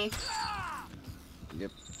 he's on me.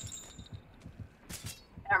 Yep.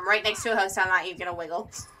 I'm right next to a host, I'm not even gonna wiggle.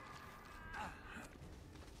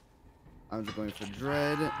 I'm just going for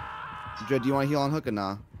Dread. Dread, do you want to heal on hook or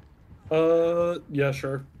nah? Yeah,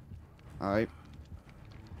 sure. All right.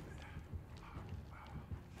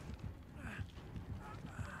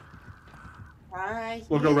 Alright.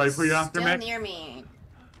 We'll go right for you he's after, still Mick? near me.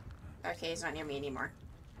 Okay, he's not near me anymore.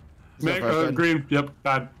 Green. Yep.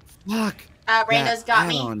 Bad. Fuck. Rando's got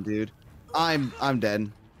me. On, dude. I'm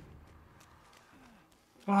dead.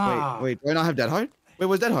 Ah. Wait. Do I not have Dead Hard? Wait,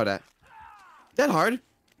 where's Dead Hard at? Dead Hard?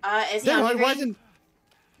 Is he Dead on Hard? you, Why Green?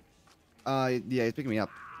 isn't? Yeah, he's picking me up.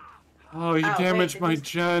 Oh, you Oh, damaged wait, my did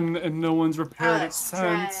gen and no one's repaired it it's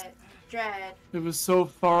since. Dread. It was so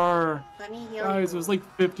far. Let me heal Guys, you. it was like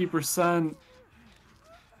 50%.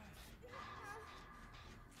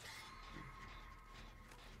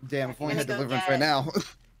 Damn, if only I had gonna go deliverance get- right now.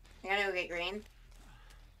 I gotta go get Green.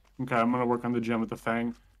 Okay, I'm gonna work on the gen with the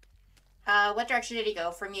Fang. What direction did he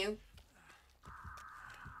go from you?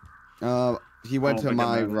 He went Oh, to my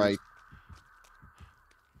my goodness. right.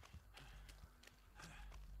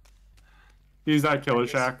 He's that Killer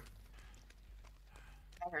Shack.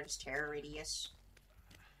 I heard his terror radius.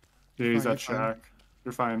 Yeah, he's Fine, that you're fine. Shack.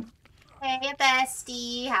 You're fine. Hey,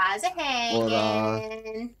 bestie, how's it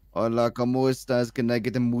hanging? Hola, ¿cómo estás? Can I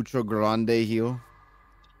get a mucho grande here?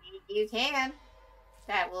 You can.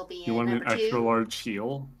 That will be You want an number extra 2. large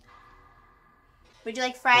heal? Would you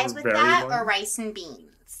like fries Or with very that or large? rice and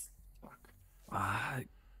beans?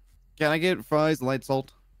 Can I get fries, light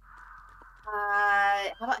salt?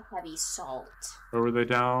 How about heavy salt? Or were they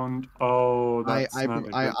down? Oh, that's not a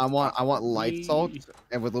good I want light salt spot.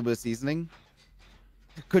 and with a little bit of seasoning.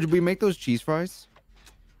 Could we make those cheese fries?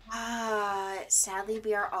 Sadly,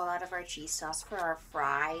 we are all out of our cheese sauce for our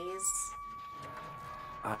fries.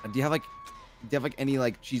 Do you have any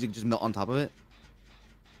like cheese you can just melt on top of it?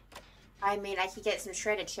 I mean, I could get some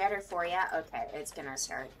shredded cheddar for you. Okay, it's gonna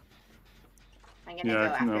start. I'm gonna Yeah,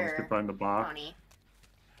 go I can after find the box. Pony.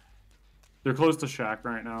 They're close to Shack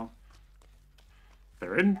right now.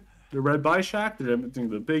 They're in the red by Shack. They're emptying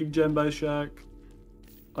the big gen by Shack.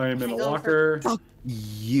 I am in a I go locker. Fuck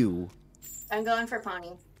you. I'm going for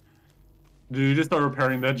Pony. Did you just start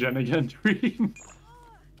repairing that gen again, Dream?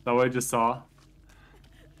 That way I just saw.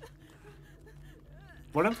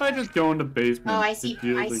 What if I just go into basement? Oh, I to see-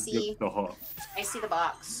 get, I like, see. get the hook? I see the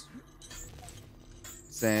box.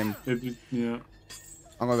 Same. If you, yeah.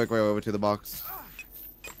 I'm gonna make my way over to the box.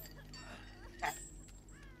 Okay.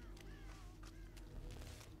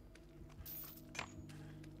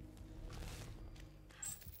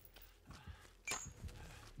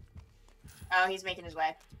 Oh, he's making his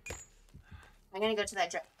way. I'm gonna go to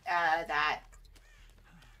that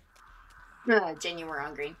Jen, you were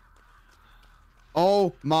on green.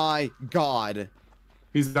 Oh my god.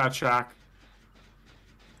 He's that Shack.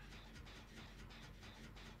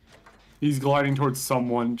 He's gliding towards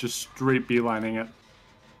someone, just straight beelining it.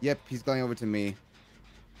 Yep, he's going over to me.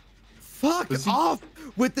 Fuck Does he- off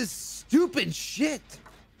with this stupid shit.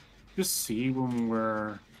 Just see when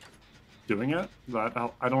we're doing it.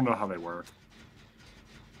 I don't know how they work.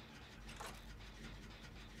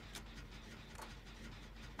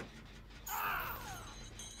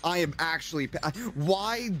 I am actually.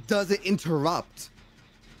 Why does it interrupt?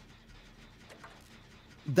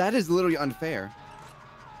 That is literally unfair.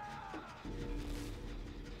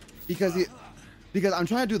 Because I'm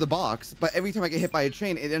trying to do the box, but every time I get hit by a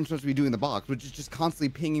chain, it ends up to be doing the box, which is just constantly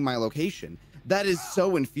pinging my location. That is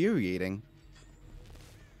so infuriating.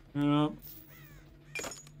 Yeah.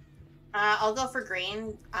 I'll go for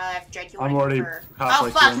green. If Drake, you I'm want to already go for... halfway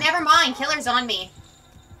Oh, fuck, through. never mind. Killer's on me.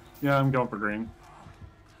 Yeah, I'm going for green.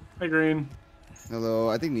 Hey, green. Hello,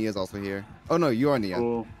 I think Nia's also here. Oh no, you are Nia.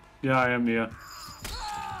 Cool. Yeah, I am Nia.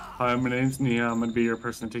 Hi, my name's Nia. I'm gonna be your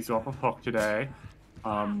person who takes you off a hook today.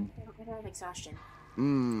 I don't have exhaustion.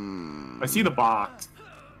 Mmm. I see the box.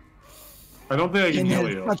 I don't think I can heal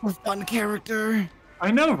is you. such a fun character.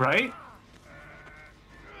 I know, right?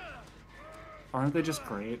 Aren't they just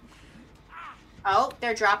great? Oh,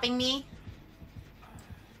 they're dropping me.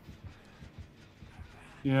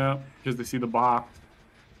 Yeah, because they see the box.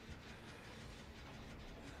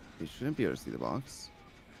 You shouldn't be able to see the box.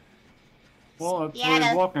 Well, that's Yeah, where he's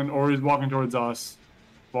that's- walking, or he's walking towards us.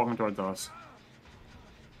 Walking towards us.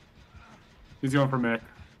 He's going for Mick.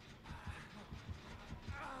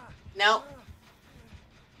 Nope.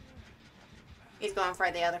 He's going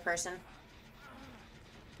for the other person.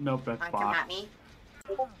 Nope, that's Come box. at me.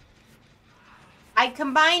 I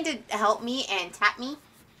combined to help me and tap me.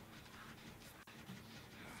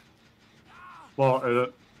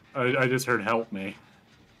 Well, I just heard help me.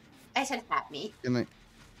 I said tap me. Good night.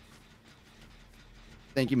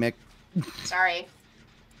 Thank you, Mick. Sorry.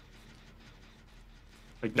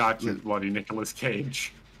 I got you, bloody Nicolas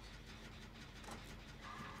Cage.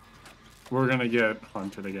 We're gonna get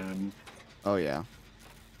hunted again. Oh yeah.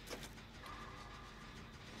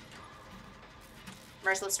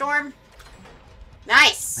 Merciless Storm.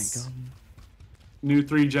 Nice. My God. New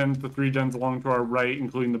 3 gens, the 3 gens along to our right,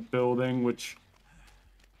 including the building, which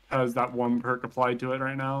has that one perk applied to it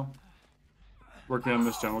right now. Working on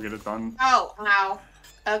this gen will get it done. Oh, wow.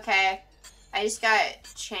 Okay. I just got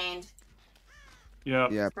chained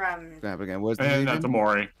Yep. Yeah. from... Grab again. Where's the And agent? that's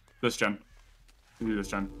Amori. This gen. You do this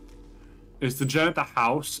gen. It's the gen at the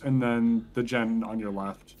house, and then the gen on your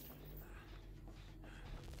left.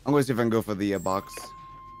 I'm gonna see if I can go for the box.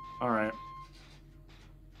 Alright.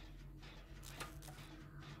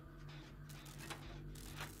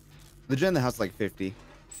 The gen in the house is like 50.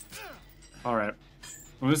 Alright.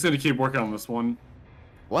 I'm just gonna keep working on this one.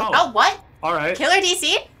 What? Oh, what? Alright. Killer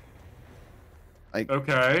DC? Like,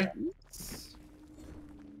 Okay.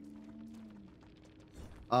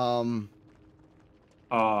 I'll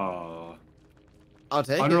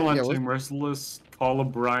take it. Unrelenting, Yeah, Merciless, Call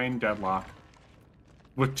of Brine, Deadlock.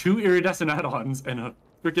 With 2 iridescent add-ons and a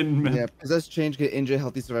freaking... yeah, possess change can injure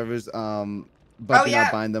healthy survivors, but do yeah.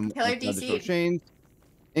 not bind them Killer with additional DC. chains.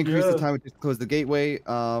 Increase the Yeah. time it takes to close the gateway.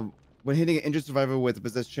 When hitting an injured survivor with a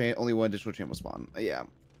possessed chain, only 1 additional chain will spawn. Yeah.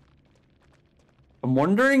 I'm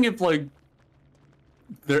wondering if, like,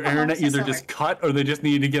 their internet so either sorry. just cut or they just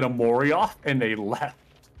needed to get Amori off and they left.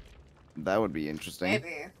 That would be interesting.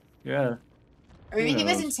 Maybe. Yeah. Or maybe Who he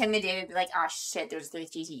was knows? intimidated, like, oh shit, there's 3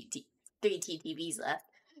 TTVs left.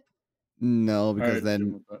 No, because Alright,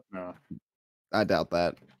 then with that. No. I doubt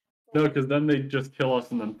that. No, because then they just kill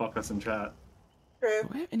us and then fuck us in chat. True. Do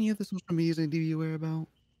I have any other social medias I need to be aware about?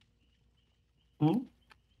 Hmm?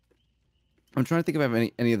 I'm trying to think if I have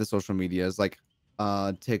any of the social medias like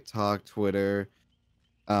TikTok, Twitter,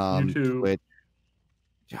 YouTube. Twitch.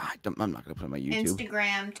 Yeah, I'm not gonna put it on my YouTube.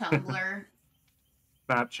 Instagram, Tumblr.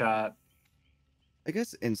 Snapchat. I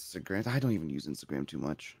guess Instagram. I don't even use Instagram too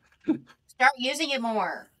much. Start using it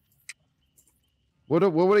more.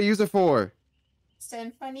 What would I use it for?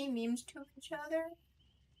 Send funny memes to each other.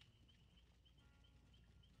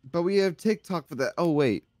 But we have TikTok for that. Oh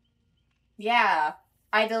wait, Yeah,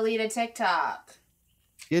 I deleted TikTok.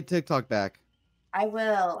 get TikTok back. I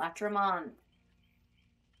will after a month.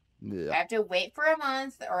 I Yeah. have to wait for a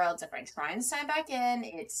month, or else if I try and sign back in,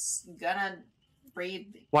 it's gonna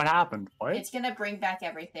What happened? What? it's gonna bring back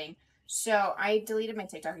everything. So I deleted my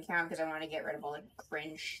TikTok account because I want to get rid of all the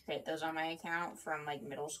cringe shit that was on my account from like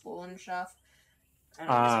middle school and stuff. And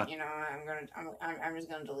I'm just like, you know, I'm just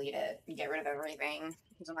gonna delete it and get rid of everything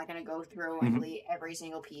because I'm not gonna go through and delete every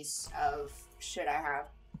single piece of shit I have.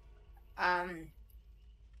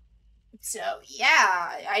 So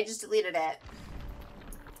yeah, I just deleted it.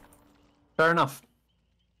 Fair enough.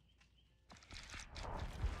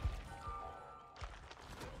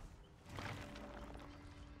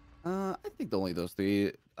 I think only those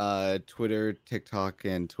 3. Twitter, TikTok,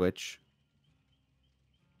 and Twitch.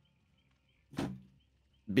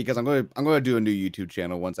 Because I'm gonna do a new YouTube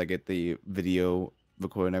channel once I get the video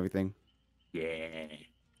recorded and everything. Yeah.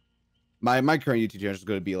 My current YouTube channel is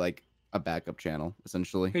gonna be like a backup channel,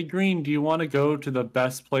 essentially. Hey, Green, do you want to go to the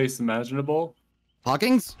best place imaginable?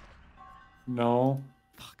 Hawkins? No.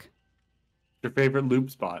 Fuck. Your favorite loop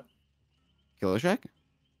spot? Killer Shack?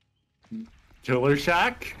 Killer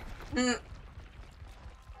Shack? Mm.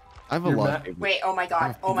 I have a Your lot. map- of favorites. Wait, oh my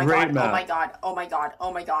god, oh my Great god, map. oh my god, oh my god,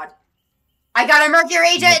 oh my god. I got a Mercury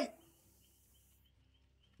agent!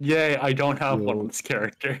 Yay, I don't have one Whoa. with this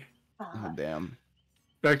character. Oh damn.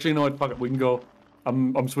 Actually, you know what? Fuck it. We can go.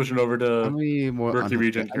 I'm switching over How to many more Murky unhooks?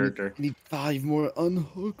 Regent I character. need 5 more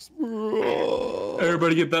unhooks, bro.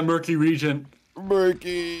 Everybody get that Murky Regent.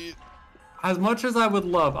 Murky. As much as I would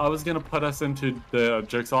love, I was gonna put us into the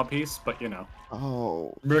Jigsaw piece, but you know.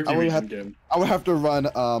 Oh. Murky I would Regent have game. I would have to run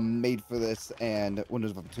Made for This and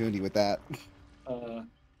Windows of Opportunity with that.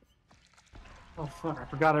 Oh fuck, I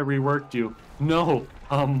forgot I reworked you. No,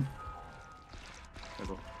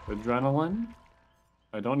 Adrenaline.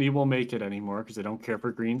 I don't need Will Make It anymore because I don't care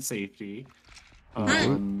for green safety.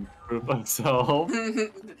 Proof of Self.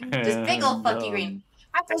 Just big ol' fuck you, and, Green.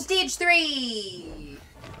 After stage 3!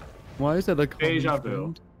 Why is that a common Deja vu.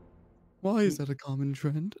 trend? Why is that a common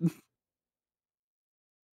trend?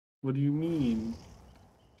 What do you mean?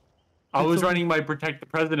 I was running my Protect the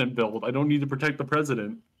President build. I don't need to protect the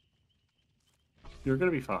President. You're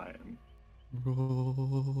gonna be fine.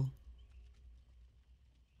 Bro,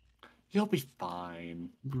 You'll be fine.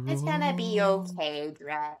 It's gonna be okay,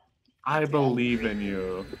 Drat. I believe in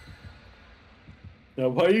you. Now,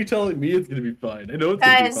 why are you telling me it's gonna be fine? I know it's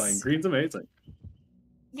gonna be fine. Green's amazing.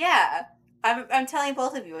 Yeah, I'm telling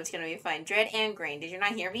both of you it's gonna be fine. Dread and Green, did you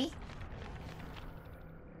not hear me?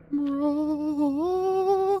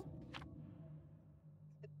 Bro.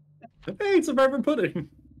 Hey, Survivor Pudding!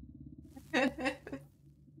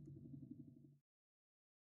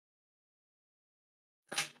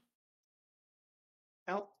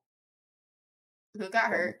 Who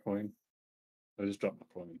got hurt? Coin. I just dropped my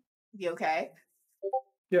coin. You okay?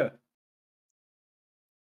 Yeah.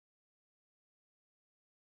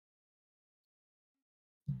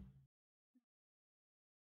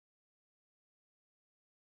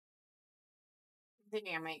 I think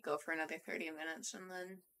I might go for another 30 minutes and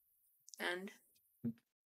then end.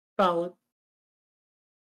 Valid.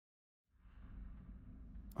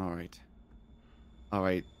 All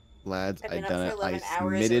right, lads. I've I been up done for it. I 11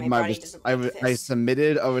 hours and submitted my my. body doesn't like I this.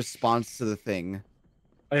 submitted a response to the thing.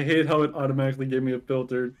 I hate how it automatically gave me a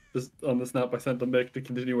filter just on the snap I sent to Mick to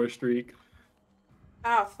continue our streak.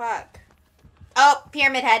 Oh, fuck. Oh,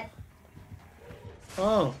 Pyramid Head.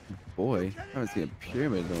 Oh. Boy, I haven't seen a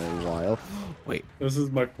pyramid in a while. Wait. This is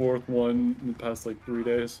my 4th one in the past like 3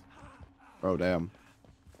 days. Oh damn.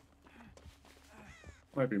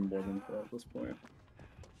 Might be more than 4 at this point.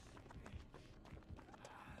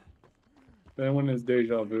 If anyone has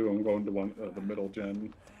deja vu, I'm going to the middle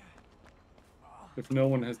gen. If no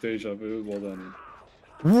one has deja vu, well then.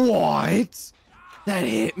 What? That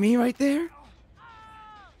hit me right there?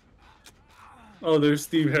 Oh, there's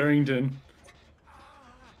Steve Harrington.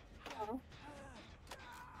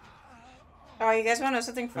 Oh, you guys want to know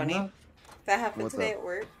something funny that happened What's today up? at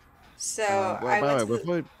work? So By I went the to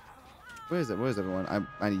way, the, where is it? Where is everyone?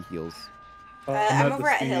 I need heals. I'm over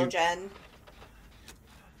at Steve. Hill Gen.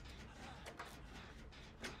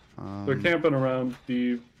 They're camping around,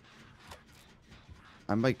 Steve.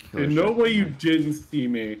 I'm by Killer In no Shack. way you didn't see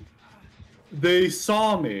me. They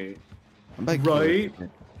saw me. I'm by Killer Right? Shack.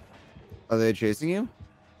 Are they chasing you?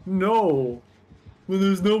 No. Well,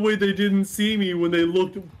 there's no way they didn't see me when they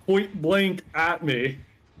looked point blank at me.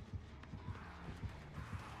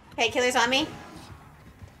 Hey, killer's on me.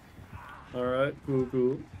 Alright,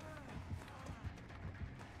 cool.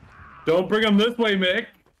 Don't bring him this way, Mick.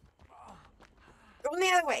 Go the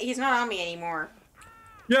other way. He's not on me anymore.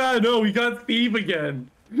 Yeah, no, we got Steve again.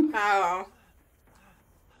 Oh.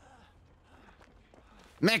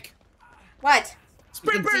 Mick! What?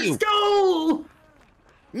 Sprint can see you. Skull!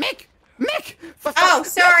 Mick! Mick! For Oh, fuck-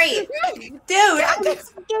 sorry. Mick! Dude, I'm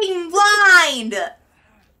fucking blind.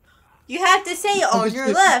 You have to say on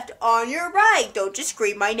your left, on your right. Don't just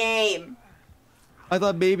scream my name. I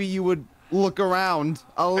thought maybe you would look around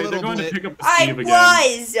a Hey, little they're going bit. to pick up I Steve again.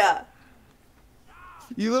 was.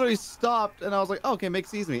 You literally stopped, and I was like, oh, okay, Mick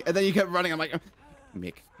sees me. And then you kept running. I'm like,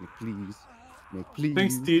 Mick, please. Mick, please. I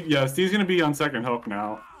think Steve, yeah, Steve's gonna be on second hook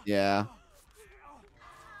now. Yeah.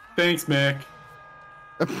 Thanks, Mick.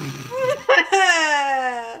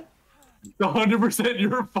 It's 100%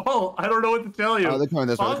 your fault. I don't know what to tell you. Oh, they're coming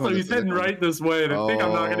this way. Also, he's heading right this way, and I think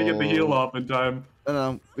I'm not gonna get the heal off in time.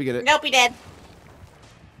 No, we get it. Nope, he did.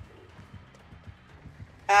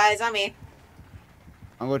 He's on me.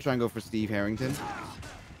 I'm gonna try and go for Steve Harrington.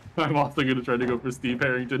 I'm also gonna try to go for Steve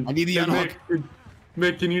Harrington. I need the Hey, unhook.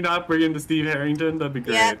 Mick, can you not bring in to Steve Harrington? That'd be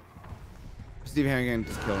great. Yeah. Steve Harrington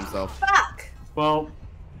just killed himself. Fuck. Well,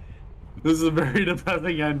 this is a very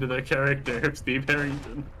depressing end to the character of Steve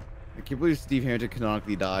Harrington. I can't believe Steve Harrington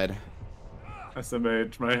canonically died.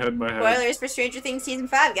 SMH, my head. Spoilers for Stranger Things Season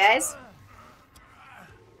 5, guys.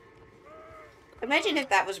 Imagine if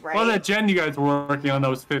that was right. Well, that gen you guys were working on that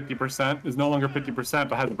was 50% is no longer 50%,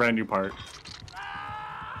 but has a brand new part.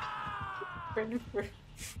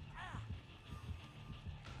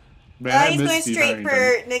 Man, I He's miss going Steve straight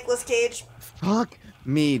Harrington. for Nicolas Cage. Fuck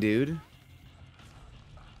me, dude.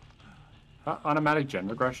 Automatic gen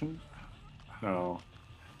regression? No.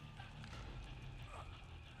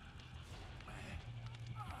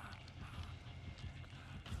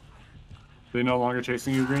 They no longer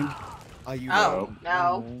chasing you, Green? Are you Oh,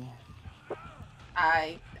 no.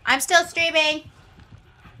 I'm still streaming.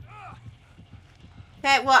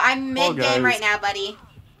 Okay, well, I'm Well, mid-game right guys. now, buddy.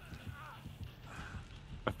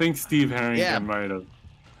 I think Steve Harrington Yeah.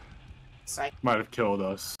 might have killed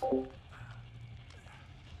us.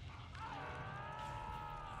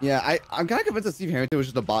 Yeah, I'm kind of convinced that Steve Harrington was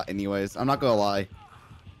just a bot anyways. I'm not gonna lie.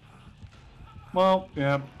 Well,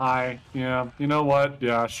 yeah, yeah, you know what?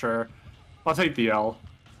 Yeah, sure. I'll take the L.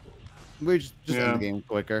 We just Yeah. end the game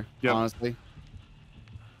quicker, Yep. honestly.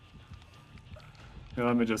 Yeah,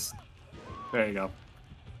 let me just... There you go.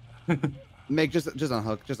 Mick, just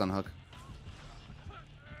unhook, just unhook.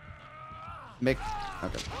 Mick,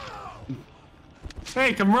 okay.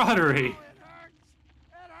 Hey, camaraderie!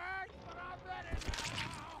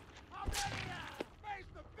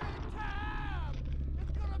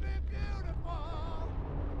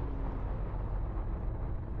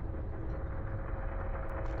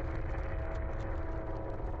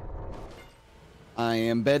 I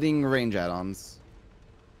am betting range add-ons.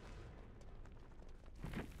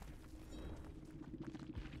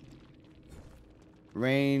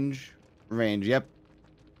 Range. Range. Yep.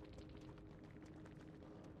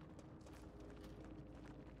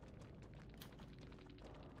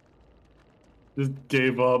 Just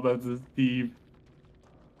gave up as a thief.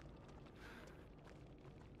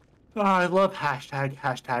 Oh, I love hashtag,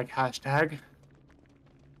 hashtag, hashtag.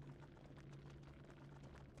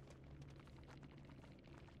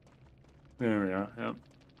 There we go, yep.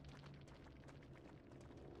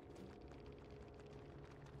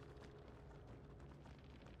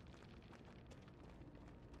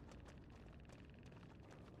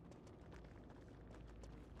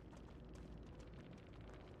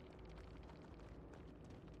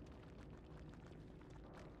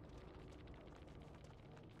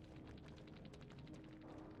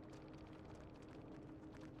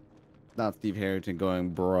 Not Steve Harrington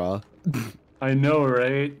going, bruh. I know,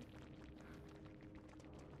 right?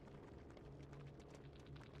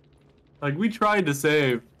 Like, we tried to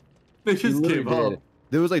save. They He just literally gave up. did.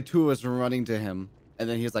 There was like 2 of us running to him, and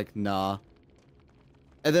then he's like, nah.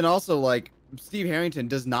 And then also, like, Steve Harrington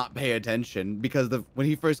does not pay attention because when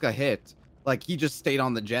he first got hit, like, he just stayed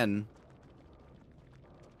on the gen.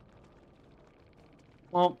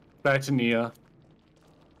 Well, back to Nia.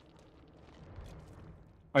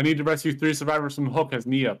 I need to rescue 3 survivors from Hook as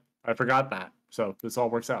Nia. I forgot that. So this all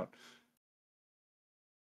works out.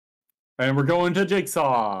 And we're going to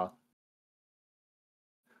Jigsaw.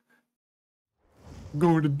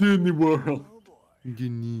 Going to Disney World.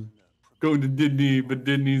 Disney. Going to Disney, but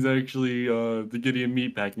Disney's actually the Gideon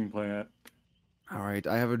meatpacking plant. Alright,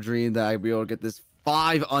 I have a dream that I'll be able to get this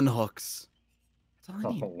 5 unhooks. That's all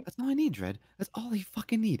I need. Oh. That's all I need, Dread. That's all you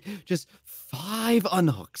fucking need. Just 5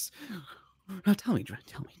 unhooks. Now tell me, Dread.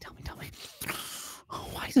 Tell me. Oh,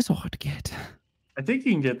 why is it so hard to get? I think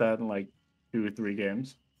you can get that in like 2 or 3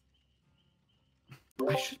 games.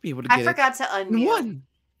 I should be able to get I forgot to it in unmute. 1.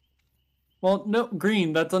 Well, no,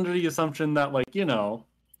 Green, that's under the assumption that, like, you know,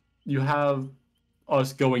 you have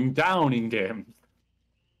us going down in games.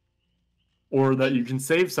 Or that you can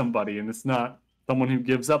save somebody and it's not someone who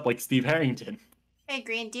gives up like Steve Harrington. Hey,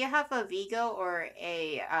 Green, do you have a Vigo or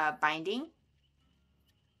a binding?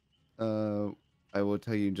 I will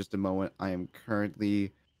tell you in just a moment. I am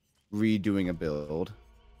currently redoing a build.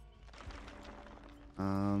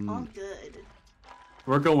 All good.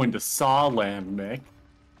 We're going to Sawland, Nick.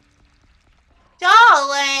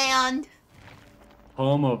 Jawland!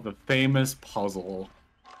 Home of the famous puzzle.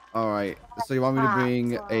 Alright, so you want me to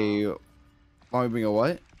bring a... Want me to bring a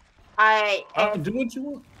what? Do what you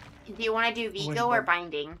want. Do you want to do Vigo or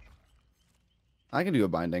binding? I can do a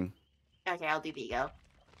binding. Okay, I'll do Vigo.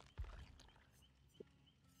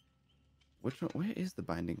 Which one? Where is the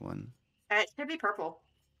binding one? It should be purple.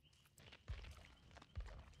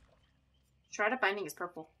 Shroud of Binding is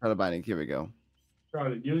purple. Shroud of binding. Here we go.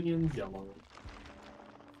 Crowded Unions, yellow.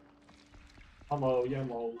 Hello,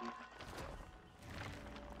 yellow.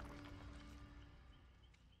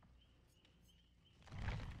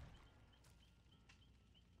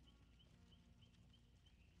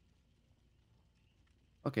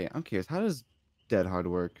 Okay, I'm curious. How does Dead Hard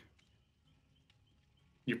work?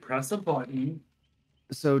 You press a button.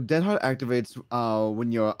 So Dead Hard activates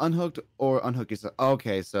when you're unhooked or unhook yourself.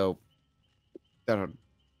 Okay, so Dead Hard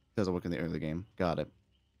doesn't work in the early game. Got it.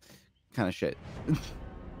 Kind of shit.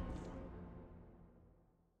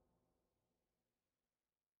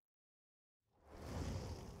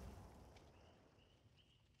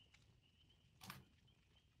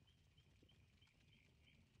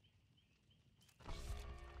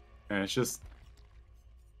 And it's just...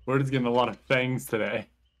 We're just getting a lot of fangs today.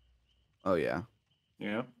 Oh yeah.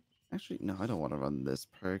 Yeah. Actually, no, I don't want to run this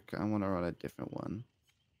perk. I want to run a different one.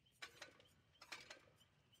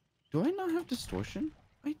 Do I not have distortion?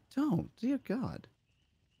 I don't. Dear God.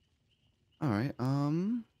 All right.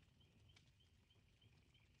 I'm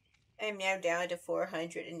now down to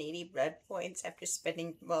 480 blood points after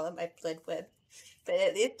spending all of my blood web. But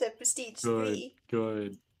at least at prestige 3.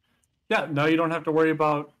 Good. Yeah, now you don't have to worry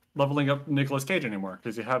about leveling up Nicolas Cage anymore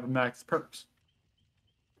because you have max perks.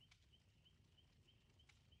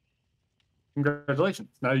 Congratulations.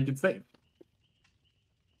 Now you can save.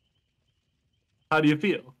 How do you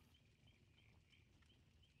feel?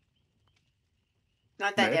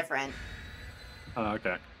 Not that Right. different. Oh,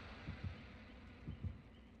 okay.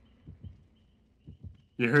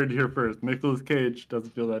 You heard it here first. Nicolas Cage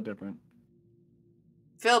doesn't feel that different.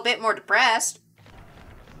 Feel a bit more depressed.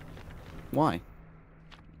 Why?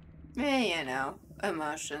 You know,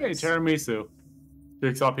 emotions. Hey, tiramisu.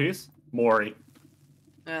 Jigsaw piece? Mori.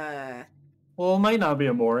 Uh, Well, it might not be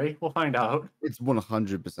a Mori. We'll find out. It's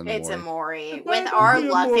 100% It's a Mori. Mori. It With might our be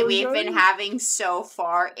a luck that Mori, we've been guys. having so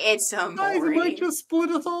far, it's a Guys, it Mori. might just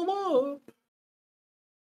split us all up.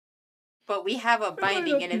 But we have a It might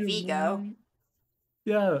binding not and a be Vigo. Mori.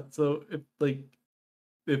 Yeah, so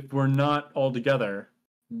if we're not all together,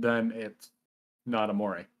 then it's not a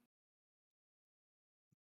Mori.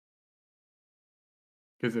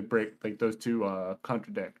 Because those two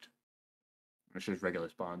contradict. It's just regular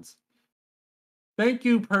spawns. Thank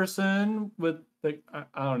you, person with I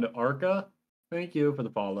don't know, Arca. Thank you for the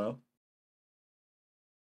follow.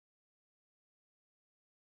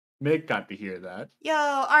 Mick got to hear that. Yo,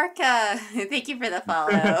 Arca! Thank you for the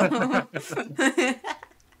follow.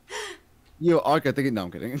 Yo, Arca, thinking. No,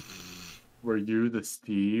 I'm kidding. Were you the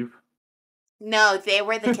Steve? No, they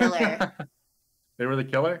were the killer. They were the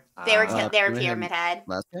killer? They were Uh, they were we had Pyramid Head.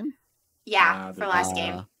 Last game? Yeah, for last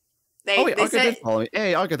game. Oh wait, They Arca did follow me.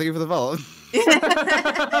 Hey, Arca, thank you for the follow.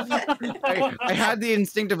 I had the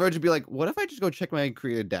instinctive urge to be like, what if I just go check my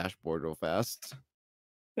creative dashboard real fast?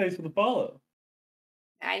 Thanks for the follow.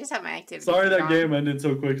 I just have my activity. Sorry that on. game ended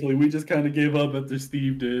so quickly. We just kind of gave up after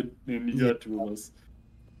Steve did, and you got two of us.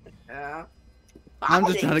 Well, I'm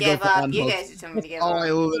just trying to go give for up. one You hook. guys are telling me to give All up.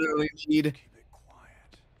 I literally need. Okay.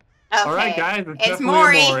 All right, guys, it's definitely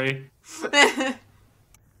Mori. a Mori.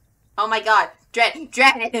 Oh my god, Dread.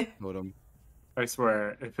 Totem. I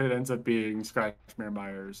swear, if it ends up being Scratchmere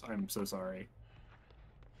Myers, I'm so sorry.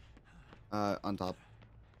 On top.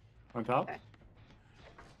 On top? Okay.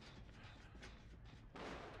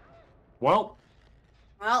 Well,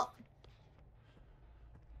 Well,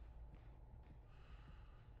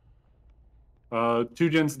 two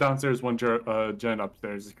gens downstairs, one gen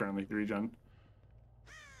upstairs is currently 3 gen.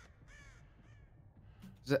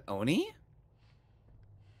 Is it Oni?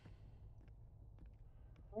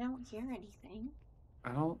 I don't hear anything.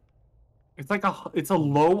 I don't. It's a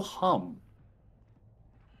low hum.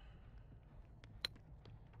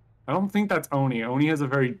 I don't think that's Oni. Oni has a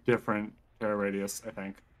very different terror radius, I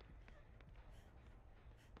think.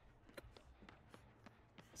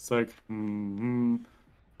 It's like,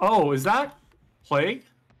 oh, is that Plague?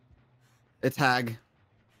 It's Hag.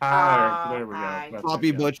 Ah, there we go. Hag. That's Poppy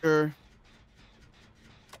it, yeah. Butcher.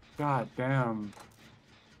 God damn.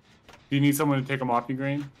 Do you need someone to take him off you,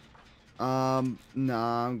 Green? No,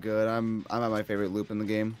 I'm good. I'm at my favorite loop in the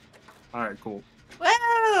game. All right, cool.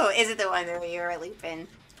 Whoa! Is it the one where you were looping?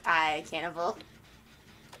 Cannibal.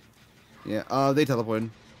 Yeah. They teleported.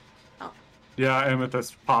 Yeah,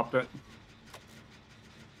 Amethyst popped it.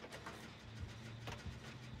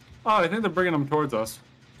 Oh, I think they're bringing them towards us.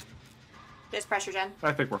 Just pressure gen.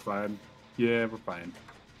 I think we're fine. Yeah, we're fine.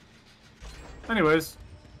 Anyways,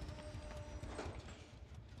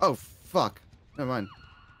 Oh fuck. Never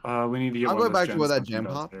mind. we need to get I'm one going of back those to where that gens gem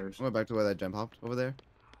from popped. I'm downstairs. going back to where that gem popped over there.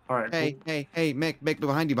 All right, Hey, cool. hey, Mick,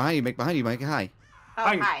 behind you, Mick, behind you, Oh,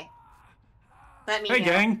 Hi. hi. Let me Hey, know.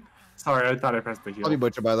 gang. Sorry, I thought I pressed the heal. Poppy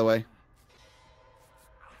Butcher, by the way.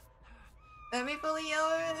 Let me fully heal.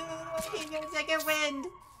 He's gonna take a wind.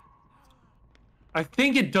 I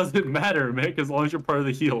think it doesn't matter, Mick, as long as you're part of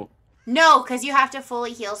the heal. No, because you have to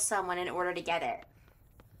fully heal someone in order to get it.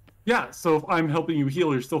 Yeah, so if I'm helping you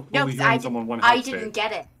heal, you're still No, fully 'cause healing someone one I health didn't stage.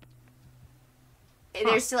 get it.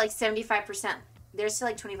 There's still like 75%. There's still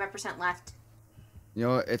like 25% left. You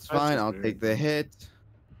know what? It's That's fine. just I'll weird. take the hit.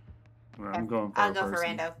 I'm going for I'll a go for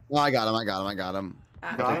person. Rando. Oh, I got him.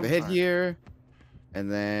 I'll Got take the him? hit Alright. here.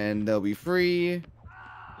 And then they'll be free.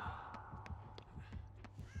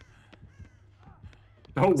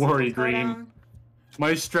 Don't worry, Go Green. down.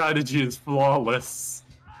 My strategy is flawless.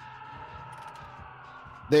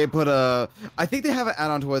 They put I think they have an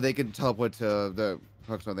add-on to where they can teleport to the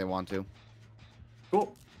hooks when they want to.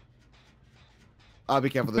 Cool. Be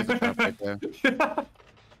careful. There's a trap right there.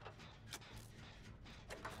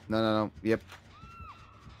 No. Yep.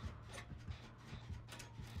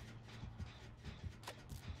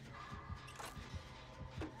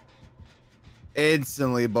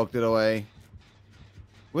 Instantly booked it away.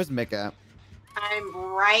 Where's Mick at? I'm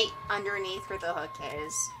right underneath where the hook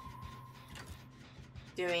is.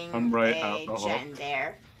 Doing I'm right a out the hook. gen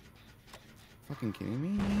there. Fucking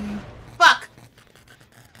kidding me? Fuck!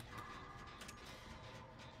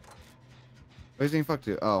 Where's getting fucked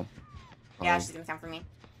to? Oh. Yeah, Oh. she's gonna come for me.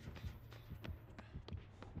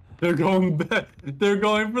 They're going back. They're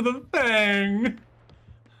going for the fang.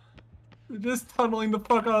 They're just tunneling the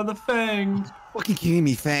fuck out of the fang. Fucking kidding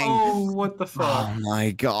me, Fang. Oh, what the fuck? Oh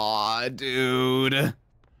my god, dude.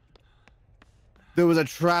 There was a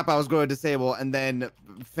trap I was going to disable, and then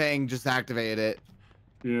Fang just activated it.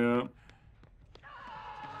 Yeah.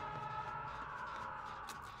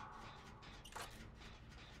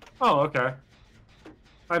 Oh, okay.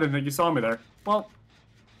 I didn't think you saw me there. Well,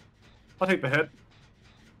 I'll take the hit.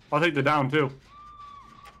 I'll take the down, too.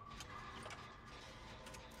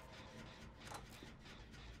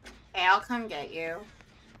 Hey, I'll come get you.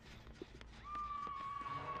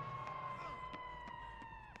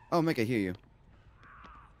 Oh, Mick, I hear you.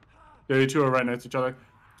 Yeah, you two are right next to each other.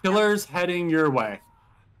 Killer's heading your way.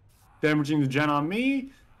 Damaging the gen on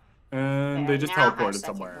me, and Okay, they just now I have teleported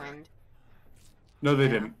second somewhere. wind. No, they Yeah.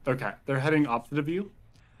 didn't. Okay, they're heading opposite of you.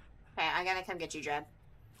 Okay, I'm gonna come get you, Dread.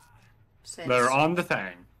 Since They're on the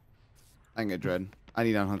thing. I can get Dread. I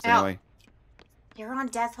need unhooks Ow. anyway. You're on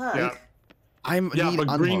Death Hook. Yeah. Yeah, Need but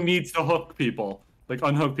Green unhook. needs to hook people. Like,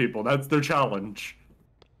 unhook people. That's their challenge.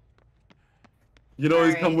 You'd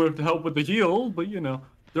always come Alright. with to help with the heal, but you know,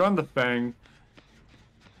 they're on the thing.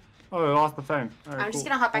 Oh, they lost the thing. All right, I'm just cool.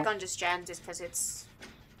 gonna hop back Well, on just Jen just because it's.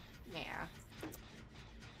 Yeah.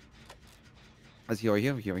 Is he over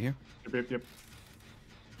here? Over here? Yep.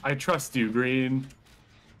 I trust you, Green.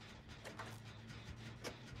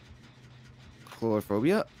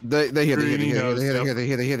 Chlorophobia? They're here, they're here, Green they're here, knows, they're here, yep. they're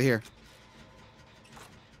here, they're here, they're here.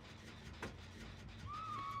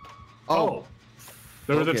 Oh.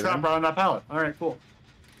 There was Okay, a trap then. right on that pallet. All right, cool.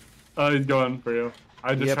 He's going for you.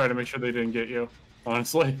 I just Yep. tried to make sure they didn't get you,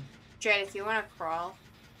 honestly. Dread, if you want to crawl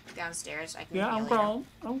downstairs, I can. Yeah, heal I'm you.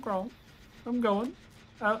 crawling. I'm going.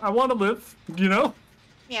 I want to live, you know?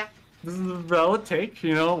 Yeah. This is a valid take,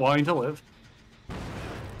 you know, wanting to live.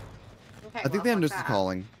 Okay, I think well, they have fuck nurses that.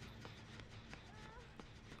 calling.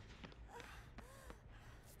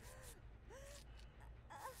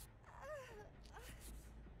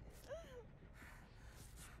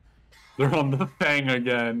 They're on the thing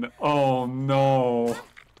again. Oh no.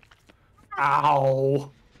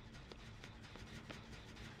 Ow.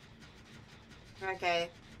 Okay.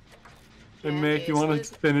 Hey, Yeah, Mick, you it's want to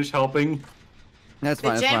losing- finish helping? That's The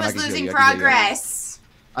fine, that's Jen fine. I was can heal losing you, I can heal you. progress.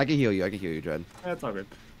 I can heal you, That's all good.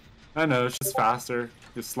 I know, it's just faster.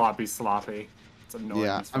 Just sloppy. It's annoying.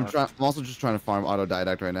 Yeah, as I'm fuck. also just trying to farm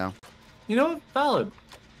autodidact right now. You know what? Valid.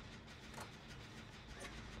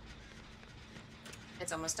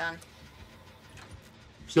 It's almost done.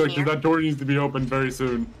 So, Here. that door needs to be opened very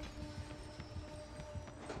soon.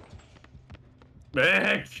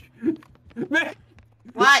 Mick! Mick!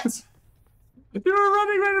 What? You were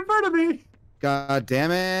running right in front of me! God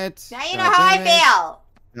damn it! Now you know God how I damn it. feel.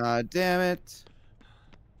 God damn it!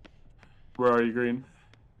 Where are you, Green?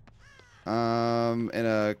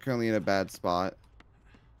 Currently in a bad spot.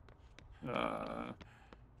 Oh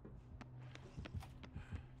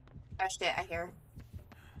shit, I hear.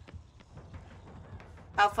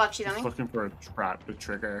 Oh fuck, she's on Just me. looking for a trap to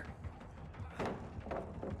trigger.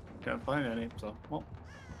 Can't find any, so, well.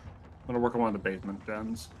 I'm gonna work on one of the basement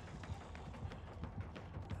gens.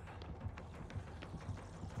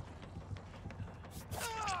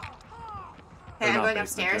 Okay, I'm Or not going basement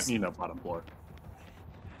upstairs. gen, you know, bottom floor.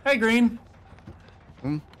 Hey, Green!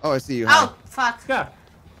 Hmm? Oh, I see you. Oh fuck. Yeah.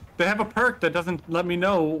 They have a perk that doesn't let me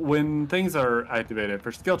know when things are activated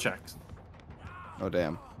for skill checks. Oh,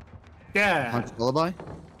 damn. Yeah. Punch Lullaby?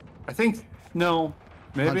 I think, no.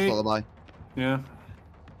 Punch Maybe. Lullaby. Yeah.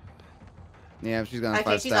 Yeah, she's gonna Okay,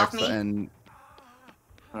 5 she's off stacks me. and...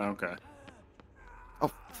 Okay.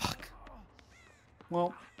 Oh, fuck.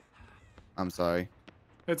 Well, I'm sorry.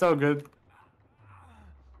 it's all good.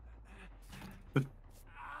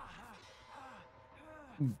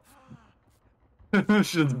 This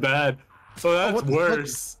shit's bad. So that's what the fuck?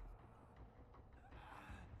 worse.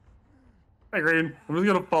 Hey, Green. I'm just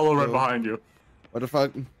gonna follow right Yo. behind you. What the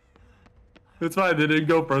fuck? It's fine. They didn't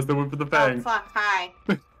go first. They went for the Oh fang. fuck, hi.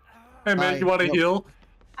 Hey, man, Hi. you want to Yo. heal?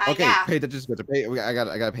 Okay, Yeah. pay attention to skill checks. I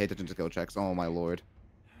gotta pay attention to skill checks. Oh my lord.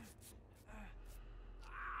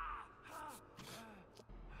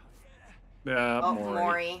 Yeah, Oh, Maury.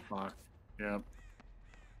 Maury. Fuck. Yep.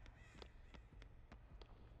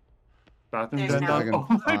 Bathroom There's den no- done. Oh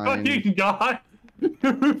my Fine. fucking god!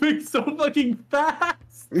 You're moving so fucking fast!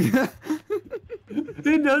 It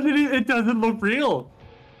doesn't look real.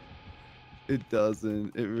 It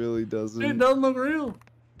doesn't. It really It doesn't. doesn't look real.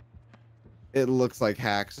 It looks like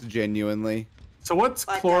hacks, genuinely. So what's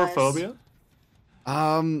What chlorophobia?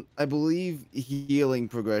 I believe healing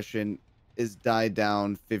progression is died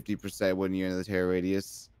down 50% when you're in the terror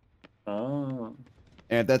radius. Oh.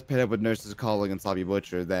 And if that's paired up with Nurse's Calling and Sloppy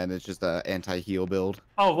Butcher, then it's just a anti-heal build.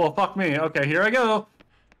 Oh, well, fuck me. Okay, here I go.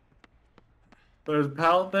 There's a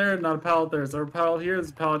pallet there, not a pallet there. Is there a pallet here? There's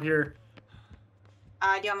a pallet here. Do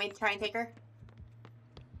you want me to try and take her?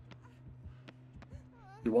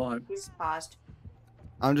 You want? He's paused.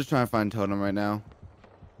 I'm just trying to find Totem right now.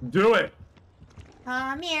 Do it!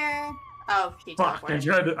 Come here. Oh, she Fuck,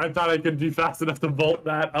 teleported. I thought I could be fast enough to vault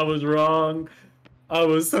that. I was wrong. I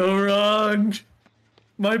was so wrong.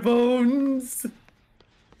 My bones.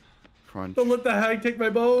 Crunch. Don't let the hag take my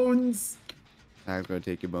bones. I'm gonna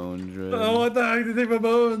take your bones, I Red. don't want the hag to take my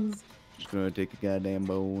bones. Just gonna take your goddamn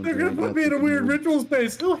bones. They're gonna put me in a weird ritual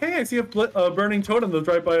space. Oh, hey, I see a burning totem that's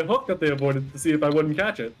right by a hook that they avoided to see if I wouldn't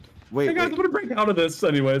catch it. Wait, Hey guys, wait. I'm gonna break out of this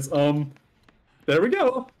anyways. There we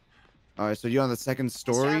go. Alright, so you're on the second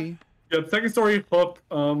story? Yeah, second story hook,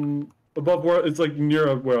 above where, it's like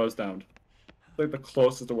near where I was downed. It's like the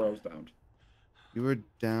closest to where I was downed. You were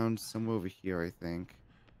down somewhere over here, I think.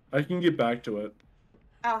 I can get back to it.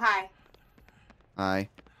 Oh, hi. Hi.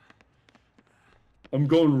 I'm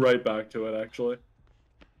going right back to it, actually.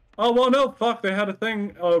 Oh, well, no, fuck, they had a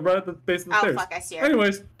thing right at the base of the Oh, stairs. fuck, I see her.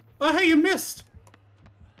 Anyways, oh, hey, you missed.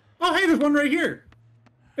 Oh, hey, there's one right here.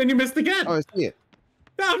 And you missed again. Oh, I see it.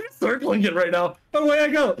 No, I'm just circling it right now. Away I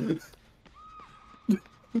go.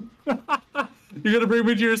 You gonna bring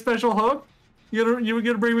me to your special hook? You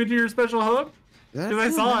gonna bring me to your special hook? Because I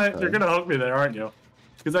saw it. You're gonna hook me there, aren't you?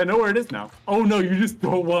 Because I know where it is now. Oh no, you just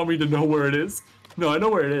don't want me to know where it is? No, I know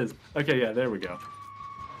where it is. Okay, yeah, there we go.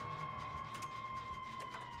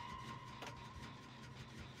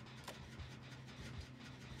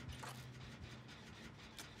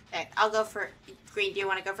 Okay, I'll go for Green. Do you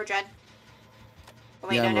want to go for Dread? Oh,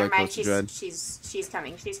 wait, Yeah, no, I'm never right mind. close to Dread. She's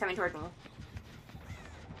coming. She's coming toward me.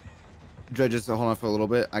 Dread, just hold on for a little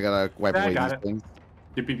bit. I gotta wipe Yeah, I away got these it. things.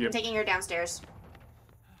 Yep, yep, I'm yep. taking her downstairs.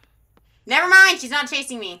 Never mind. She's not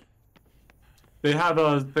chasing me. They have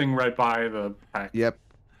a thing right by the pack. Yep.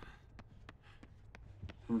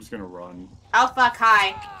 I'm just gonna run. Oh fuck!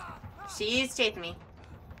 Hi. She's chasing me.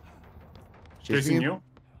 Chasing you?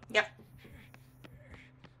 Yep.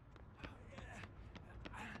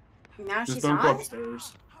 Now Just she's don't go on.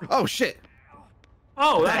 upstairs. Oh shit!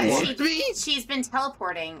 Oh, that Hey. worked. She's been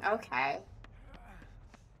teleporting. Okay.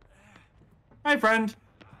 Hi, friend.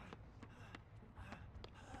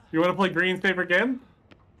 You want to play Green's favorite game?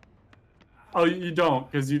 Oh, you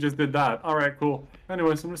don't, because you just did that. All right, cool.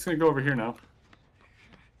 Anyways, I'm just gonna go over here now.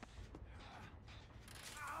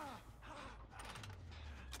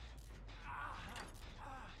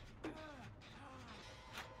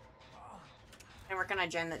 And work on a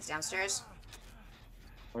gen that's downstairs.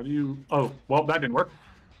 How do you... Oh, well, that didn't work.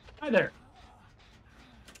 Hi there.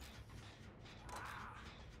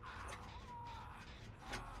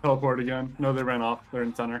 Teleport again. No, they ran off. They're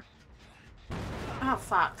in center. Oh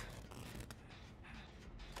fuck.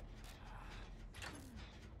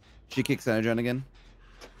 She kicks Energon again.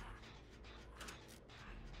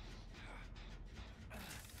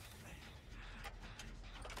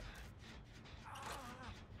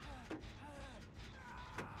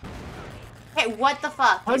 Hey, what the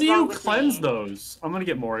fuck? How is do wrong you with cleanse me? those? I'm gonna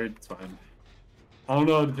get more. It's fine. I don't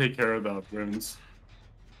know how to take care of the runes.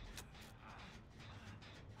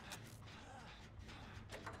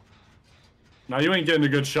 No, you ain't getting a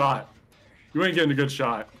good shot. You ain't getting a good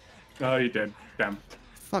shot. Oh, you did. Damn.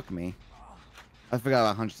 Fuck me. I forgot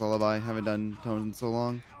about Hunch Lullaby. Haven't done tones in so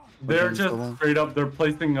long. They're Tones in just so long. straight up. They're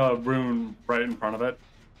placing a rune right in front of it.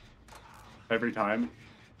 Every time.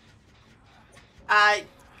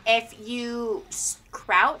 If you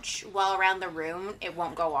crouch while around the room, it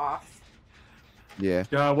won't go off. Yeah.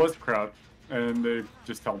 Yeah, I was crouched, and they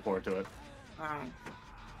just teleport to it.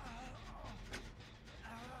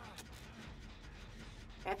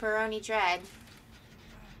 Pepperoni Dread.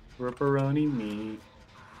 Ripperoni me.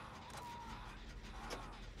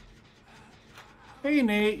 Hey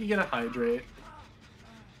Nate, you gotta hydrate.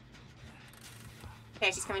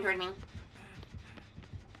 Okay, she's coming toward me.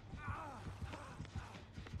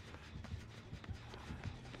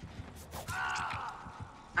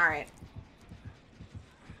 Alright.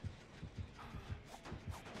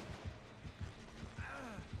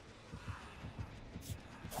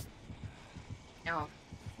 No.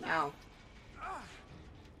 No.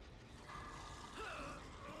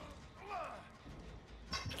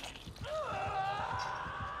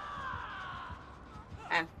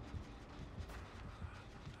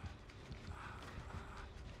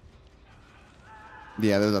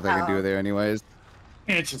 Yeah, there's nothing I can Oh. do there anyways.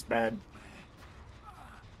 It's just bad.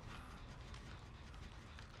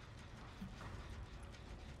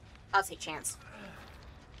 I'll take chance.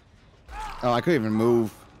 Oh, I couldn't even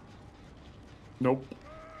move. Nope.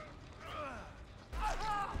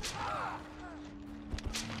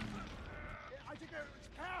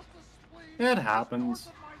 It happens.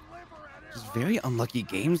 Just very unlucky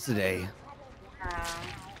games today.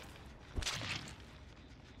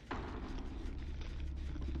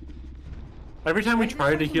 Every time we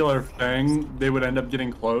tried to heal our thing, they would end up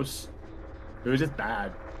getting close. It was just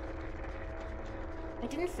bad. I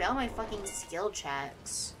didn't fail my fucking skill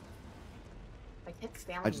checks. I kept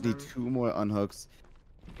failing I just need them. 2 more unhooks.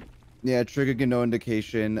 Yeah, trigger give no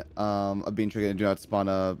indication of being triggered and do not spawn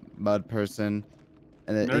a mud person.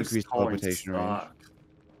 And then Nurse increase calling teleportation range. suck.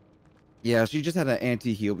 Yeah, she just had an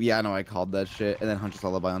anti-heal. Yeah, I know I called that shit. And then Huntress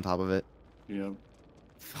Lullaby on top of it. Yeah.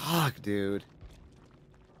 Fuck, dude.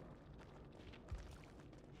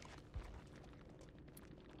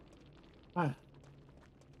 Ah.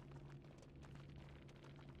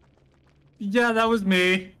 Yeah, that was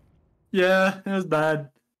me. Yeah, it was bad.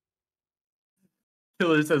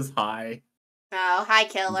 Killer says hi. Oh, hi,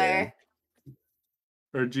 killer.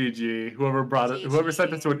 Or GG. Whoever brought it, whoever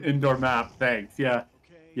sent us to an indoor map, thanks. Yeah.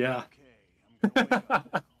 Yeah. I'm going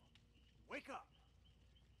up. Wake up.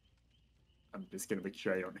 I'm just gonna make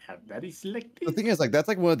sure I don't have that selected. The thing is, like, that's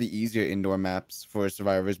like one of the easier indoor maps for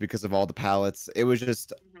survivors because of all the pallets. It was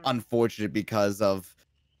just unfortunate because of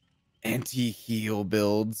anti-heal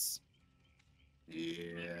builds.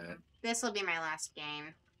 Yeah. This will be my last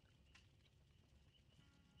game.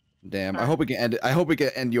 Damn, I hope we can end it. I hope we can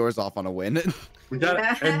end yours off on a win. We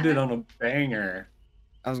gotta end it on a banger.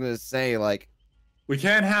 I was gonna say, like, We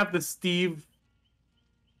can't have the Steve.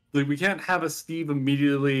 Like, we can't have a Steve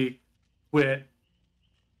immediately quit.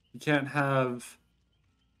 We can't have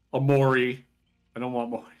a Maury. I don't want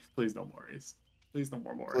Maury. Please no Maury's. Please no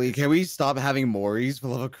more Maury's. can we stop having Maury's for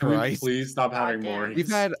the love of Can we Christ? please stop having Goddamn. Maury's.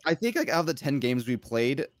 We've had, I think, like, out of the 10 games we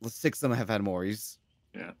played, 6 of them have had Maury's.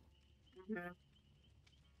 Yeah.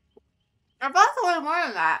 I've also learned more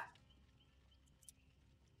than that.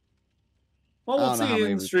 Well, I we'll don't know how see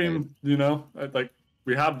many in we stream. You know, like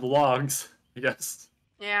we have the logs, I guess.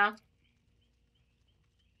 Yeah.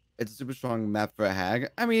 It's a super strong map for a hag.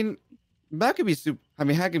 I mean, map can be super. I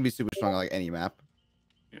mean, hag can be super strong on, like, any map.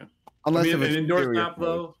 Yeah. Unless I mean, if an it's indoor serious map mode.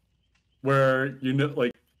 though, where you know,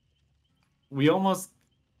 like, we almost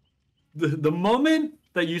the moment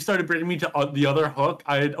that you started bringing me to the other hook,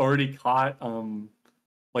 I had already caught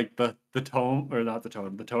like the tome or not the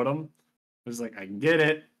totem, the totem. I was like, I can get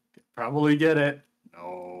it, probably get it.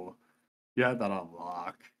 No, you had that on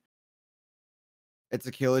lock. It's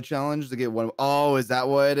a killer challenge to get one. Oh, is that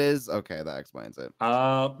what it is? Okay, that explains it.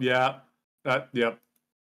 Yeah, yep.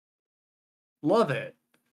 Love it.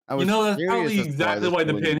 I You was know, that's curious probably as to exactly this why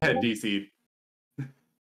the wouldn't- pinhead DC'd. Yeah,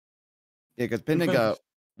 because Pinhead got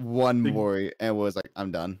one Mori and was like,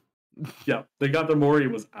 I'm done. Yeah, they got their Mori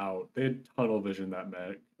was out. They had tunnel vision that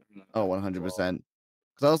mech. Oh, 100%.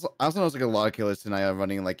 Because I also know like a lot of killers tonight are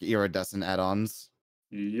running like iridescent add-ons.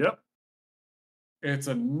 Yep. It's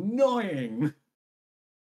annoying.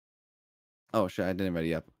 Oh shit, I didn't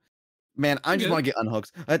ready up. Man, I just Yeah. want to get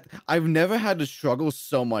unhooks. I've never had to struggle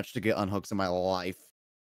so much to get unhooks in my life.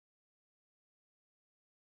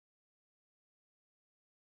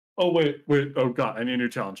 Oh wait. Oh god, I need a new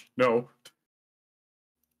challenge. No.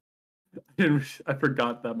 I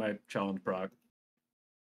forgot that my challenge proc.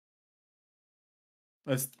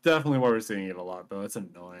 That's definitely why we're seeing it a lot, though. It's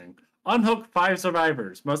annoying. Unhook 5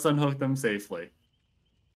 survivors. Must unhook them safely.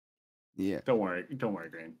 Yeah. Don't worry,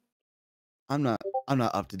 Green. I'm not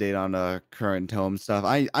up to date on current tome stuff.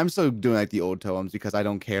 I'm still doing like the old tomes because I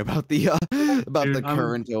don't care about the Dude, the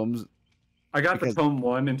current tomes. I got Because- the tome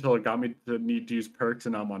 1 until it got me to need to use perks,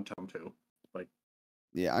 and now I'm on tome 2. Like,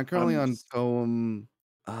 Yeah, I'm currently on tome.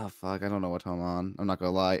 Oh fuck, I don't know what tome I'm on. I'm not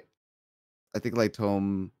gonna lie. I think like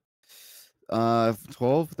tome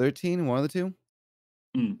 12, 13, one of the two.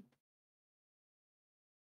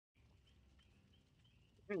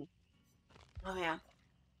 Oh yeah.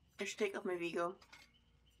 I should take off my Vigo.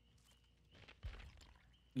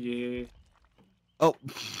 yeah. Oh,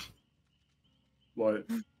 What?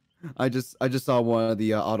 I just saw one of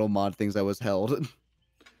the auto mod things that was held.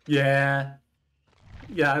 Yeah.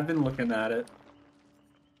 Yeah, I've been looking at it.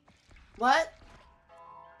 What?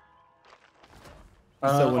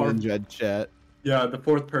 Someone our- in Dread chat. Yeah, the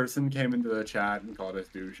 4th person came into the chat and called us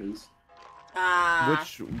douches.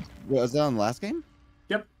 Which was that on the last game?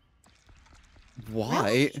 Yep.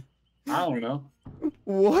 Why? I don't know.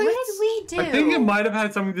 What? What did we do? I think it might have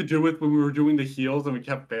had something to do with when we were doing the heals and we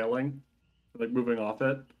kept failing. Like, moving off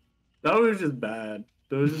it. That was just bad.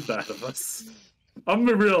 That was just bad of us. I'm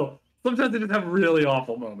gonna be real. Sometimes they just have really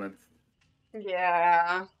awful moments.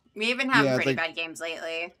 Yeah. We've been having Yeah, it's pretty like- bad games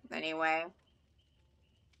lately. Anyway.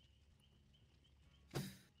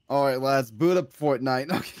 All right, lads, boot up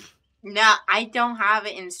Fortnite. Okay. No, I don't have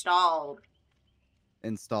it installed.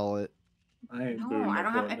 Install it. I ain't No, booting I up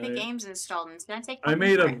don't have Epic Fortnite. Games installed. And it's gonna take. I fucking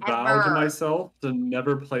made a vow to forever. myself to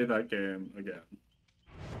never play that game again.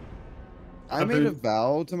 I made a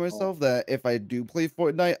vow to myself that if I do play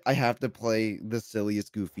Fortnite, I have to play the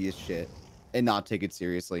silliest, goofiest shit and not take it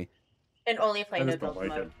seriously. And only play I no just don't build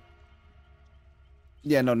like mode. it.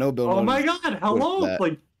 Yeah, no build Oh mode my is god, push hello, that.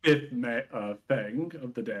 like fifth thing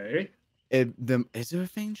of the day. Is there a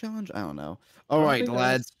Fang challenge? I don't know. All don't right, think there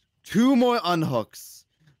lads. 2 more unhooks.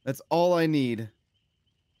 That's all I need.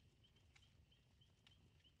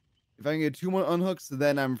 If I can get 2 more unhooks,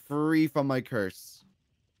 then I'm free from my curse.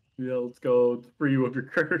 Yeah, let's go free you of your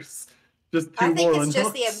curse. Just 2 I think more it's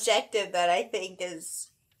just the unhooks. objective that I think is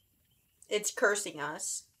it's cursing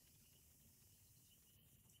us.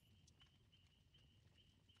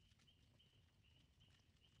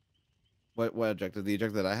 What objective? The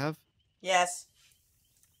objective that I have? Yes.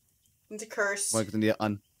 It's a curse. Because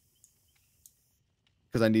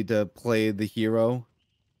I need to play the hero.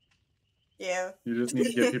 Yeah. You just need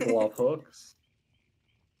to get people off hooks.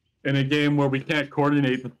 In a game where we can't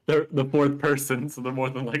coordinate the fourth person, so they're more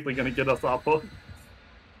than likely going to get us off hooks.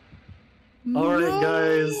 All right,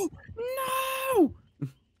 guys. No!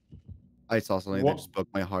 I saw something What? that just broke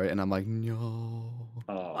my heart, and I'm like, no.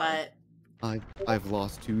 Oh. What? I've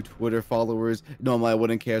lost 2 Twitter followers. Normally I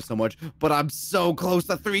wouldn't care so much, but I'm so close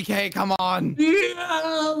to 3K. Come on!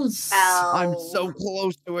 Yes! I'm Oh. so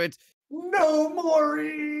close to it. No,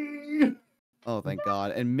 Maury! Oh, thank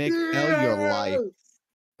God. And Mick, L your life.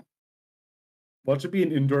 Watch it be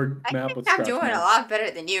an indoor I map think with I'm scratch doing a marks. lot better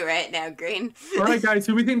than you right now, Green. All right, guys,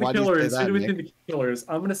 who we think the Why do you killer say is? Who that, do we Nick? think the killer is?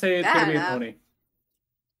 I'm gonna say it's I gonna be don't an know. Oni.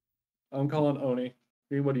 I'm calling Oni.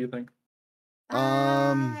 Green, what do you think?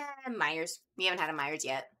 Myers. We haven't had a Myers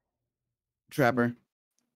yet. Trapper.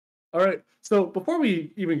 All right. So before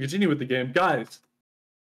we even continue with the game, guys,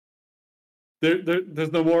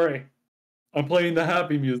 there's no worry. I'm playing the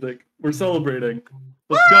happy music. We're celebrating.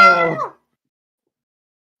 Let's go.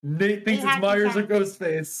 Nate thinks We it's have to Myers or celebrate.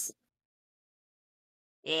 Ghostface.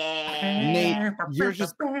 Yeah. Nate, you're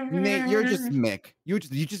just Mick. You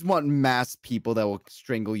just want mass people that will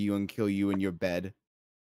strangle you and kill you in your bed.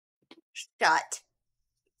 Shut.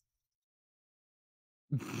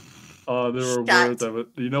 There were Shut. words of it.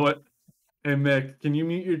 You know what? Hey Mick, can you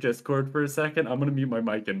mute your Discord for a second? I'm gonna mute my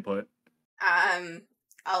mic input.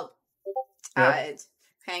 I'll. Yep.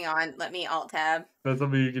 Hang on. Let me alt tab. That's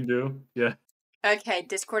something you can do. Yeah. Okay,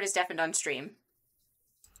 Discord is deafened on stream.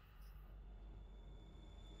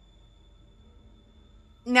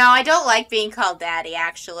 No, I don't like being called daddy,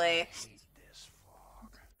 actually.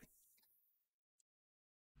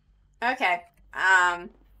 Okay.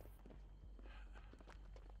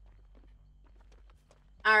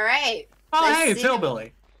 Alright. Oh, Let's hey, it's see.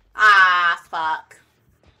 Hillbilly. Ah, fuck.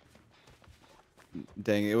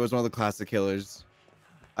 Dang, it was one of the classic killers.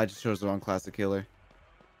 I just chose the wrong classic killer.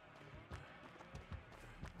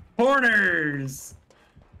 Corners!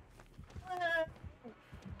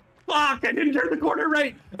 Fuck, I didn't turn the corner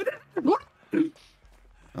right!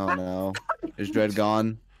 Oh no. Is Dread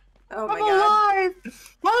gone? Oh my god.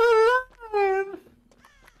 I'm alive!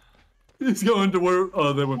 He's going to where...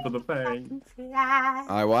 Oh, they went for the fang.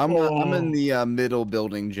 Alright, well, I'm in the middle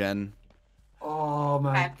building, Jen. Oh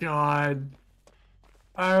my Okay. god.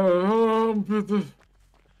 Oh.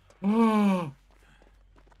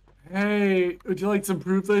 Hey, would you like some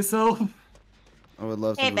proof thyself? I would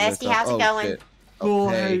love to. Hey, move bestie, myself. how's it Oh, going? shit. Cool,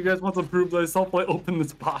 hey, Okay. you guys want some proof thyself? Like, open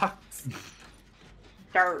this box.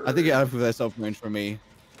 I think you gotta prove that self-range for me.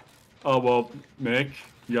 Oh, well, Nick,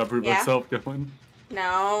 you got proof Yeah. thyself going.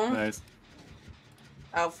 No. Nice.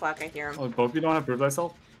 Oh, fuck, I hear him. Oh, both of you don't have proof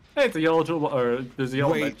thyself? Hey, it's a yellow tool, or there's a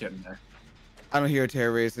yellow Wait. med kit in there. I don't hear a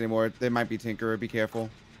terror race anymore. There might be Tinkerer. Be careful.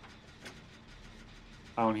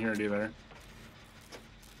 I don't hear it either.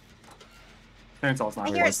 Chainsaw's not I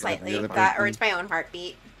really hear it like slightly, the other that, or person. it's my own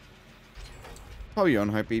heartbeat. Probably your own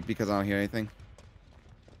heartbeat because I don't hear anything.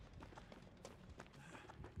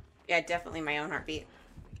 Yeah, definitely my own heartbeat.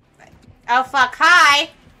 Oh, fuck, hi!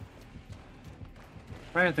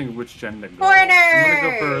 trying to think of which gen to go. I'm gonna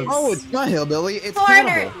go Corners! for... Oh, it's not Hillbilly. It's Corner!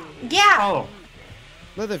 Cannibal. Yeah! Oh,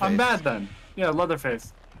 Leatherface. I'm bad then. Yeah,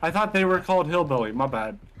 Leatherface. I thought they were called Hillbilly. My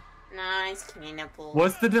bad. Nice cannibal.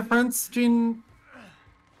 What's the difference, Gene?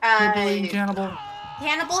 Hillbilly and Cannibal?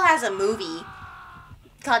 Hannibal has a movie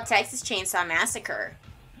called Texas Chainsaw Massacre.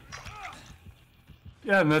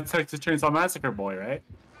 Yeah, and that's Texas Chainsaw Massacre boy, right?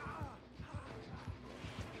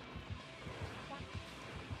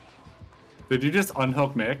 Did you just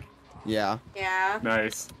unhook Mick? Yeah. Yeah.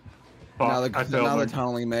 Nice. Fuck, Now I they're failed him.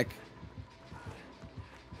 tunneling Mick.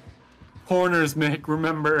 Corners, Mick,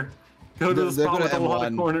 remember. Go to the They're spot gonna with a lot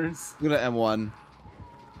of M1. corners. I'm gonna M1.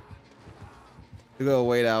 We're gonna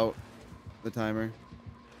wait out the timer.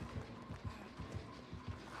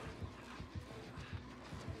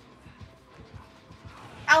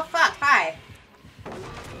 Oh, fuck. Hi.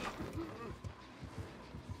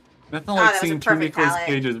 Nothing like that was a seeing two perfect Nicolas palette.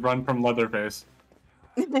 Cages run from Leatherface.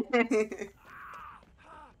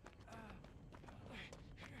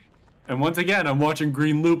 And once again, I'm watching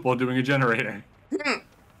Green Loop while doing a generator.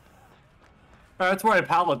 That's where I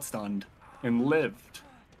pallet stunned and lived.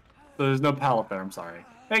 So there's no pallet there, I'm sorry.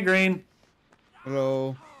 Hey, Green.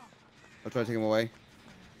 Hello. I'll try to take him away.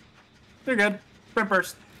 You're good. Sprint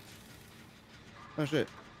burst. Oh shit.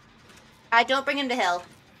 I don't bring him to hill.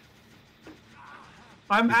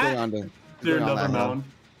 I'm He's going at on to. He's Dear going on another that hill. mound.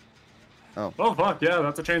 Oh. Oh, fuck, yeah,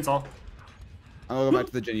 that's a chainsaw. I'm gonna go back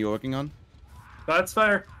to the gen you're working on. That's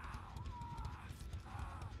fair.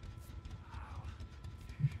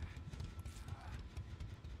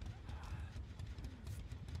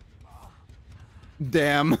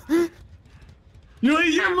 Damn. You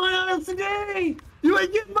ain't getting my ass today! You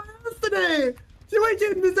ain't getting my ass today! You ain't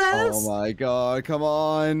getting this ass! Oh my god, come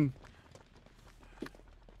on.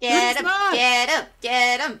 Get It's him, not. get him,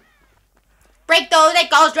 get him. Break those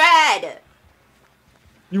ankles, Dread!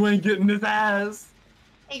 You ain't getting this ass!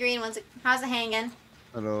 Hey, Green, how's it hanging?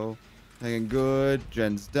 Hello. Hanging good.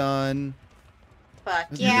 Gen's done. Fuck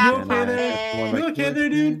You yeah, okay pop there? One it. of You my okay there,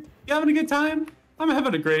 dude? You having a good time? I'm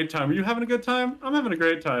having a great time. Are you having a good time? I'm having a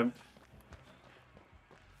great time.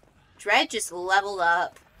 Dread just leveled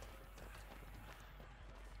up.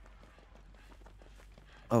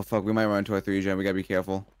 Oh fuck, we might run into a 3 gen. We gotta be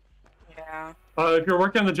careful. Yeah. If you're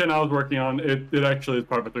working on the gen I was working on, it actually is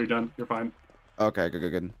part of a 3 gen. You're fine. Okay,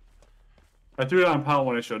 good. I threw it on pallet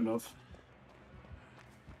when I shouldn't have.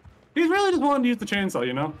 He's really just wanting to use the chainsaw,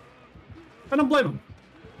 you know? I don't blame him.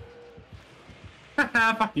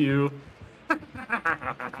 Haha, fuck you.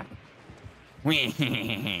 Now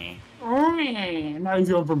he's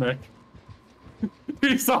going for Mick.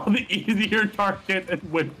 He saw the easier target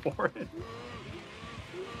and went for it.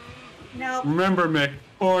 Nope. Remember, Mick,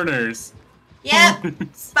 corners. Yep.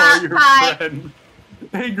 Corners are your Bye. friend.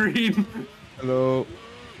 Hey, Green. Hello.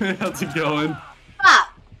 How's it going?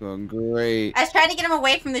 Fuck. Going great. I was trying to get him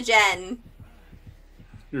away from the gen.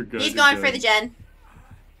 You're good. He's you're going good. for the gen.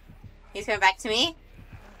 He's coming back to me.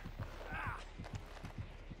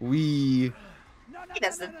 We. He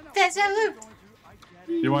does the deja loop.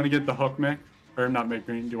 Do you want to get the hook, Mick? Or not Mick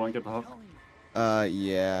Green? Do you want to get the hook?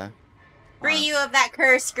 Yeah. Free you of that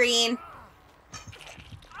curse, Green.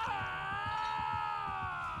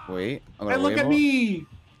 Wait. I'm Hey, gonna look at wave me!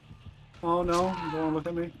 Oh no, you don't want to look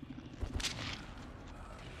at me?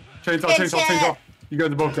 Chainsaw, Good chainsaw, shit. chainsaw. You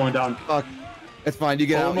guys are both going down. Fuck. It's fine. You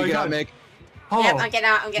get Oh out. my You get out, God. Mick. Oh, Yep, I'm getting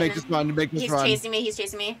out. I'm getting Make this out. run. Make this He's run. chasing me. He's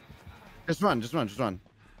chasing me. Just run. Just run.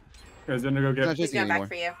 you guys gonna go He's not get... He's chasing going anymore.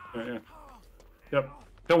 back for you. Yeah. Yep.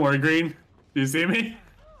 Don't worry, Green. Do you see me?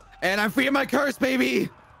 And I'm free of my curse, baby.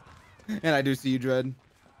 And I do see you, Dread.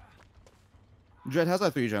 Dread, how's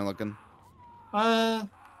that 3 gen looking?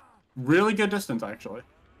 Really good distance, actually.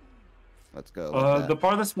 Let's go. The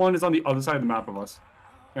farthest one is on the other side of the map of us.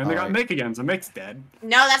 And they got Alright. Mick again, so Mick's dead.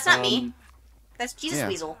 No, that's not me. That's Jesus yeah.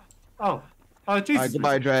 Weasel. Oh. Jesus. Alright,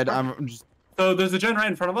 goodbye, Dread. I'm just. So there's the gen right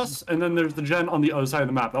in front of us, and then there's the gen on the other side of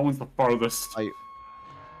the map. That one's the farthest.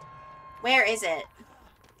 Where is it?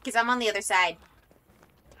 Because I'm on the other side.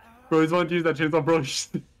 Bro, he's wanting to use that chainsaw, bro.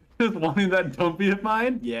 Just wanting that dumpy of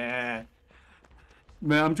mine? Yeah.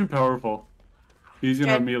 Man, I'm too powerful. He's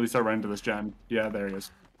gonna Gen- immediately start running to this gen. Yeah, there he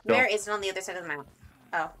is. Go. Where is it on the other side of the map?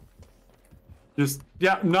 Oh. Just,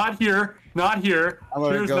 yeah, not here. Not here. I'm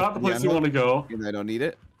gonna Here's go not for the the place you want to go. And I don't need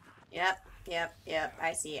it. Yep.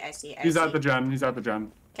 I see. He's at the gen. He's at the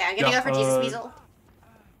gen. Okay, I'm gonna Yeah, go for Jesus Weasel.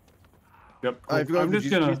 Yep. Cool. If you go I'm for just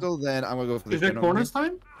Jesus gonna... Crystal, then I'm gonna go for the Is it gen over corners here.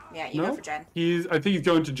 time? Yeah, you No? go for Jen. I think he's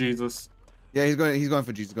going to Jesus. Yeah, he's going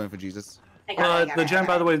for Jesus. Going for Jesus. I got it. The gen,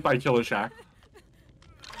 by the way, is by Killer Shack.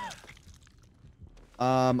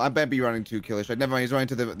 I bet be running to Killer Shack. Never mind. He's running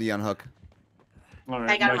to the unhook. Alright,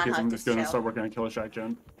 I got in him that case, on I'm hook, just gonna chill. start working on Killer Shack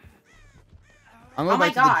gen. I'm Oh going my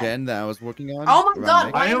back to the God. gen that I was working on. Oh my around God,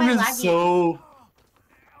 Mick. why I am am I just lagging? so...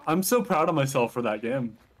 I'm so proud of myself for that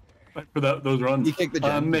game. Like, for those runs. You kicked the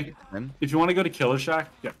gen. Mick, You kicked the gen. if you want to go to Killer Shack...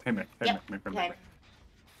 Yeah, hey Mick. Hey Yep, Mick. okay.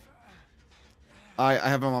 I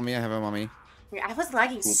have him on me. I have him on me. I was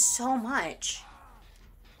lagging so much.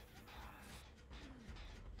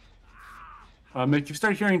 Mick, if you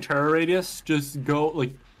start hearing terror radius, just go,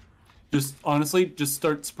 like... Just, honestly, just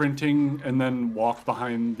start sprinting and then walk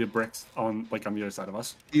behind the bricks on the other side of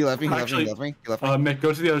us. He left me. He left me. Actually, He left me. He left me. Mick,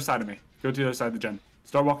 go to the other side of me. Go to the other side of the gen.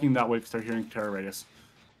 Start walking that way if you start hearing terror radius.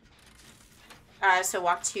 So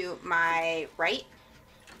walk to my right.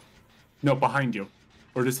 No, behind you.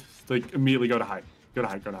 Or just, immediately go to hide. Go to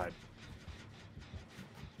hide.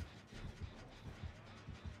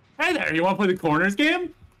 Hey there, you want to play the corners game?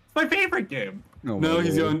 It's my favorite game. Oh No, my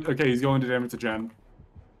he's lord. going. Okay, he's going to damage to Jen.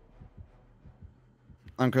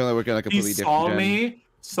 I'm currently working on a He completely different gen.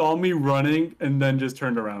 saw me running, and then just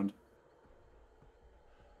turned around.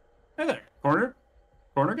 Hey there, corner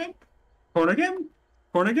game, corner game,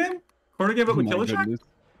 corner game, corner game, but Oh with my Killer Shack. goodness.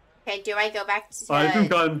 Okay, do I go back to... I just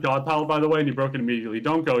got him God Pile, by the way, and he broke it immediately.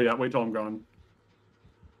 Don't go yet. Wait till I'm gone.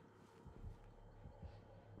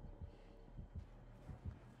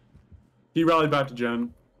 He rallied back to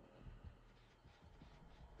Jen.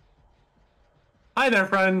 Hi there,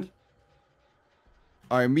 friend.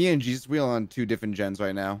 All right, me and Jesus, we are on 2 different gens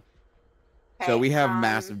right now. So Okay, we have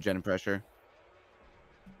massive gen pressure.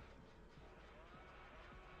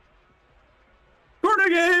 Corner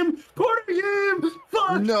game! Corner game!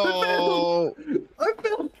 Fuck! No. I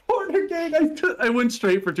failed corner game! I went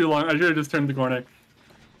straight for too long. I should have just turned the corner.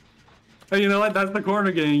 Hey, you know what? That's the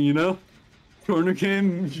corner game, you know? Corner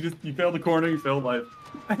game, you fail the corner, you fail life.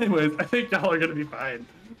 Anyways, I think y'all are gonna be fine.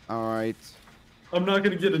 All right. I'm not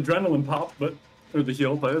gonna get adrenaline pop, but or the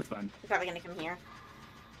heal, but it's fine. You're probably gonna come here.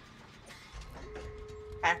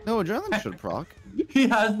 No, adrenaline should proc. He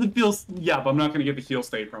has the feel. Yeah, but I'm not gonna get the heal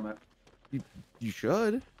state from it. You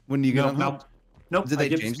should. When you get Nope, unhooked. nope. Did I they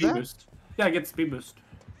get change speed that? boost. Yeah, I get speed boost.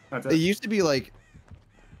 That's It it. used to be like.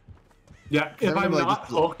 Yeah, I if I'm remember, like, not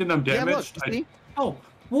this- hooked and I'm Yeah, look, damaged, you see? oh,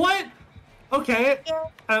 what? Okay,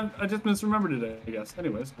 I just misremembered it, I guess.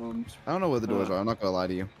 Anyways, I don't know where the doors are. I'm not gonna lie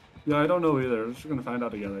to you. yeah, I don't know either. We're just gonna find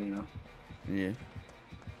out together, you know. Yeah.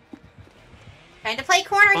 Trying to play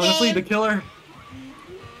corner Honestly, game. the killer.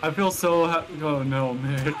 I feel so happy. Oh no,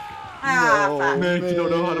 Mick. Ah, No. fuck. Mick, you don't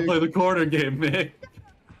know how to play the corner game, Mick.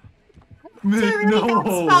 It's a Mick, really bad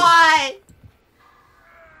no. spot.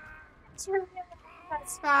 It's a really bad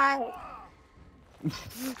spot.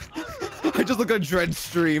 I just look at Dread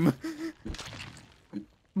stream.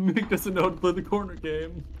 Mick doesn't know how to play the corner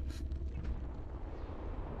game.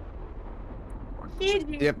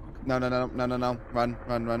 Yep. No. Run.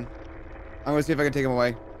 I'm gonna see if I can take him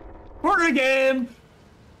away. Corner game.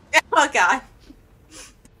 Oh god.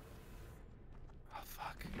 Oh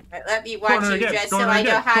fuck. Right, let me watch Corner you again, just so corner I know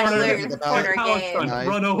again, how to corner learn again. the corner Alex, game. Nice.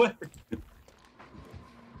 run away.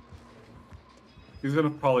 He's gonna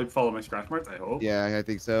probably follow my scratch marks, I hope. Yeah, I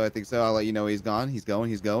think so. I'll let you know he's gone. He's going.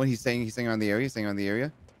 He's staying around the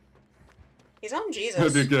area. He's on Oh,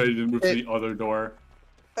 Jesus. dude, good. He didn't move to the other door.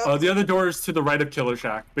 Oh. The other door is to the right of Killer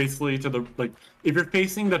Shack. Basically, to the like, if you're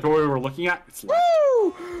facing the door we're looking at, it's left.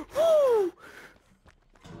 Woo! Woo!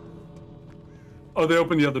 Oh, they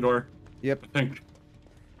opened the other door. Yep. I think.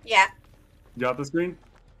 Yeah. You got the screen?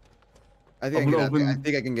 I think I I'm can gonna get out. I open-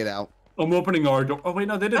 think I can get out. I'm opening our door. Oh wait,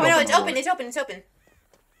 no, they didn't. Oh no, open it's our open. door. It's open.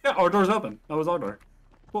 Yeah, our door's open. That was our door.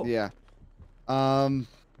 Cool. Yeah.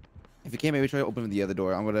 If you can't, maybe try to open the other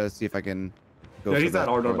door. I'm gonna see if I can go. Yeah, for he's that at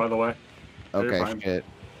our door, by the way. Yeah, you're Okay, fine. shit.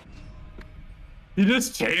 He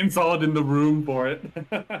just chainsawed in the room for it.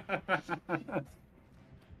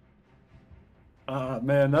 Ah,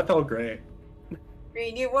 man, that felt great.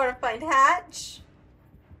 Green, you want to find Hatch?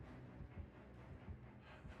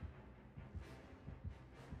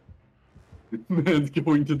 Man's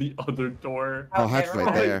going to the other door. Oh, Hatch never right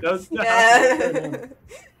mind. there. That's Yeah.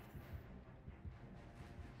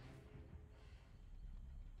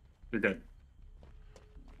 You're good.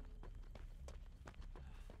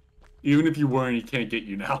 Even if you weren't, he can't get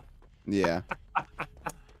you now. Yeah.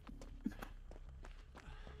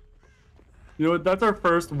 You know what? That's our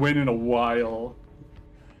first win in a while.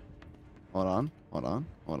 Hold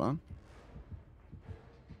on.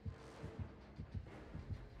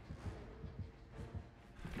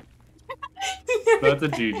 That's a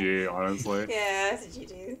GG, honestly. Yeah, that's what you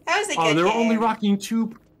do. That was a Oh, good they were game. only rocking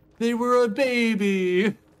two. They were a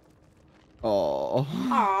baby. Oh.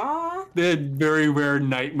 Aww. They had very rare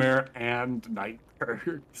nightmare and night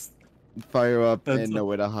perks. Fire up That's and a-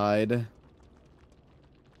 nowhere to hide.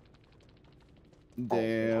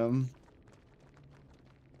 Damn.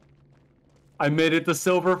 I made it to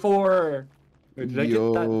silver 4. Wait, did I get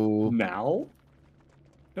Yo. that now?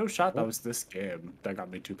 No shot. That was this game that got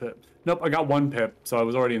me 2 pips. Nope, I got 1 pip, so I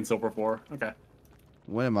was already in silver 4. Okay,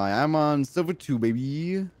 What am I? I'm on silver 2,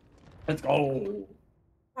 baby. let's go.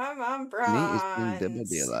 I'm on Nate bronze. is playing Dead by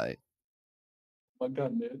Daylight. Oh my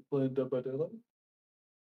god, Nate playing Dead by Daylight.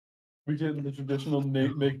 We get the traditional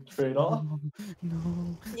Nate make trade off.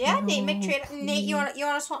 No. Yeah, no. Nate McTrade. Nate, you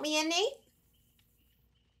wanna swap me in, Nate?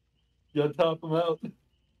 Yeah, top him out.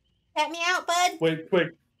 Pat me out, bud. Wait,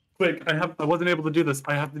 quick. I wasn't able to do this.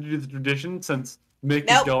 I have to do the tradition since Mick is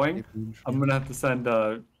Nope. going. I'm gonna have to send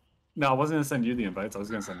No, I wasn't gonna send you the invites. I was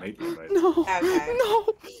gonna send Nate the invites. No, Okay. no,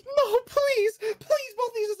 please,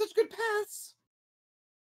 both these are such good paths.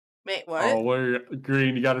 Wait, what? Oh, we're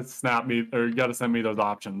green. You gotta snap me, or you gotta send me those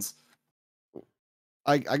options.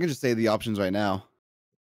 I can just say the options right now.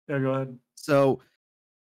 Yeah, go ahead. So,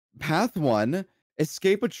 path 1,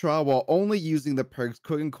 escape a trial while only using the perks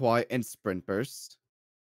Quick and Quiet and Sprint Burst.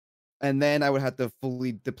 And then I would have to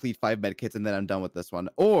fully deplete 5 medkits, and then I'm done with this one.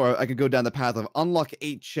 Or I could go down the path of unlock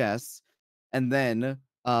 8 chests, and then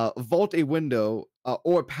vault a window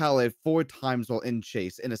or pallet 4 times while in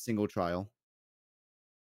chase in a single trial.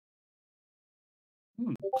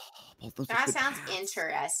 Both those are That good sounds paths.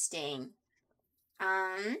 interesting.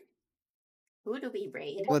 Who do we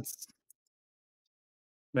raid? Let's.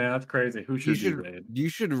 Man, that's crazy. Who You should you raid? You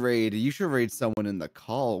should raid someone in the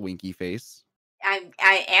call, Winky Face. I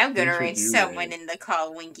am gonna should raid you someone raid? in the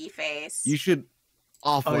call, Winky Face. You should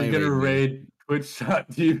Oh, offline you're gonna raid me. raid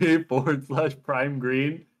twitch.tv/prime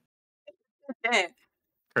green?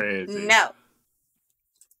 Crazy. No.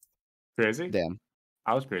 Crazy? Damn.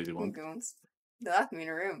 I was crazy once. Goons. They locked me in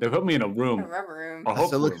a room. They put me in a A room. rubber room. A A hook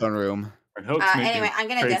silicone room. room. And hooks make Anyway, you I'm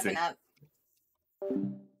gonna crazy. deafen up.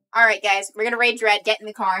 Alright, guys. We're gonna raid Dread. Get in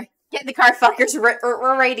the car. Get in the car, fuckers.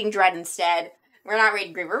 We're raiding Dread instead. We're not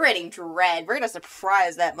raiding Green. We're raiding Dread. We're gonna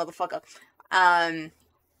surprise that motherfucker. I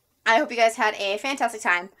hope you guys had a fantastic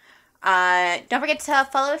time. Don't forget to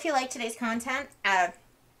follow if you like today's content. I'm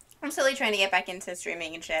slowly trying to get back into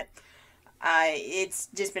streaming and shit. It's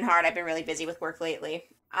just been hard. I've been really busy with work lately.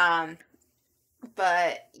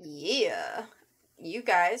 But yeah, you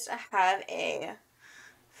guys have a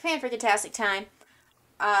fan-freaking-tastic time.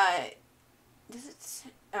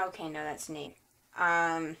 Okay, no, that's Nate.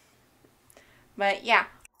 But yeah,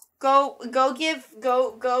 go give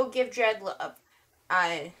Dread love.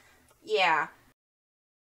 Yeah.